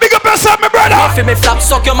 T.Y. big up yourself, my brother. Wait for me flap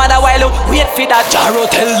suck your mother while you wait for that Jaro.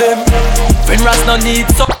 Tell them friend Ross no need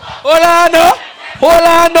so. Hold on no. Hold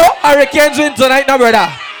on no. Hurricanes win tonight now, brother.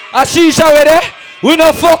 A Shisha with it. We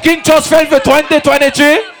no fucking trust friend for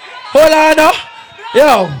 2023. Hold on now.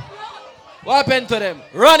 Yo. What happened to them?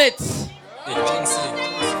 Run it.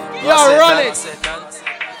 Yo, run it.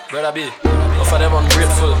 Brother B, enough of them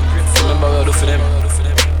ungrateful. Remember what I do for them.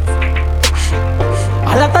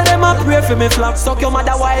 A lot of them a pray for me flap suck your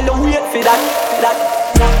mother while you wait for that.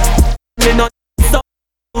 Me not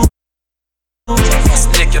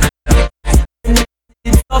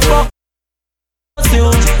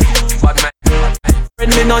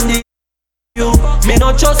no need you, me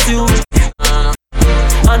no trust you.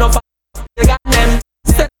 I know you got them.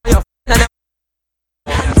 Set your friend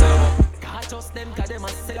and can't trust them 'cause them a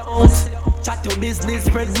sell out. Chat your business,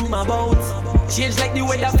 spread rumor about. Change like the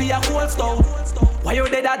weather for your cold stone. Why you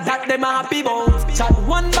dead at that, them a happy about. Chat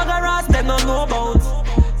one bag of rats, them don't know about.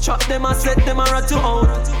 Chop them a set, them a rat you out.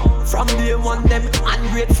 From day one, them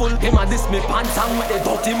ungrateful. Them a diss me pants and with the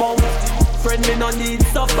dirty mouth. Friend me no need,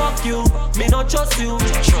 so fuck you. Me no trust you.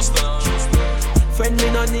 Friend me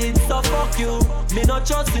no need, so fuck you. Me no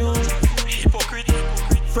trust you. Hypocrite.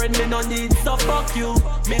 Friend me no need, so fuck you.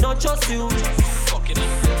 Me no trust you. Fucking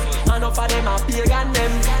ungrateful. Enough of them a pagan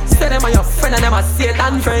them. Say them a your friend and them a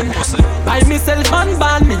Satan friend. Buy myself and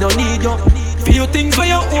ban, me no need you. Few things for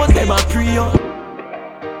your own, them a pre you.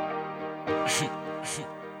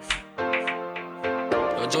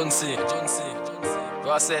 John C.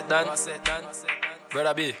 Bro, I said that.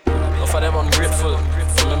 Brother B. Enough of them ungrateful.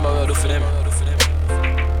 Remember what I do for them.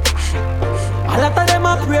 A lot of them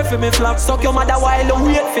a pray for me flop. Suck your mother while you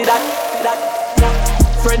wait for that.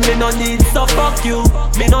 Friend me no need, so fuck you.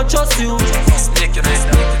 Me no trust you.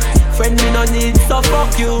 Friend me no need, so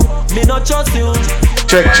fuck you. Me no trust you.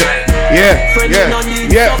 Check. Yeah. Friend me no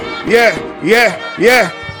need, Yeah.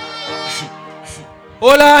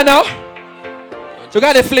 Hold on now. You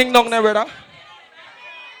got the fling down there, brother.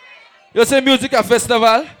 You say music a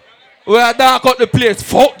festival. We are dark out the place.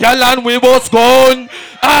 Fuck y'all and we both gone.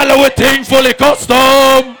 All our things fully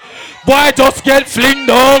custom. Boy, just get fling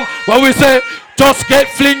down. When we say, just get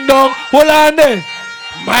fling down. Hold on there.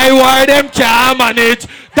 My word, them can't manage.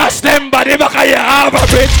 Dash them body back and you have a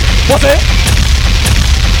bitch. What's it?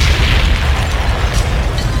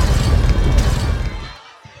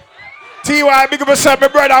 T.Y. big up yourself, my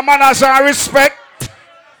brother, manners and respect.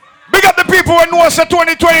 Big up the people who know us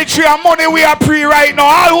 2023 and money we are pre right now.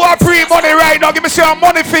 All who are pre money right now, give me some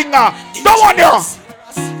money finger. Don't want you.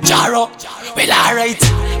 Jaro, well alright.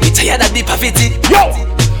 We tired of the poverty. Yo,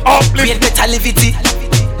 uplift. Create better livity.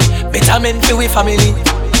 Better men for we family.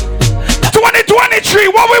 2023,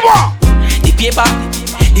 what we want? The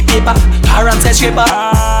paper, parents and scraper.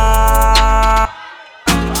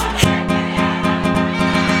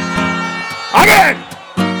 Again.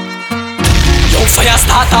 Young fire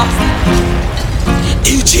starter.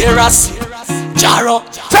 DJ Ras. Jaro.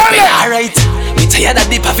 Tell me. Alright. We tired of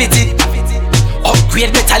the poverty.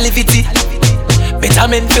 Upgrade better livity. Better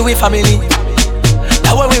men for we family.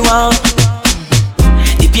 That's what we want.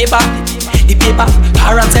 The paper,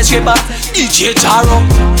 parents and scraper. DJ Jaro.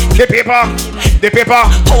 The paper.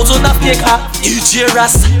 Thousand of paper. DJ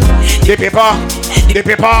Ras. The paper.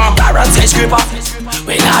 Parents and scraper.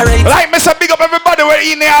 Well, alright. Like Mr. Big up everybody we're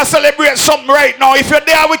in here celebrate something right now. If you're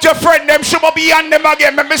there with your friend, them should be on them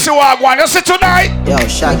again. Let me see what I want. You see tonight? Yo,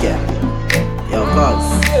 Shaggy. Yo, cuz.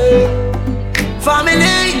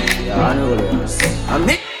 Family. Yo, I know this. I'm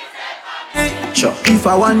me. Sure. If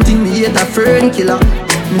I want thing, me hate a fern killer.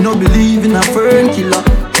 Me no believe in a fern killer.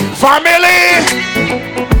 Family.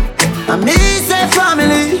 And me say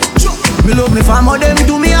family. Me love me family, them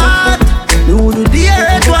do me heart. Me would do the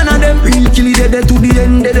earth, one of them. Real kill it, dead to the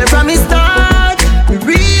end, dead from the start.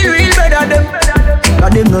 Me real better them.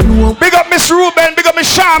 And them no know. Big up Miss Ruben, big up Miss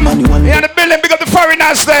Sham. In the building, big up the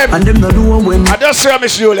foreigners them. And them no know when. I just say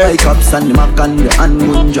Miss Julie. Like ups and the mac and the hand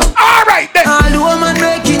one job. Alright then. All the woman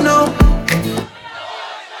making now.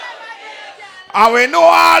 And we know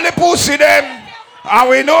all the pussy them. And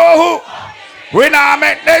we know who. We now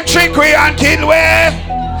make them trick we and kill we.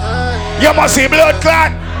 You must see blood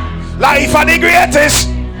clot. Life are the greatest.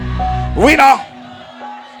 We know.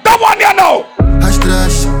 The one you know. Hash to the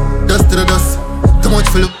hash, dust to the dust. Too much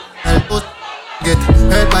for look. I'll get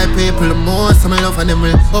hurt by people. The more some love and them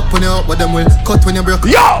will up when you up, but them will cut when you broke.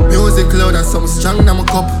 Yo! Music loud and some strong in my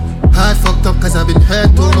cup. Heart fucked up cause I've been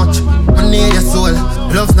hurt too much. I need your soul,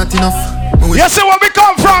 love's not enough. You see where we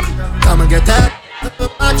come from? Come and get that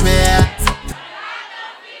much way.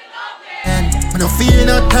 I don't feel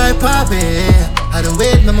no type of way. I don't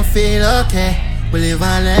wait, I'ma feel okay. We live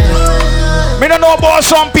and live. Me don't know about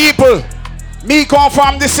some people. Me come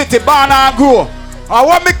from the city, born and grow. And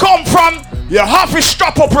where me come from, you have to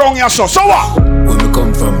strap up around yourself. So what? Where me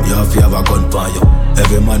come from, you have to have a gun for you.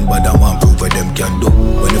 Every man but I want proof what them can do.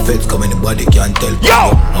 When the feds come, anybody can tell.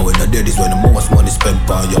 Yo! And when the dead is when the most money spent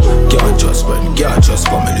for you. Can't trust friend, can't trust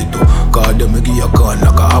family too. Cause them me give you a gun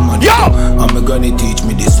like a hammer. Yo! And me gonna teach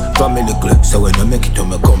me this family clip. So when I make it to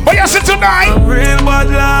me come. But you see tonight? A real bad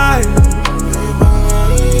life.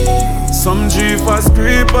 Some G.V.F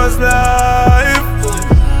creepers life.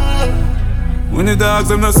 When the dogs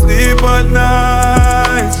them not sleep at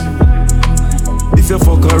night. If you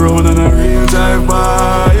fuck around and a real drive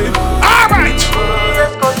by. Alright.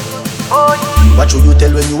 What should you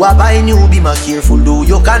tell when you are buying new? Be more careful, though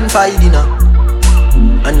you can find dinner.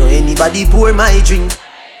 I know anybody pour my drink.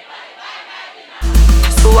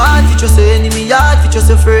 So hard for just an enemy, hard for just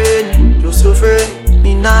a friend. Just a friend.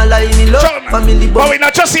 Me nah lie, me love family. But we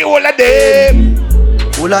not just see all of them.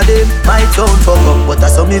 All of them might sound fuck up, but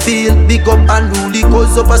that's how me feel. Big up and rule,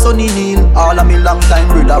 cause up a sunny kneel. All of me long time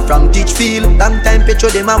brother from Teachfield. Long time petro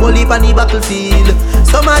them a whole heap on the battlefield.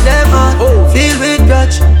 Some of them are filled with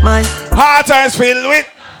grudge. My heart is filled with,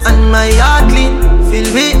 and my heart clean,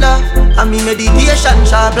 filled with love. And me meditation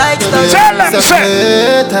sharp like stars. Tell them,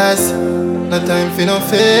 say. No time for no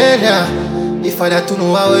failure. If I that to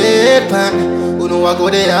know I wait, pan. Who know I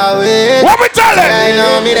go there, I wait. What we tell them? I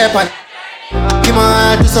know me there, pan. Give my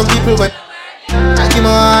heart to some people, but I give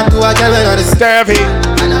my heart to a girl when I the Stevie.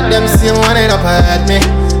 And them same one end up hurt me.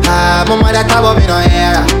 My mother talk about me no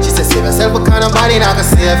hair. She said save yourself, what kind of body not gonna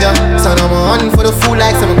save you. So no more hunting for the fool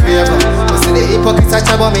like some craver. But see the hypocrites are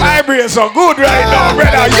chat about me. My brain so good right now,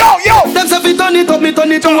 brother. Yo. Them say fi turn it up, me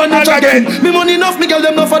turn it to one inch again. Me money enough, me girl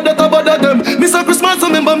them no for that about them. Me say Christmas,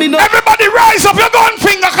 remember me no. Everybody rise up your gun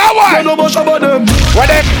finger, come on. I know about Shabba them.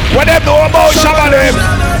 What them know about Shabba them?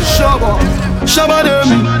 Shabba them.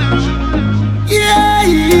 Yeah.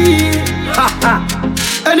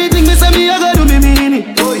 Anything me say me, I gotta do me mean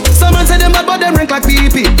it. Someone say them bad, but them rank like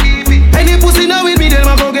pee-pee. Any pussy now with me, them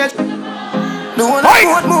I go get. No one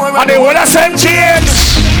want more. And they wanna send change.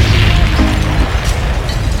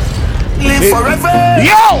 Live forever.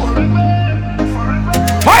 Yo.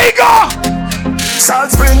 How you go?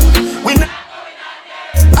 Salt Spring.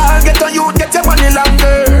 I'll get on you, get your money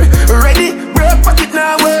longer. Ready, break pocket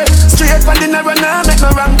now, way. Straight from the narrow now, make no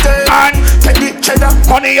wrong turn. And take the cheddar.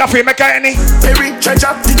 Money off you, make any. Perry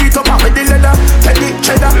treasure, dig it up with the leather. Take the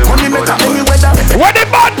cheddar, money make up any weather. What the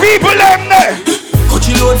bad people them there?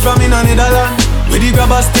 Coachy load from in a Netherland. Where the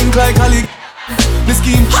grabbers stink like a lick. The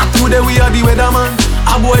scheme hot today, we are the weatherman.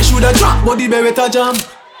 A boy shoulda drop, but the beretta jam.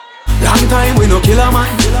 Long time we no kill a man.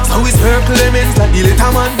 So we circle lemons like the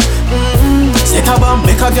little man. Set a bomb,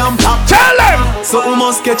 make a jam pop. Tell them. So we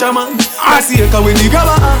must catch a man. I see it when the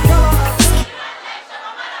grabber.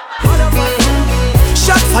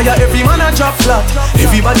 Shot fire, every man a drop flat.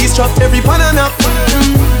 Everybody's trapped, every pan a knock.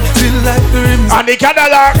 Still like the rims. And the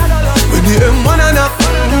Cadillac. When the M1 a knock.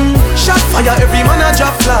 Shot fire, every man a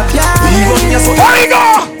drop flat. We run ya so. There you go.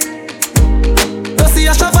 Don't see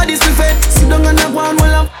a shot for this buffet. Sit down and have one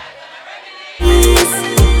while I'm.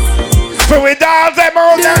 So we dance them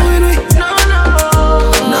out there.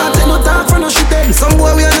 Nah, take no time for no shit. Some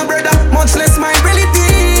boy we are no brother, much less my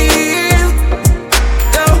relative.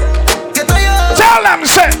 Yo, get to you. Tell them,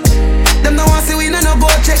 say. Them no want see we no go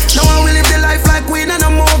check. No one will live the life like we no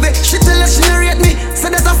movie. She tell us she narrate me, say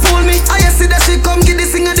that I fool me. I see that she come get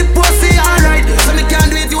this thing of the pussy, alright. So me can't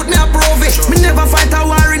do it, youth me approve it. Me never fight a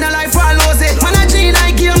war in a life, I lose it. Man I G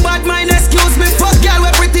I game bad mind, excuse me. Fuck girl,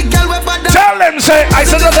 we pretty girl, we bad. Tell them, say. I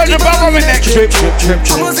said I'll tell you about my next trip.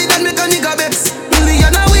 I'ma see that make a nigga vex.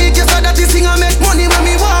 Million a week, you saw that this thing I make money when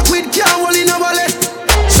me walk with can't hold in a wallet.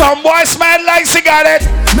 Some boy smell like cigarette.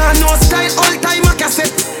 Man no style, all time a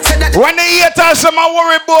cassette. When they hear us, them a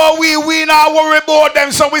worry about we not worry about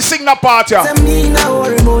them, so we sing the part, yeah.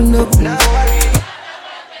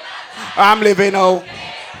 I'm living out.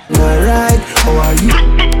 Alright, how are you?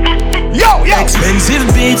 Yo. Expensive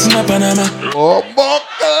beats in Panama. Oh, my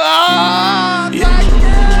God. Yeah.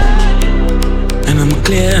 And I'm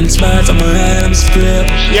clear and smart, I'm alright, I'm square.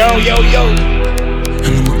 Yo.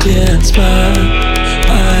 And I'm clear and smart,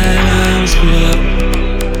 I'm square.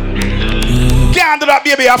 Can't do that,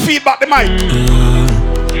 baby. I feedback the mic.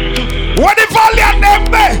 What the volume them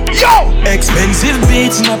there? Yo! Expensive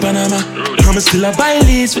beats in Panama. I'm still a buy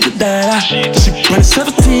leads with the dollar. She run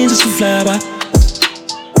 17 just to fly back.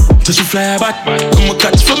 Just to fly back. Come a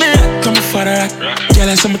catch for me, come a father rack. Girl,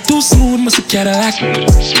 I say I'm too smooth, must a Cadillac.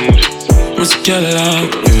 Must a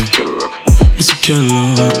Cadillac, yeah. Must a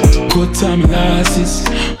Cadillac. Good time losses.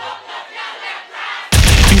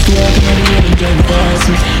 People walking on the road and driving past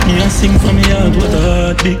me. Me a sing from me heart, what a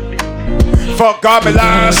heartbeat. Fuck God, me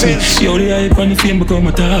license. Yo, the hype and the fame become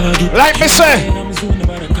a target. Like me say,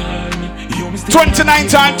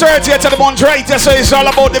 29th and 30th of the month right here, so it's all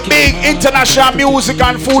about the big international music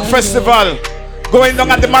and food festival going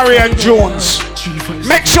down at the Marion Jones.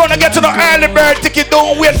 Make sure to get to the early bird ticket.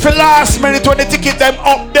 Don't wait for last minute when the ticket them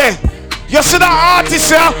up there. You see the artist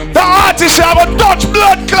here? The artist here have a Dutch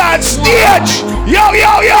blood clot stage. Yo.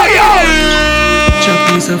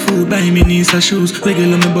 piece of food, buy me knees and shoes.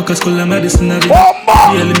 Regular me buckets, color medicine, have it.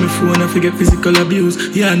 Daily me phone, I forget physical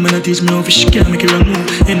abuse. Yeah, man, I teach me how fish can't make it wrong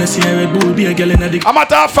move. And I see a Red Bull, be a girl in a dick. I'm a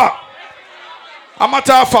tough fuck.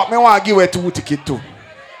 Me want to give away 2 tickets too.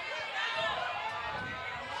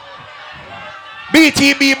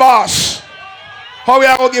 BTB boss. How we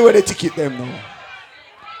are going to give away the ticket them now?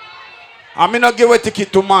 I'm not give away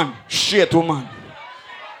ticket to man. Straight to man.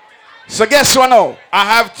 So guess what now? I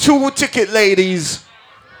have 2 ticket ladies.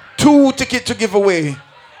 2 tickets to give away.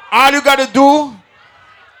 All you got to do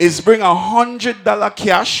is bring $100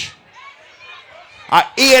 cash, an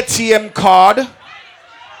ATM card,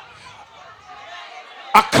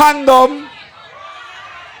 a condom,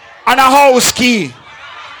 and a house key.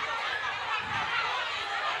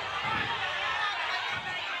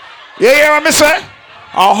 You hear what I say?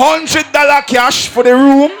 $100 cash for the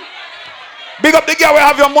room. Big up the girl, we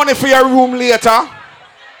have your money for your room later.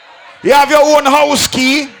 You have your own house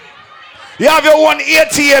key. You have your own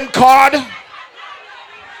ATM card.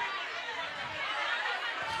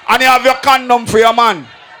 And you have your condom for your man.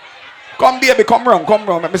 Come baby, come round,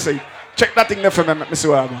 let me see. Check that thing there for me, let me see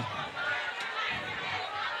what I got.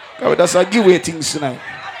 Oh, that's a giveaway things tonight.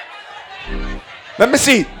 Let me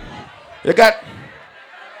see. You got...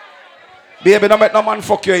 Baby, don't make no man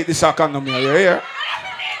fuck you eat this condom here, you hear?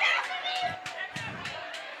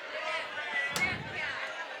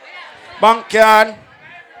 Bank card,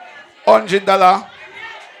 $100.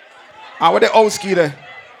 And what the house key there?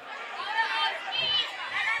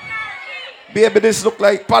 Baby, this look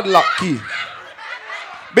like padlock key.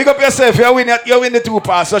 Big up yourself, you win the 2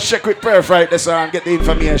 pass, so check with prayer right this and get the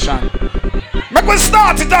information. Make we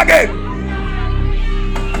start it again.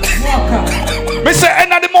 Me say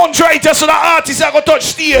end of the month right here so the artists are going to touch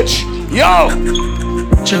stage. Yo!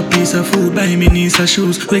 Chop piece of food, buy me knees and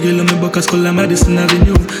shoes. Regular me buckets, color Madison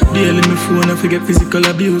Avenue. Daily me phone, I forget physical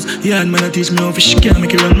abuse. Yeah, man, I teach me how fish can't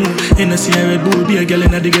make it wrong move. And I see a Red Bull, be a girl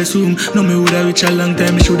in a the guest room. No, me woulda reach a long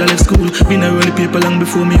time, me shoulda left school. Been a roll the paper long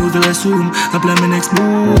before me use the restroom. I plan my next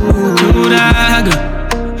move.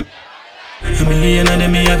 A million of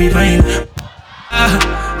them, me have be fine.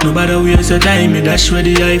 Nobody waste your time, me dash with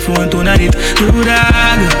the iPhone tonight. You dog, me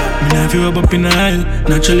not feel up in the aisle.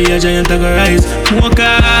 Naturally a giant I go rise.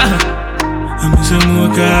 Mocha, I'm a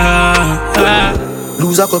mocha.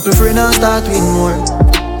 Lose a couple friends and start with more.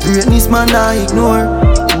 Greatness man I ignore.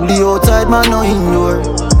 The outside man no indoor.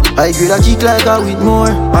 I grade a kick like a with more.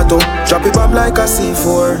 I don't drop it up like a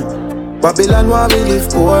C4. Babylon where we live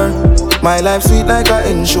poor. My life sweet like a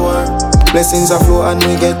ensure. Blessings are flow and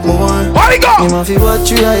we get more. What go? They ma fi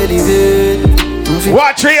watch you elevate.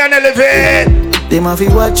 Watch you and elevate. They ma fi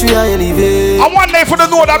watch you elevate. I want them for the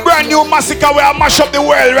know that brand new massacre where I mash up the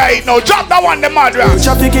world right now. Drop that one, the mad rap.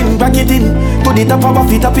 Traffic in, back it in. To the top of a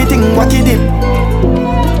feet, up it in, wack it dip.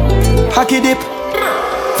 Hack it dip.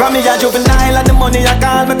 From me a juvenile and the money I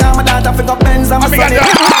call me. Call my daughter for the Benz and my son.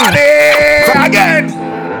 Again.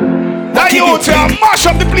 Now you to mash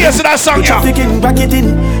up the place in that song, yeah. Back it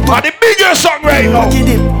in. The biggest song right now.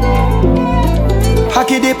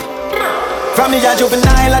 Hack it dip. From me a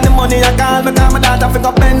juvenile and the money I call me. Call my daughter for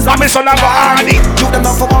the Benz and my son have a honey. You them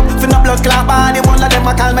not for up, for no blood clot body. One of them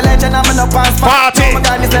I call me legend and me no pass party. Oh my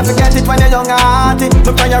God, this never forget it when you're young and hearty.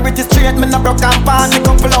 My priority straight, me no broke and pan. Me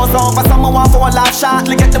come for loans over, someone want for a laugh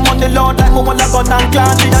shortly. Get the money load like me want a gun and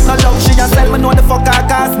clan. She has no love, she has sell me know the fuck I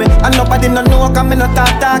cost me. And nobody no know cause me no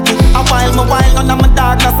talking. A while, none of my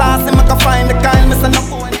darkness ask me. I can find the kind, me say no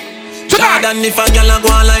phone. Jordan, if a girl a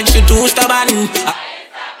go on like she too stubborn.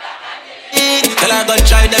 Tell her go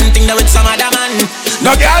try them thing that with some other man.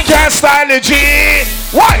 No girl can't style the G.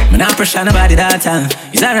 Why? Me not pressure nobody that time.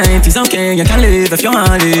 It's alright, it's okay, you can live if you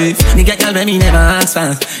want live. Nigga girl me never ask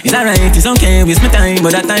for. It's alright, it's okay, waste my time,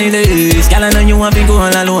 but that time is. Girl I know you want to go all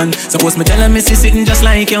alone. Suppose me tell her me see sitting just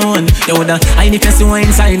like your own. You woulda hide the person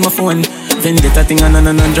inside my phone. Vendetta thing on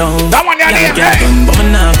drown. That one you need, but me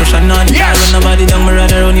not pressure none. Yes. Run nobody down, me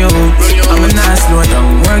rather run you out. I'm not slow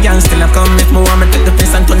down. Work and still I come if me want me take the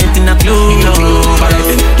place and turn it in a clue.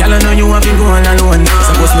 Girl, I know you have been going alone.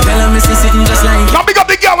 Suppose me tell her me see sitting just like. Now big up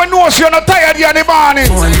the girl when knows you're not tired here in the morning.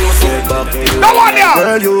 That one, yeah.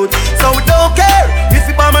 Girl, you. So we don't care if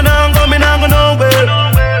you buy me now go nowhere.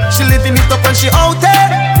 She living it up and she out there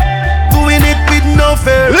doing it with no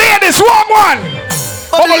fear. Ladies, one.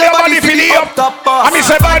 Bubble your body for the up top. I mean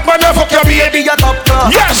say bad man, you fuck your baby.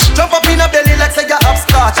 Yes. Jump up in a belly like say you're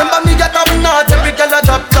upstart. Remember me get up not every girl a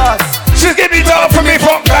drop class. She's giving it up for me,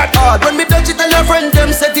 fuck that. When me touch it, tell your friend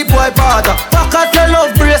them say the boy bad. Back at your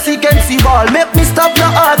love brace against the wall. Make me stop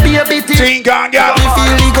your heart, baby. Think on, girl. Me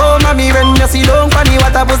feel the go, mommy, when you see don't funny.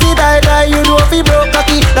 What a pussy die, you know if he broke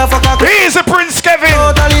cocky. The fuck a he's a Prince Kevin.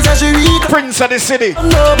 Prince of the city.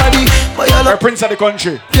 Nobody, or Prince of the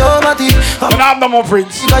country. Nobody. I don't have no more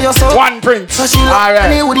Prince. One Prince.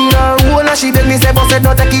 Alright. She beg me say, but said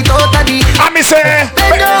no take it out of the. I me say, then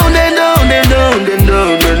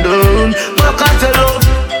down. Back at the love.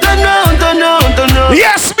 Turn down.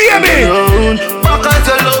 Yes, baby. Back at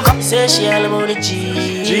the love. Say she all about the G.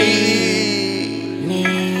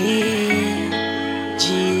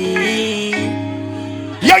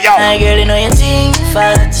 Yo. My girl, you know you think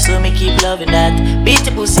fat, so me keep loving that. Beat the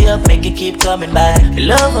pussy up, make it keep coming back. Me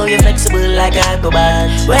love how you flexible like a acrobat.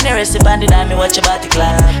 When you rest upon the dime, me watch your body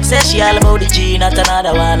clap. Say she all about the G, not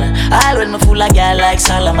another one. All when me fool a girl like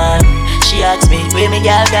Solomon. She asks me, where me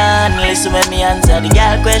girl gone? Listen when me answer the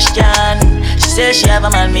girl question. She says she have a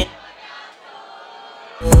man, me.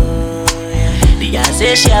 The girl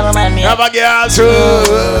say she have a man, me. Have a girl too.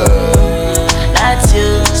 That's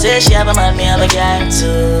you. Say she have a man, me have a girl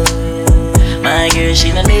too. My girl, she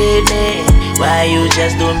don't need me. Why you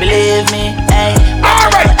just don't believe me? Hey,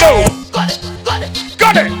 alright, go. Got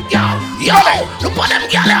it. Yo, look at them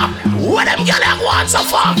girl. What them girl want so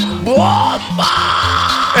far? Bomba.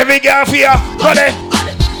 Every girl for you. Got it.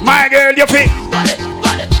 My girl, you fit. Got it.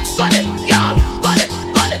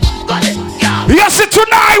 Yes, it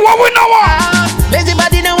tonight. What we know? Lazy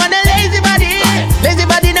body no want a lazy body. Lazy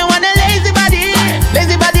body no want a lazy body.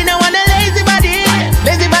 Lazy body no want a lazy body.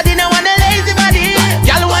 Lazy body no want a lazy body.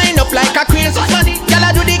 Y'all wind up like a crazy funny.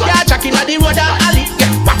 Y'all do the car tracking at the road or alley.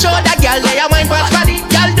 Watch out that girl lay a wine past body.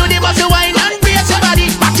 Y'all do the bossy wine and brace your body.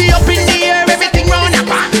 Back it up in the air, everything round your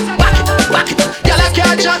back. Back it. Y'all a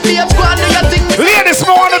can't drop the up squad, do your thing. Ladies,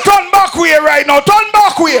 me wanna turn back way right now. Turn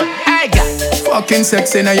back way. I got fucking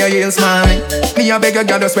sexy now your heels, mommy. Me a beg a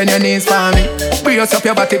girl just when your knees for me. Brace up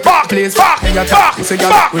your body, please. Back. Pity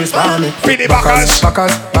backers.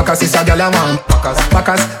 Backers is a gal a man.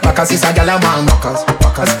 Backers is a gal a man.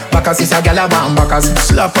 Backers is a gal a man. Backers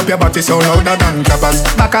slap up your body so louder than clappers.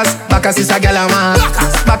 Backers is a gal a man.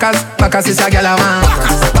 Backers is a gal a man.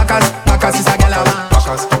 Backers is a gal a man.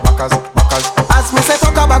 Backers. As me say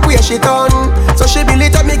fuck her back where she done. So she build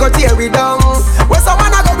it up, me go tear it down. Where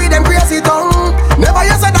someone a go with them crazy tongue. Never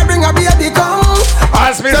you said that bring a baby come.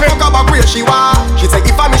 As me say fuck her back where she want. She say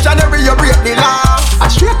if a missionary you break the law. A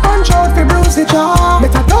straight punch out fi bruise the jaw.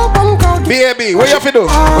 Better don't punk out. Baby, what you fi do?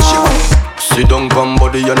 What she want? Sit down from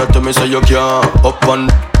body and tell me say you can't up and.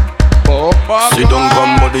 Sit down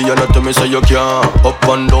from body and tell me say you can't up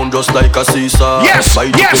and down just like a seesaw. Yes.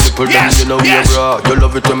 You know you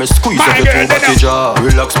love it when me squeeze up your two body jaw.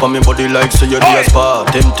 Relax for me body like say you're the spa.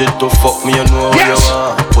 Tempted to fuck me, you know where you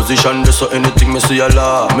are. Position this so anything me see a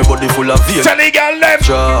law. Me body full of vein. Tell the girl left.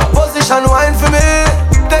 Position wine for me.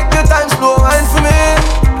 Take your time, slow wine for me.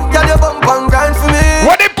 Get your bump and grind for me.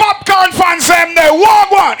 What the popcorn fans them there?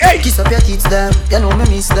 Walk one. Hey. Kiss up your tits them. You know me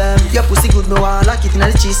miss them. Your pussy good, me want lock it in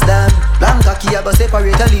the cheese them. Long cocky, but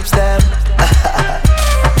separate the lips them.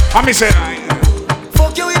 I me say.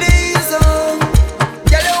 Fuck you with these on.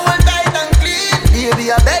 Get your one tight and clean.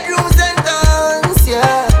 Baby, a bedroom sentence,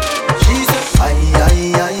 yeah. She said, aye.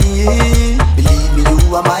 Believe me,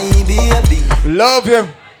 you are my baby. Love you.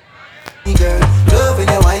 Girl, love when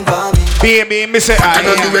you wine for me. Baby, me say I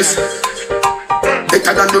don't do this. I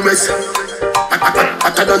don't do this. I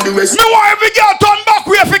don't do this. Me want every girl turn back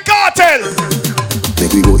way for cartel.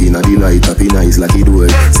 Make we go in a delight, happy nice like it door.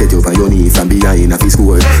 Set you on your knees from behind a fist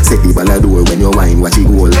score. Set the ball a door when you wine, watch it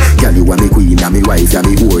goal. Girl, you are me queen, and me wife, and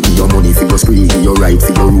me whore. Give your money for your spree, give your right for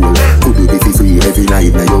your rule. Could do it for free every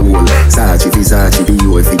night, now your whole. Sachi for Sachi, the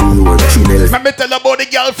your for the your. Chanel. Let me tell about the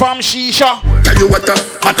girl from Shisha. Tell you what,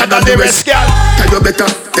 hotter than the rest, girl. Tell you better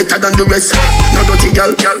than the rest. No dirty girl,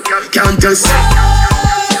 can't just.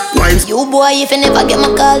 Wine. You boy, if you never get my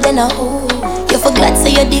call, then you forgot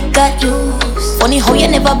say your dick got you. Funny how you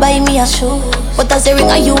never buy me a shoe. But as a ring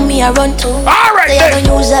of you, me a run to. Alright, say I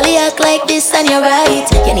don't usually act like this and you're right.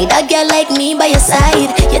 You need a girl like me by your side.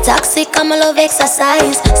 You're toxic, I'm a love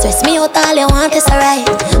exercise. Stress me out, all you want is alright.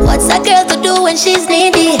 What's a girl to do when she's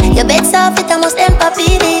needy? Your bed's off, it almost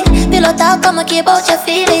empathy. Pillow talk, I'ma care about your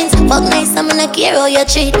feelings. Fuck nice, I'm gonna care how you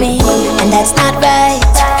treat me. And that's not right.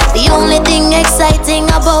 The only thing exciting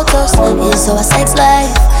about us is our sex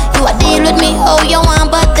life. You a deal with me how you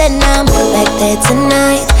want, but then I'm like that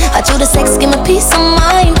tonight. I do the sex, give me peace of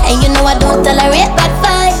mind. And you know I don't tolerate bad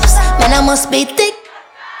vibes. Man, I must be thick.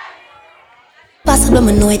 Possible,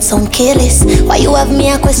 I know it sound careless. Why you have me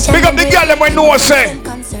a question? Big up the girl, them when no one say.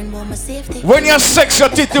 When you sex your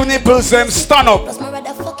titty nipples, them stand up.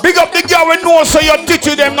 Big up the girl when no one say your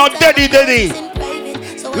titty, them not daddy.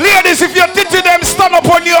 Ladies, if your titty them stand up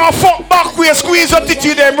on your fuck back way, squeeze your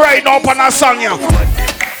titty them right now up on a song, yeah.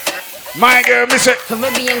 My girl, miss it.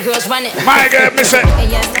 Caribbean girls run it. My girl, miss it.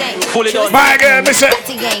 Fully done. My girl, miss it.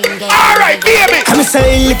 Alright, baby. I'm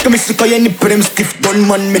saying, lick me sick, you need them stiff gun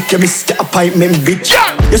man, make you miss the appointment, bitch.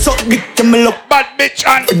 Yeah. You suck dick, you me look bad, bitch,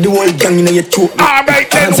 and the whole gang in your throat.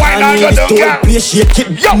 Alright, then why not go down, girl? Please shake it,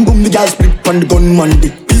 boom, the girl split on the gun man,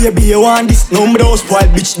 dick. Baby, you want this? No, me those spoiled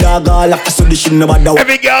bitch dog, all after so the shit never doubt.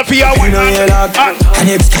 Every girl for your wine, and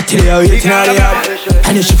it's got to the waiting on the yard.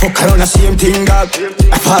 And if she fuck around the same thing, dog.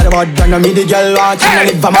 I thought about that, and me the girl want and I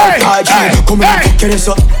live on my party. Come and fuck your ass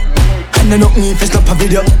up. And I knock me if it's not a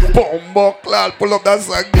video. Bombo clad, pull up that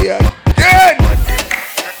song there. Good.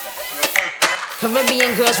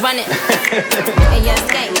 Caribbean girls run it.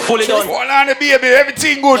 Fully done. Hold on, baby,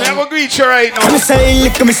 everything good. Never greet you right now. I'm saying,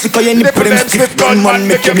 lick me sick, you need them stiff gun man,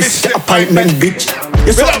 make you miss the appointment, bitch.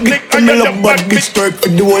 You suck dick, and you love bad bitch, twerk for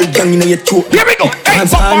the whole gang in your throat. Here we go. Hey, and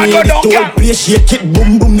me the whole place, shake it,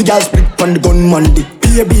 boom, boom, the girl split on the gun man, dick.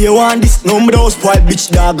 Baby, you want this? No, me those spoiled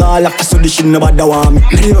bitch dog, all after so the shit never da want me.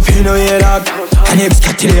 Me never feel no way, dog. And if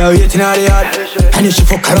got to the waiting on the yard. And if she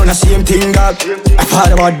fuck around the same thing, dog. I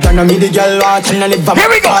thought about that, and me the girl want and I live on my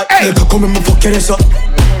here we go, hey. Come and fuck your ass up.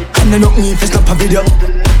 And I knock me if it's not a video.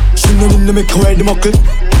 She no need to make her wear the muckle.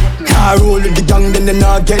 Car roll with the gang, then they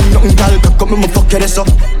not get nothing, girl. Come and fuck your ass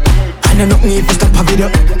up. And I knock me if it's not a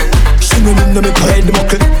video. She no need to make her wear the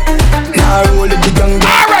muckle. Car roll with the gang.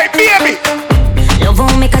 Alright, baby. Love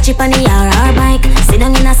how make a chip on the RR bike. Sit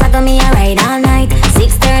down in a saga, me a ride all night.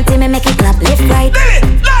 6:30, me make it clap left right. Let it,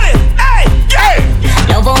 hey, yeah.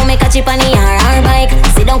 Love how make a chip on the RR bike.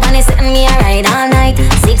 Sit down on the sit me a ride all night.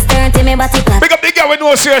 6:30, me body clap. Big up the girl we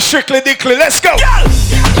know say strictly dickly. Let's go.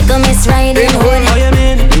 You go miss riding hood.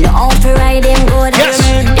 You know how to ride him good. Yes.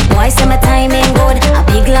 The boy say my timing good. A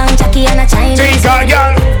big long jockey and a Chinese.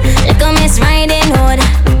 You go miss riding hood.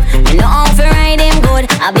 You know how to ride him good.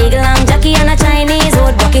 A big long jockey and a Chinese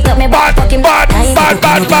hood. Buck it up me back, fucking bad.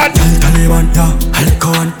 Taliban, yeah, I like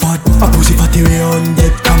one pot. A pussy fatty way on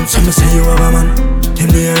dead camp. Some say you have a man, them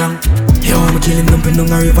they wrong. You want me killing them, pin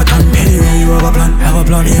down a river town. Anyway, you have a plan, have a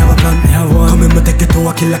plan, have a plan, have one. Come in, me take it to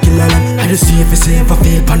a killer land. I just see if it's safe, I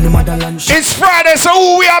feel pan the motherland. It's Friday, so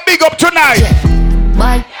who we are big up tonight?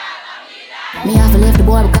 Bye. Me have to leave the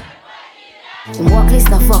boy because him walk list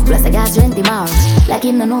the fuck, plus I got 20 miles. Like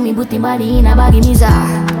him no know me, put him body in a baggy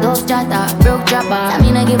mizar. Dove chatter, broke chopper. I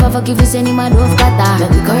mean I give a fuck if you send him a dove cutter.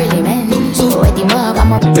 Make me curly man, so wet him up,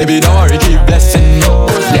 I'm up. Baby don't worry, keep blessing me.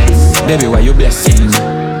 Bless, baby why you blessing me?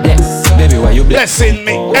 Bless, baby why you blessing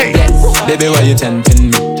me? Hey, bless, baby why you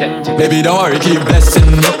tempting me? Baby don't worry, keep blessing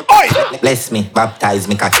me. Bless me, baptize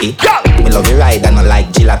me cocky. Me love you ride and I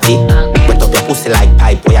like jalopy. Wet up your pussy like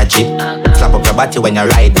pipe or your jeep. Slap up your body when you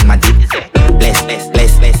ride in my deep. Bless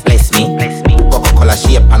me. Coca-Cola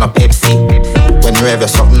shape and a Pepsi. When you have your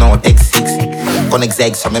something out, X6. Connect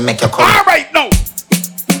eggs so me make your call. Alright, no.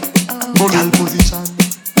 Bullet position.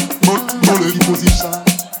 Bullet position.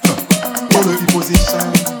 Bullet position.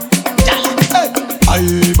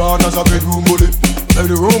 I born as a bedroom bully.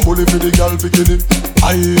 Bedroom bully for the girl bikini.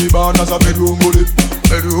 I born as a bedroom bully.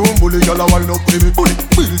 Bedroom bully, girl a wine up to me. Bully,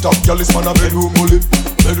 built up, girl is man a bedroom bully.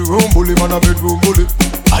 Bedroom bully, man a bedroom bully.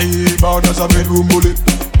 I born as a bedroom bully.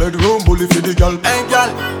 Bedroom bully for the girl. Hey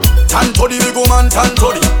girl, tan to the big woman, tan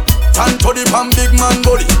to the pan big man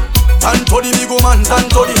body. Tan to the big woman, tan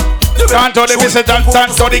to the. Tan to the visit, tan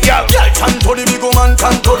to the girl. Tan to the big woman,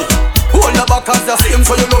 tan to the. Hold the back as the same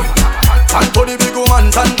so you love. Tan to the big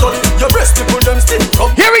woman, tan to the. Your breast to put them still.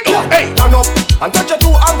 Here we go. Hey, turn up and touch your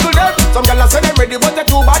two ankle them. Some girls say they ready, but they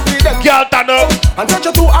too bad for them. Girl, turn up and touch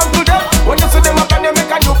your two ankle them. When you see them up and they make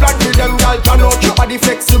a new plan for them. Girl, turn up. Your body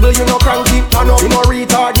flexible, you know cranky. Turn up. You know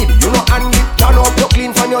retarded, you know handy. Turn up. You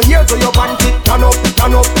clean from your hair to your panty. Turn up,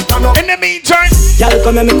 turn up, turn up. In the meantime, y'all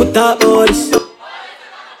come and make me talk about this.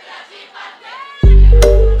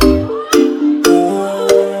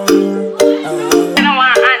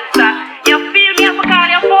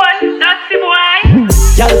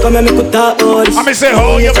 Y'all come and make me talk about this. I'm say,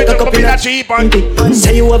 oh, you better come in a cheap and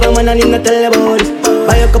say you have a man and him not tell about this.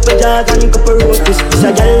 Buy a couple jars and a couple roasties. It's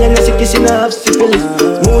a girl and a sick kiss in a half syphilis.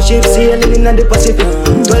 Smooth ship sailing in the Pacific.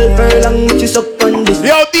 12 furlong which is up on this.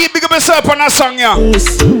 Yo, deep big up yourself on that song, yeah.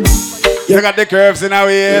 You got the curves in our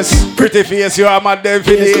ears. Pretty face, you are mad them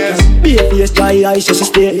for the ears. Be a face, dry eyes, just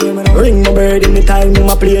stay. Ring my bird in the time,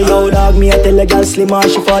 my play. Yo, dog, me I tell a girl slim or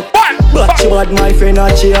she fat. But she bad, my friend,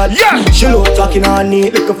 not she hot. She look talking on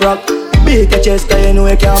neat like a frog. Beat your chest, cause you know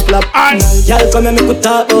you can't flop. Y'all come and make me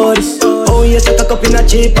talk about this. Oh yes, I cock up in a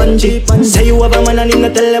cheap and cheap. Say you have a man and him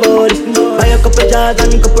not tell about this. Buy a couple jars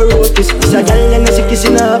and a couple roasties. It's a girl and a sick kiss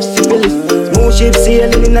in a half syphilis. Smooth ship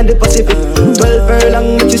sailing in the Pacific. 12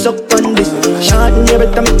 furlong which is up on this. heart and every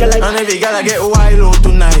time you like. And every girl I get wild out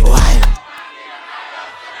tonight. Wild.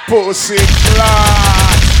 Pussy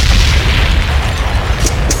class.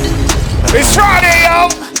 It's Friday, yo.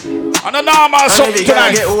 And the normal something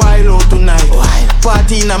tonight. Get wild out tonight. Wild.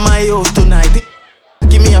 Party in my house tonight.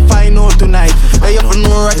 Give me a fine note tonight. I have to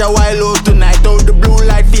know Roger wild out tonight. Out the blue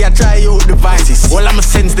light, fear try out devices. All I'm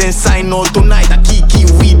sense then sign out tonight. A key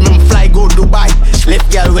weed, me fly go Dubai.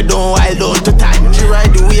 Left girl we don't wild out to time. She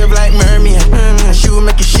ride the wave like mermaid. She will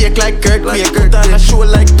make it shake like Kurt. Kurt on a show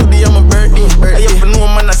like today I'm a birthday. I have to know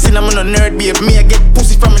man I sin I'm a nerd babe. Me I get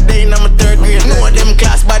pussy from a day and I'm a third grade. Know them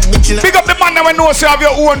class bad bitch. Big up the man that knows you have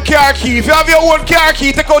your own car key. If you have your own car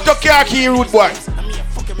key, take out your car key, rude boy.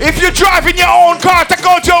 If you're driving your own car, take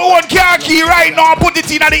out your own car key right now and put it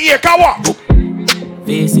in the ear. Come on.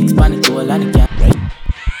 V6 pan to all and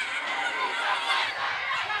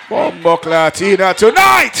Bombo Latina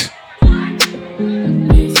tonight.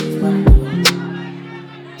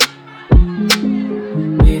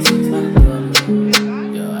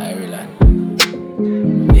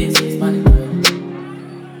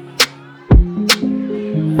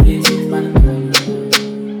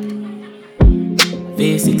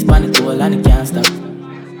 V6 pan it all and it can't stop.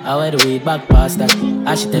 I wear the weed back past that.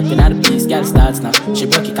 As she tapping at the piece, girl starts now. She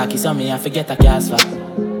broke it cocky, so me I forget a gas for.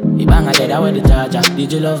 He bang her dead, I wear the charger.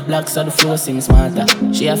 Did you love black so the flow seems smarter?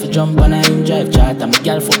 She have to jump on her in drive charter. My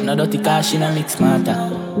girl foot no dirty car, she no mix smarter.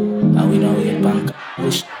 And we know we bank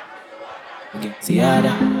push. See her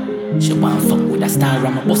she want fuck with a star.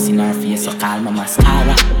 I'm a bust in her face, so call my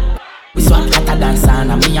mascara. We swap hotter than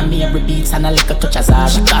sauna. Me and me every beats and a little touch of Zara.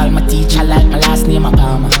 She call my teacher like my last name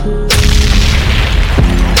Obama.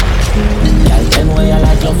 Girl, tell me why you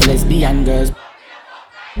like love lesbian girls.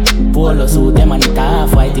 Polo suit them and it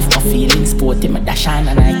half white. If my feelings sporty, me dash on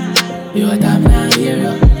a night. You a damn now hear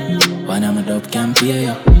you. One of my dope can't hear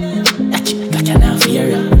you. That chick got you now fear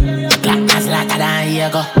you. The clock has later than here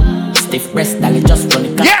go. Stiff breast, dolly just run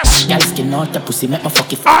it. Yes! Girl skin out the pussy, make my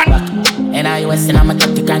fuck it back. And I was in I'm a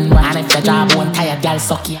 30 grand. And if your job won't tired, girl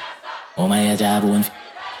suck you. Oh my job won't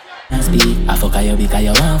speak. I fuck you because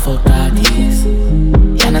you want fuck artists.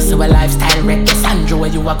 You know see a lifestyle reckless. Andrew where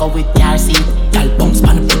you a go with car seat. Girl bounce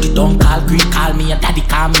pan put it down, call green, call me, your daddy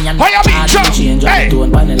call me and charge me. Change up the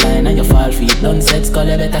tone pan the line and you fall feet. Done set skull,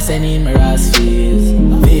 you better send in my ass fees.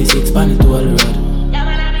 V6 pan it all the road.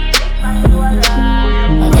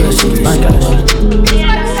 V6 pan it all the road.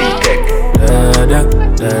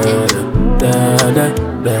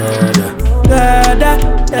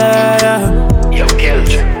 Yo,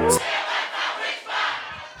 Kelch.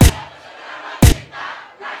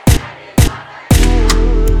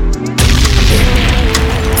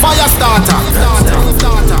 Fire starter.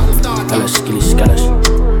 Kalash, kilish, kalash.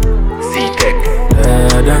 Z-Tech.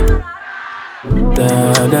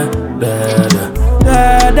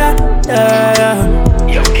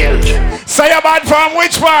 Yo, Kelch. Say a bad from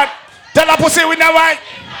which part? Tell a pussy we never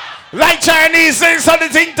like Chinese things on the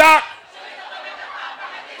thing talk.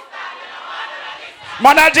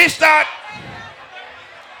 Man, I dish that.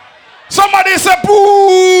 Somebody say pool.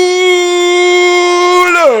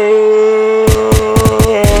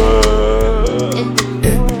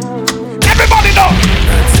 Everybody know.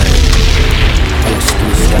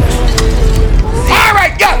 All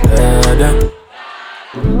right, go.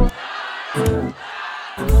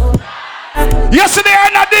 Yesterday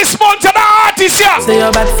and not this month, and the artist, yeah. Say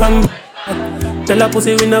you're bad from. Tell a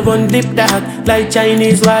pussy we never on dip dog. Like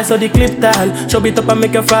Chinese why so the clip tall. Show it up and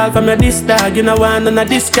make you fall from your disc dog. You know one on a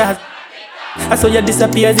discard. I saw you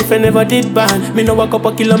disappear as if I never did ban. Me no walk up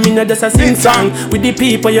a kilo, me no just a sing song. With the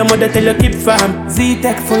people your mother tell you keep fam.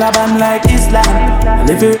 Z-Tech full of bam like Islam. And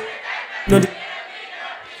if you know the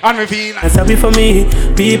and we feel and sorry for me.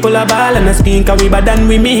 People are ball and a spin. Cause we bad than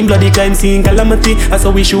we mean. Bloody crime scene calamity. That's how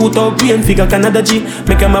we shoot up green figure Canada G.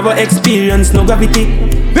 Make them have a experience, no gravity.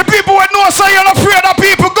 The people who know say you're not afraid of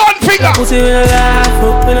people, gun finger. Pussy we no laugh,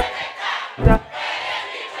 we no.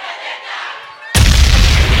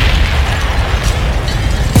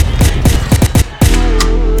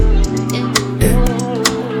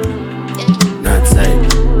 North side.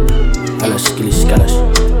 Kalash, kilish, kalash.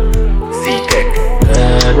 Z-Tech.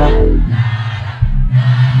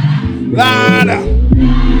 Lada.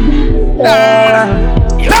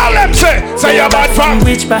 Tell them say you're bad from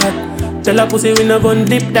which part? Tell a pussy we no gun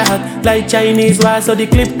dip dog. Like Chinese war so the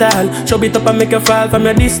clip tall. Show it up and make you fall from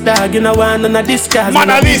your disc tag. You know one on a discard. Man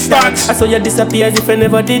a distance. I saw you disappear as if you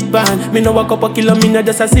never did ban. Me no walk up a kilo, me no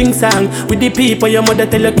just a sing song. With the people your mother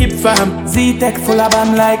tell you keep fam. Z-Tech full of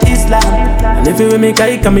bam like Islam. And everywhere me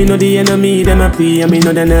kike, me know the enemy. Them a pray and me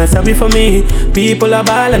know they not sorry for me. People a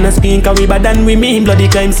ball and a screen, cause we bad than we mean. Bloody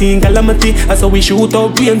crime scene calamity. I saw we shoot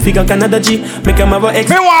out brain figure Canada G. Make them have a ex.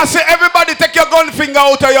 Me want to say everybody take your gun finger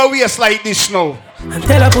out of your waist like this now. And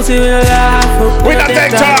tell a pussy we no laugh. We not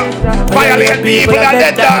take time. Violate people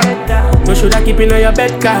that dead dog. You shoulda keep in your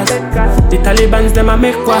bed cause the Taliban's them a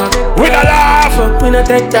make quack. We not laugh. We not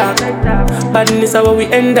take talk. Badness how we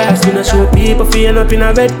end us. We not show people feeling up in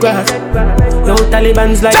a red grass. Yo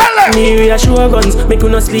Taliban's like me we a show guns. Make you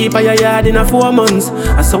no sleep at your yard in a 4 months.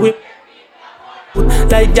 And so we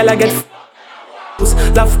like y'all get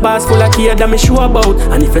laugh bars full of kids that me sure about.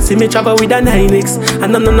 And if you see me travel with a 9X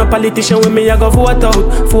and no politician with me I go vote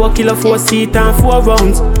out. 4 kilo, 4 seat and 4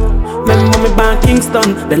 rounds. Remember me born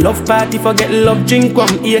Kingston. The love party forget love drink rum.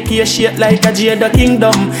 AK shit like a Jada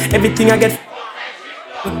Kingdom. Everything I get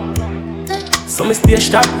so me stay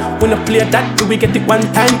sharp. When I play that, we get it one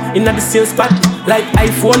time in the same spot. Like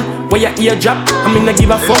iPhone, where your ear drop. I mean I give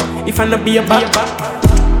a fuck if I not be a bad.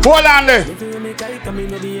 Hold on there.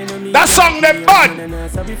 That song them bad.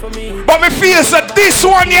 But me feel that this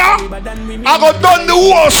one yeah, I go done the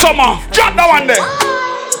whole summer. Drop that one there.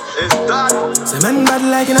 Cement bad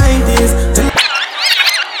like 90s.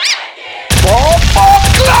 Oh,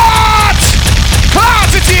 clot!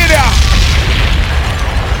 Clot it in there.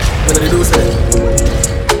 What do they do say?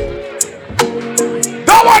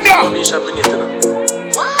 That one yeah.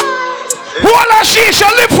 Hold on, shisha,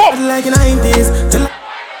 lift up. Like 90s.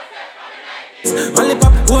 Only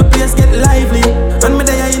pop, whole place get lively. And me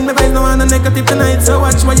there in my vibes, no one negative tonight. So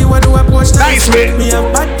watch what you want to approach. Nice, man. Me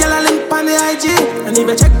have bad girl a link on the IG. And if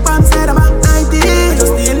you check palm side, I'm at 90.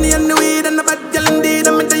 Just the Indian, the weed, and the bad girl indeed.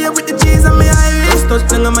 I'm there with the cheese and my Irish. Just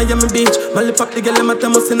touchdown on Miami Beach. Molly pop the girl, I'm at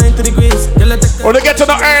almost 90 degrees. Oh, they get to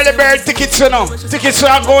the early bird tickets, you know. Tickets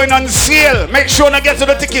are going on sale. Make sure to get to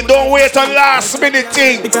the ticket. Don't wait on last minute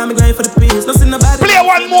thing. Play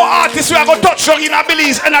one more artist. We are going to touch on in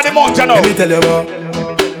Belize and at the month, you know. Let me tell you about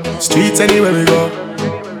streets anywhere we go.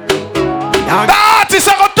 The artists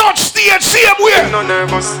are going to touch stage same way. No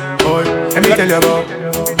nervous. Boy, let me tell you about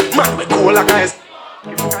man, we cool like ice.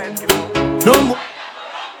 No more.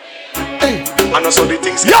 Hey, I know so the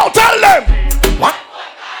things. Yo, tell them. What?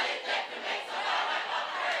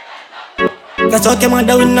 That's how came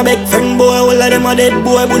down in a big friend boy. All of them a dead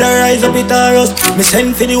boy, would I rise up with a rust. Me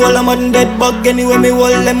send for the whole of them dead bug. Anyway, me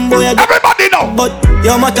hold them boy. Everybody know. But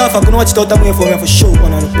yo, matter if I can watch it out of me for me for sure.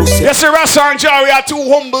 One on the pussy. Yes, sir, Rasta and Jerry are two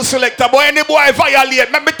humble selector. But any boy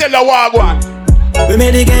violate, let me tell you what I want. We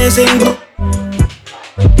made the game sing.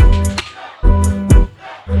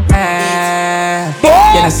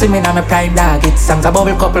 You know, see me now, my prime dog. It's songs a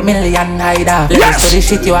bubble couple million high dog. Let's do this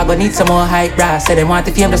shit, you are gonna need some more hype, bruh. Say they want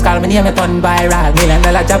the fame, just call me name, me turn viral. $1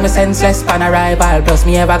 million job, me senseless pan arrival. Plus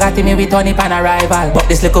me ever got me with Tony pan arrival. But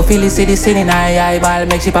this little filly see this in eye eyeball.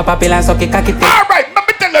 Make she pop a pill and suck it, cock it. Alright, let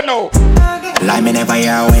me tell you now. Like me never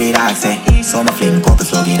hear what the dog say. So my fling couple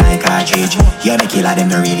slug in a cartridge. Yeah, me killer them,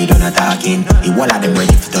 no really done a talking. The whole of them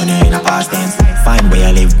ready for turn in a past tense. Find where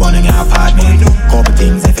I live, born in an apartment. Couple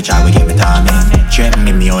things if you try, we get me torment. Threaten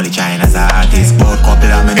me only trying as an artist. Both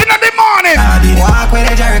couple of me in the morning. Walk with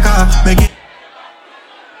a Jericho. Make it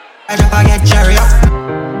I drop and get cherry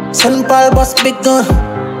up. St. Paul bus big gun.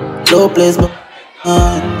 Low place but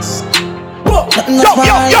nothing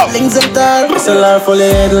else my links and tall. SLR full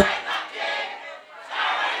head.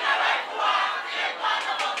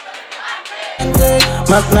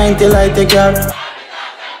 Mac 90 light take care.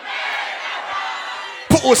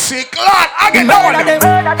 Pussy clot, I get that one.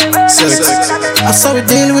 I saw we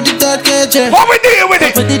deal with the third cage. What we deal with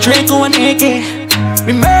it? With the Draco and AK.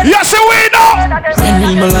 Yes, we know.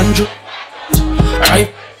 Henry Melandro.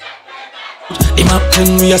 Right. The map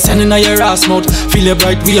when we are sending a your ass mouth. Feel it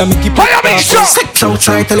bright, we are making it. Sex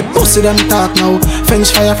outside, tell the pussy them talk now.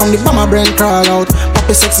 French fire from the bomber brain crawl out.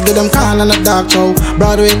 Poppy sex, get them can and a dark show.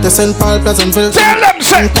 Broadway to St. Paul, Pleasantville. Tell them,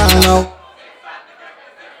 say. Now.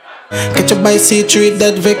 Catch a by C3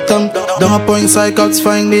 dead victim. Don't point psychots,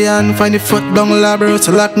 find the hand, find the foot down labor.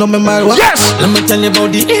 So lock no me mile. Yes! Let me tell you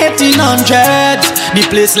about the 1800s. The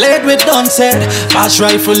place laid with gun set. Fast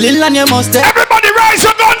rifle in and you must dead. Everybody raise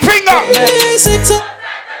your gun finger.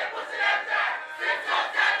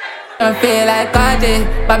 I feel like Cardi,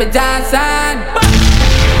 Bobby Johnson.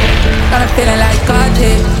 I'm feeling like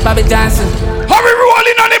Cardi, Bobby Johnson. How we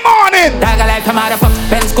rolling on the morning? Dagger like a motherfucker,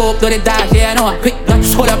 pen scope, do the dog, yeah, I know. Quick gun,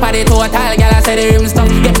 Hold up at the total, girl, I say the rim stuff.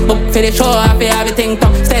 Get up for the show, I feel everything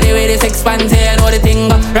tough. Steady with this expanse, you know the thing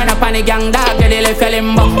go. Run up on the gang dog, get the left your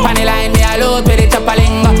limbo. On the line, me a load with the chopper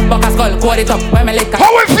lingo. Buck a skull, quote it up, when me lick.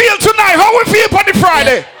 How we feel tonight? How we feel on the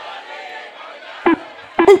Friday?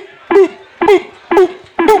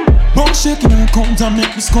 Bone shaking and count and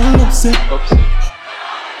make me skull upset.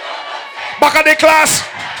 Back at the class.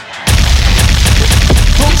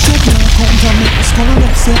 Bone shaking and count and make me skull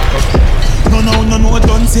upset. No,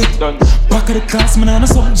 done sick. Back of the class, man, I'm a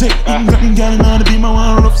subject. Got girl in order to be my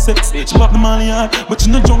one rough sex. She pop the money hard, but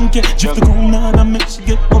you no drunk yet. Drift the ground hard and make she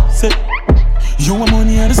get upset. You want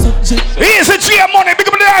money on the subject. Here's a G money, big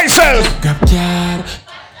up the thyself. Grab card.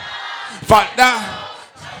 Fuck that.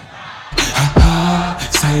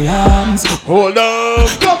 Science. Hold up.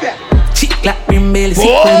 Chick like rim belly, sick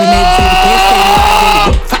when we make through the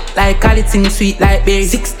place. Fat like call it sing sweet like berry.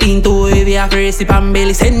 16 to heavy after recipe and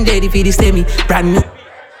belly. Send ready for the stemmy. Brand new.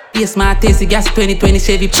 Yes, my tasty gas 2020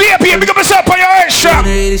 Chevy. GP, big up yourself on your head, shop.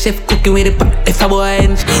 The chef cooking with the pot, if I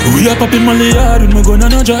boy. We are popping my yard with my gun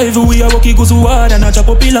and a drive. We are walking go so hard and a chop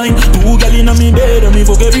up the line. Two gal in a me bed and me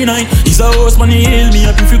fuck every night. It's a horse money hill, me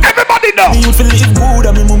happy for everybody know. Me would feel live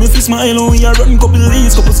good and me mommy feel smile. We are running couple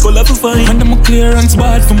leads, couple skull to find. And I'm a clearance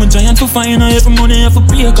bad from a giant to find. I have money, I have a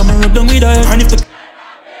pay, come and rub down with her. And if the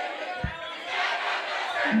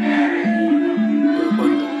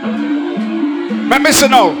let me see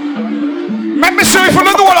now. Let me see if you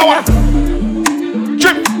don't do what I want.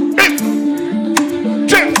 Drip, drip,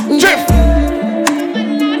 drip, drip.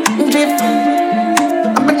 Drip.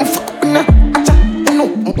 I'm gonna fuck up in the.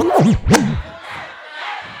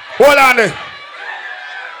 Hold on there.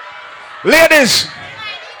 Ladies.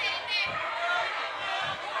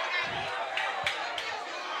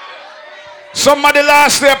 Somebody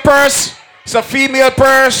lost their purse. It's a female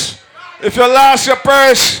purse. If you lost your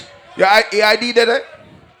purse, your ID did it?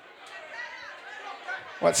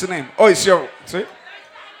 What's the name? Oh, it's your. See?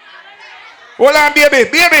 Hold on, baby.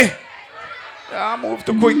 Baby. Yeah, move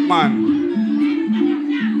too quick, man.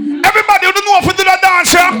 Everybody, you don't know if you do that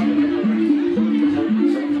dance, yeah?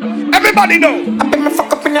 Everybody know. I bet me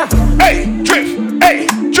fuck up in ya. Hey, drift. Hey,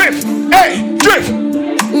 drift. Hey, drift.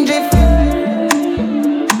 Drift.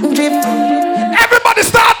 Drift. Everybody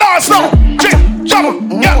start dance now. Drift.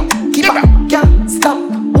 Jump. Yeah. Keep up. Can't stop.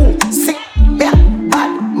 Ooh, sick. Yeah.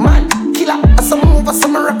 Bad man. Killer. Some move,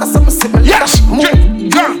 some rock, some sip. Yes. Drift.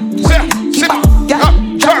 Yeah. Sit.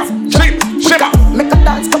 Jump. Shimmer. Make a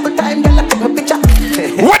dance couple times, girl. Take my picture.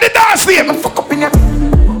 What the dance name? Fuck up in ya.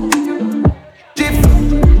 Drift.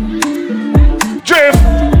 Drift.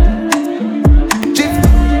 Drift.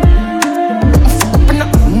 Fuck up in ya.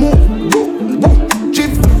 Move. Boom.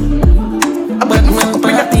 Drift. I'm gonna fuck up in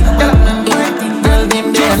ya. Girl, them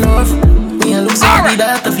they love. Me a look like the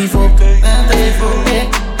doctor fi fuck.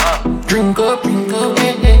 Drink up.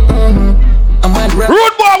 I'm mad rap.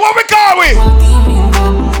 Rude boy, what we call we?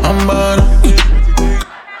 I'm bad.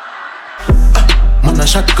 Man a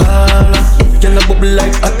shot caller. Girl a bubble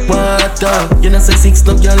like hot water. You know say 6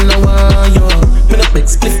 love, girl no wire. Me no beg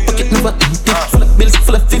split pocket never empty. Full of bills,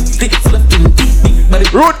 full of 50, full of 20.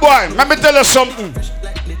 Rude boy, let me tell you something.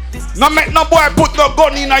 No make no boy put no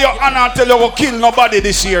gun in your hand and tell you go kill nobody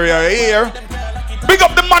this year, you hear? Big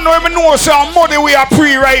up the man who know say money we are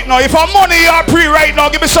pre right now. If I'm money you are pre right now,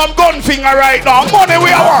 give me some gun finger right now. Money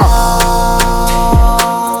we are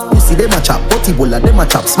want. Pussy them a chop, butty bulla them a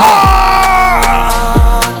chop smart.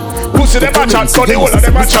 Pussy them a chop, butty bulla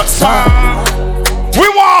them a chop smart. We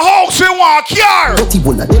want house, we want car. Butty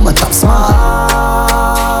bulla them a chop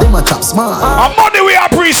smart. Them a chop smart. And money we are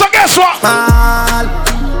pre, so guess what?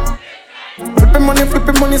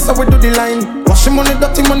 Flipping money, so we do the line. Washing money,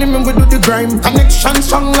 dirty money, man, we do the grime. Connection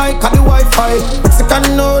strong like the Wi-Fi.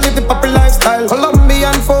 Mexican, no, live the proper lifestyle.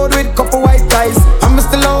 Colombian food with couple white guys. I'm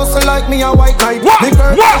still also like me a white light. What?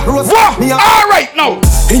 All right, now.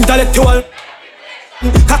 Intellectual.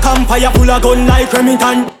 Cacampire full of gun like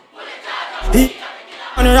Remington.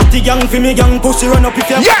 And I have the gang for me gang pussy run up if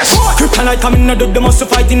you. Yes! Kryptonite coming out of the muscle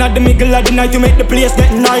fighting at the middle of the night to make the place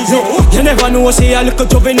get noisy. You never know, say a little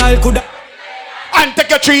juvenile could. And take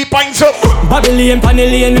your 3 points up. Babylon,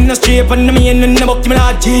 Panellian in the street, and the main in the book,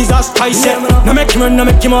 Lord Jesus Christ. No make him run, no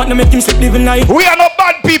make him out, no make him sleep living night. We are not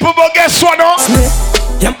bad people, but guess what, no?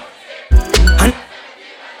 Yep. And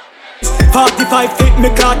 45 feet, me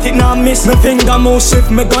caught it, now miss. Me finger move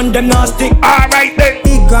shift, me gun them now stick. Alright then.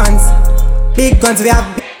 Big guns, we have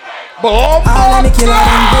big. Boom. All of the killer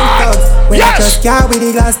and big thugs. When you just car with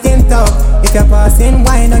the glass tint up. If you're passing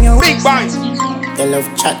wine on your big boys. They love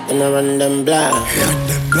chat and I run them black. Run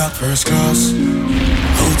them black first class.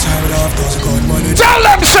 outside with half those gun money. Tell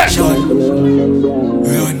them, say.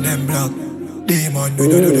 Run them block. Demon, we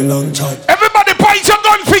don't do the long shot. Everybody point your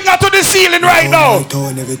gun finger to the ceiling right now.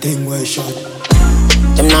 Everything was shot.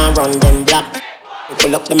 Them now run them black.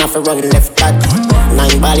 Pull up them off a run left back.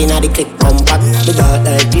 9 ball inna the click compact. The dark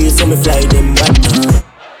like clear so me fly them back.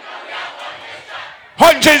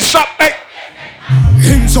 100 shot, mate.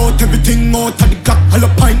 Hands out, everything out of the clock. All a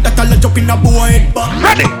pint that all a jump in a boy head back.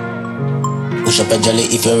 Ready. Push up a jelly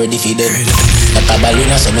if you're ready for them. Like a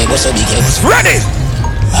balloon so me go so big head. Ready.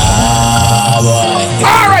 Ah boy.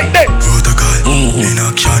 Alright then. Protocol in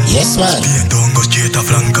action. Yes man. Spain don't go straight off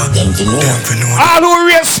flanker. Them fi know. All who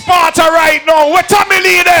raise Sparta right now. What time me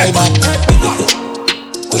leading?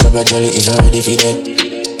 Push up a jelly if you're ready for them.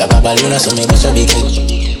 Like a balloon so me go so big head.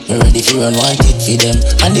 Me ready for run one tit for them.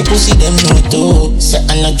 And the pussy them know too. Say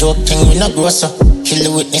I'm not joking, we not gross up. Kill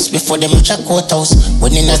the witness before them reach a courthouse.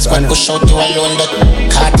 When in that squad push out you alone that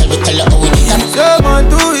cartel we tell you how we did them. So man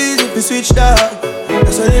too easy to switch that.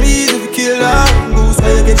 That's why them easy to kill that. Goose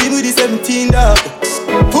why you get him with the 17 dog.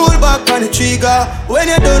 Pull back on the trigger. When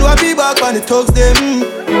you done what be back on the thugs them.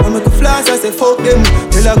 I make a flash I say fuck them.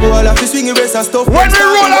 Till I go all off the swing the rest and stuff. When we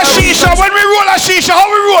roll a shisha, how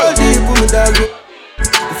we roll?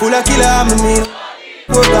 Full of killer, I'm a mean.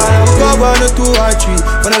 Go down, go on the 2 or 3.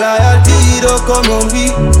 When a loyalty don't come on me.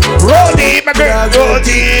 Roll deep, my girl, roll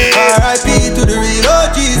deep. R.I.P. to the real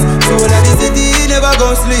OGs. So when I the city, never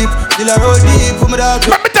gon' sleep. Till I roll deep for my dog.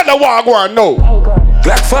 Let me tell the Wagwan no.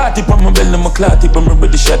 Glock 40 on my belly, my clot tip, I'm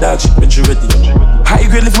ready, shut dog shit, but you ready. High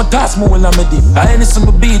grade lift my task more when I'm ready. I ain't some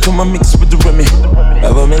beat when I mix with the Remy.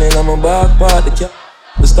 Have a million on my back part, the cap.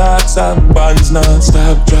 The stocks and bonds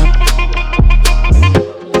non-stop drop.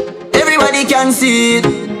 Everybody can see it.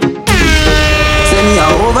 Say me I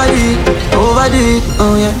overdo it,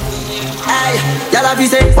 oh yeah. Aye, y'all have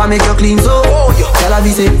say, why make you clean so? Y'all have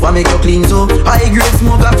say, why make you clean so? High grade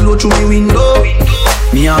smoke a flow through me window.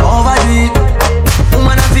 Me I overdo it.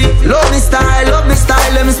 Woman I feel, love me style.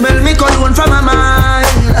 Let me smell me cologne from my mind.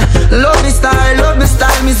 Love me style,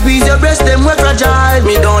 me squeeze your breast, them we fragile.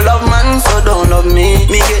 Me don't love man, so don't love me.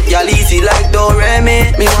 Me get y'all easy like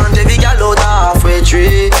Doremi. Me want every girl out halfway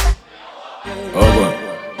tree. Oh boy.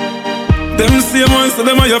 Them same ones, so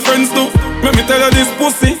them are your friends too. Let me tell you this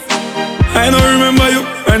pussy. I don't remember you,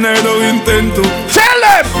 and I don't intend to. Tell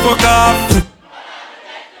them! Fuck off.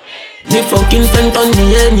 The fucking friend on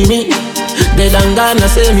the enemy. Dead and gone, I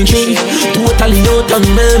say me tree. Totally out of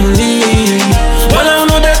memory. Well, I don't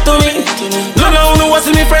know that to me. None of you what's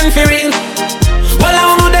me friend for real. Well, I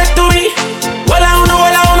don't know that to me. Well, I don't know.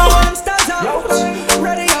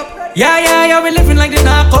 Yeah, we living like the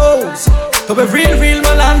narcos. So we real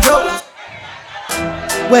Melandro.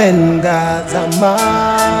 When God's a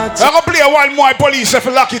march, I'm gonna play one more police if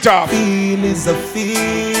you lock it up. Feel is a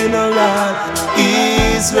funeral,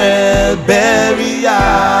 Israel burial,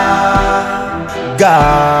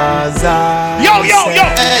 Gaza. Yo.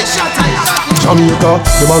 Hey, Jamaica,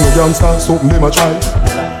 the man a gangster, something them a try.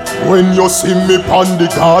 When you see me pon the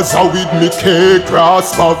Gaza with me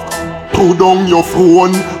K-Cross back, put down your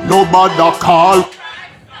phone, nobody call.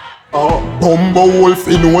 Bumbo Wolf,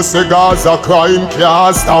 you know say Gaza crime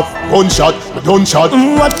can't stop. Gunshot.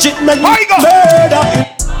 Watch it make me murder.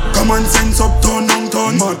 Common sense up, turn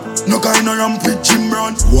downtown, man. No kind of ramp with Jim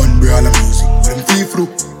Brown. One brand of music, when them feel through.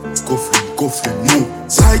 Go for no.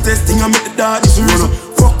 Side testing, I make the daddies run.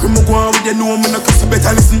 Fuck him, go on with you, know me no cause you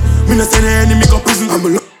better listen. Me no say the enemy go prison, I'm a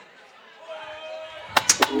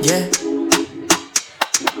yeah.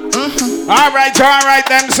 Alright,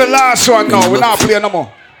 them's the last one now. We're not playing no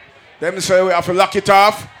more. Them say we have to lock it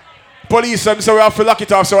off. Police them say we have to lock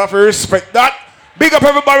it off, so we have to respect that. Big up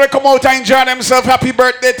everybody, come out and enjoy themselves. Happy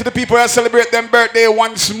birthday to the people that celebrate them birthday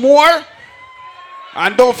once more.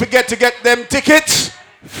 And don't forget to get them tickets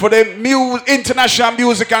for the International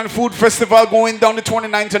Music and Food Festival going down the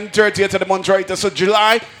 29th and 30th of the month right of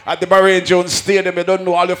July at the Barry Jones Stadium. You don't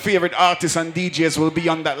know, all your favorite artists and DJs will be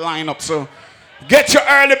on that lineup, so get your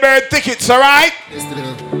early bird tickets, alright?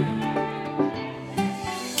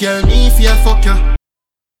 Kill me if you fuck you.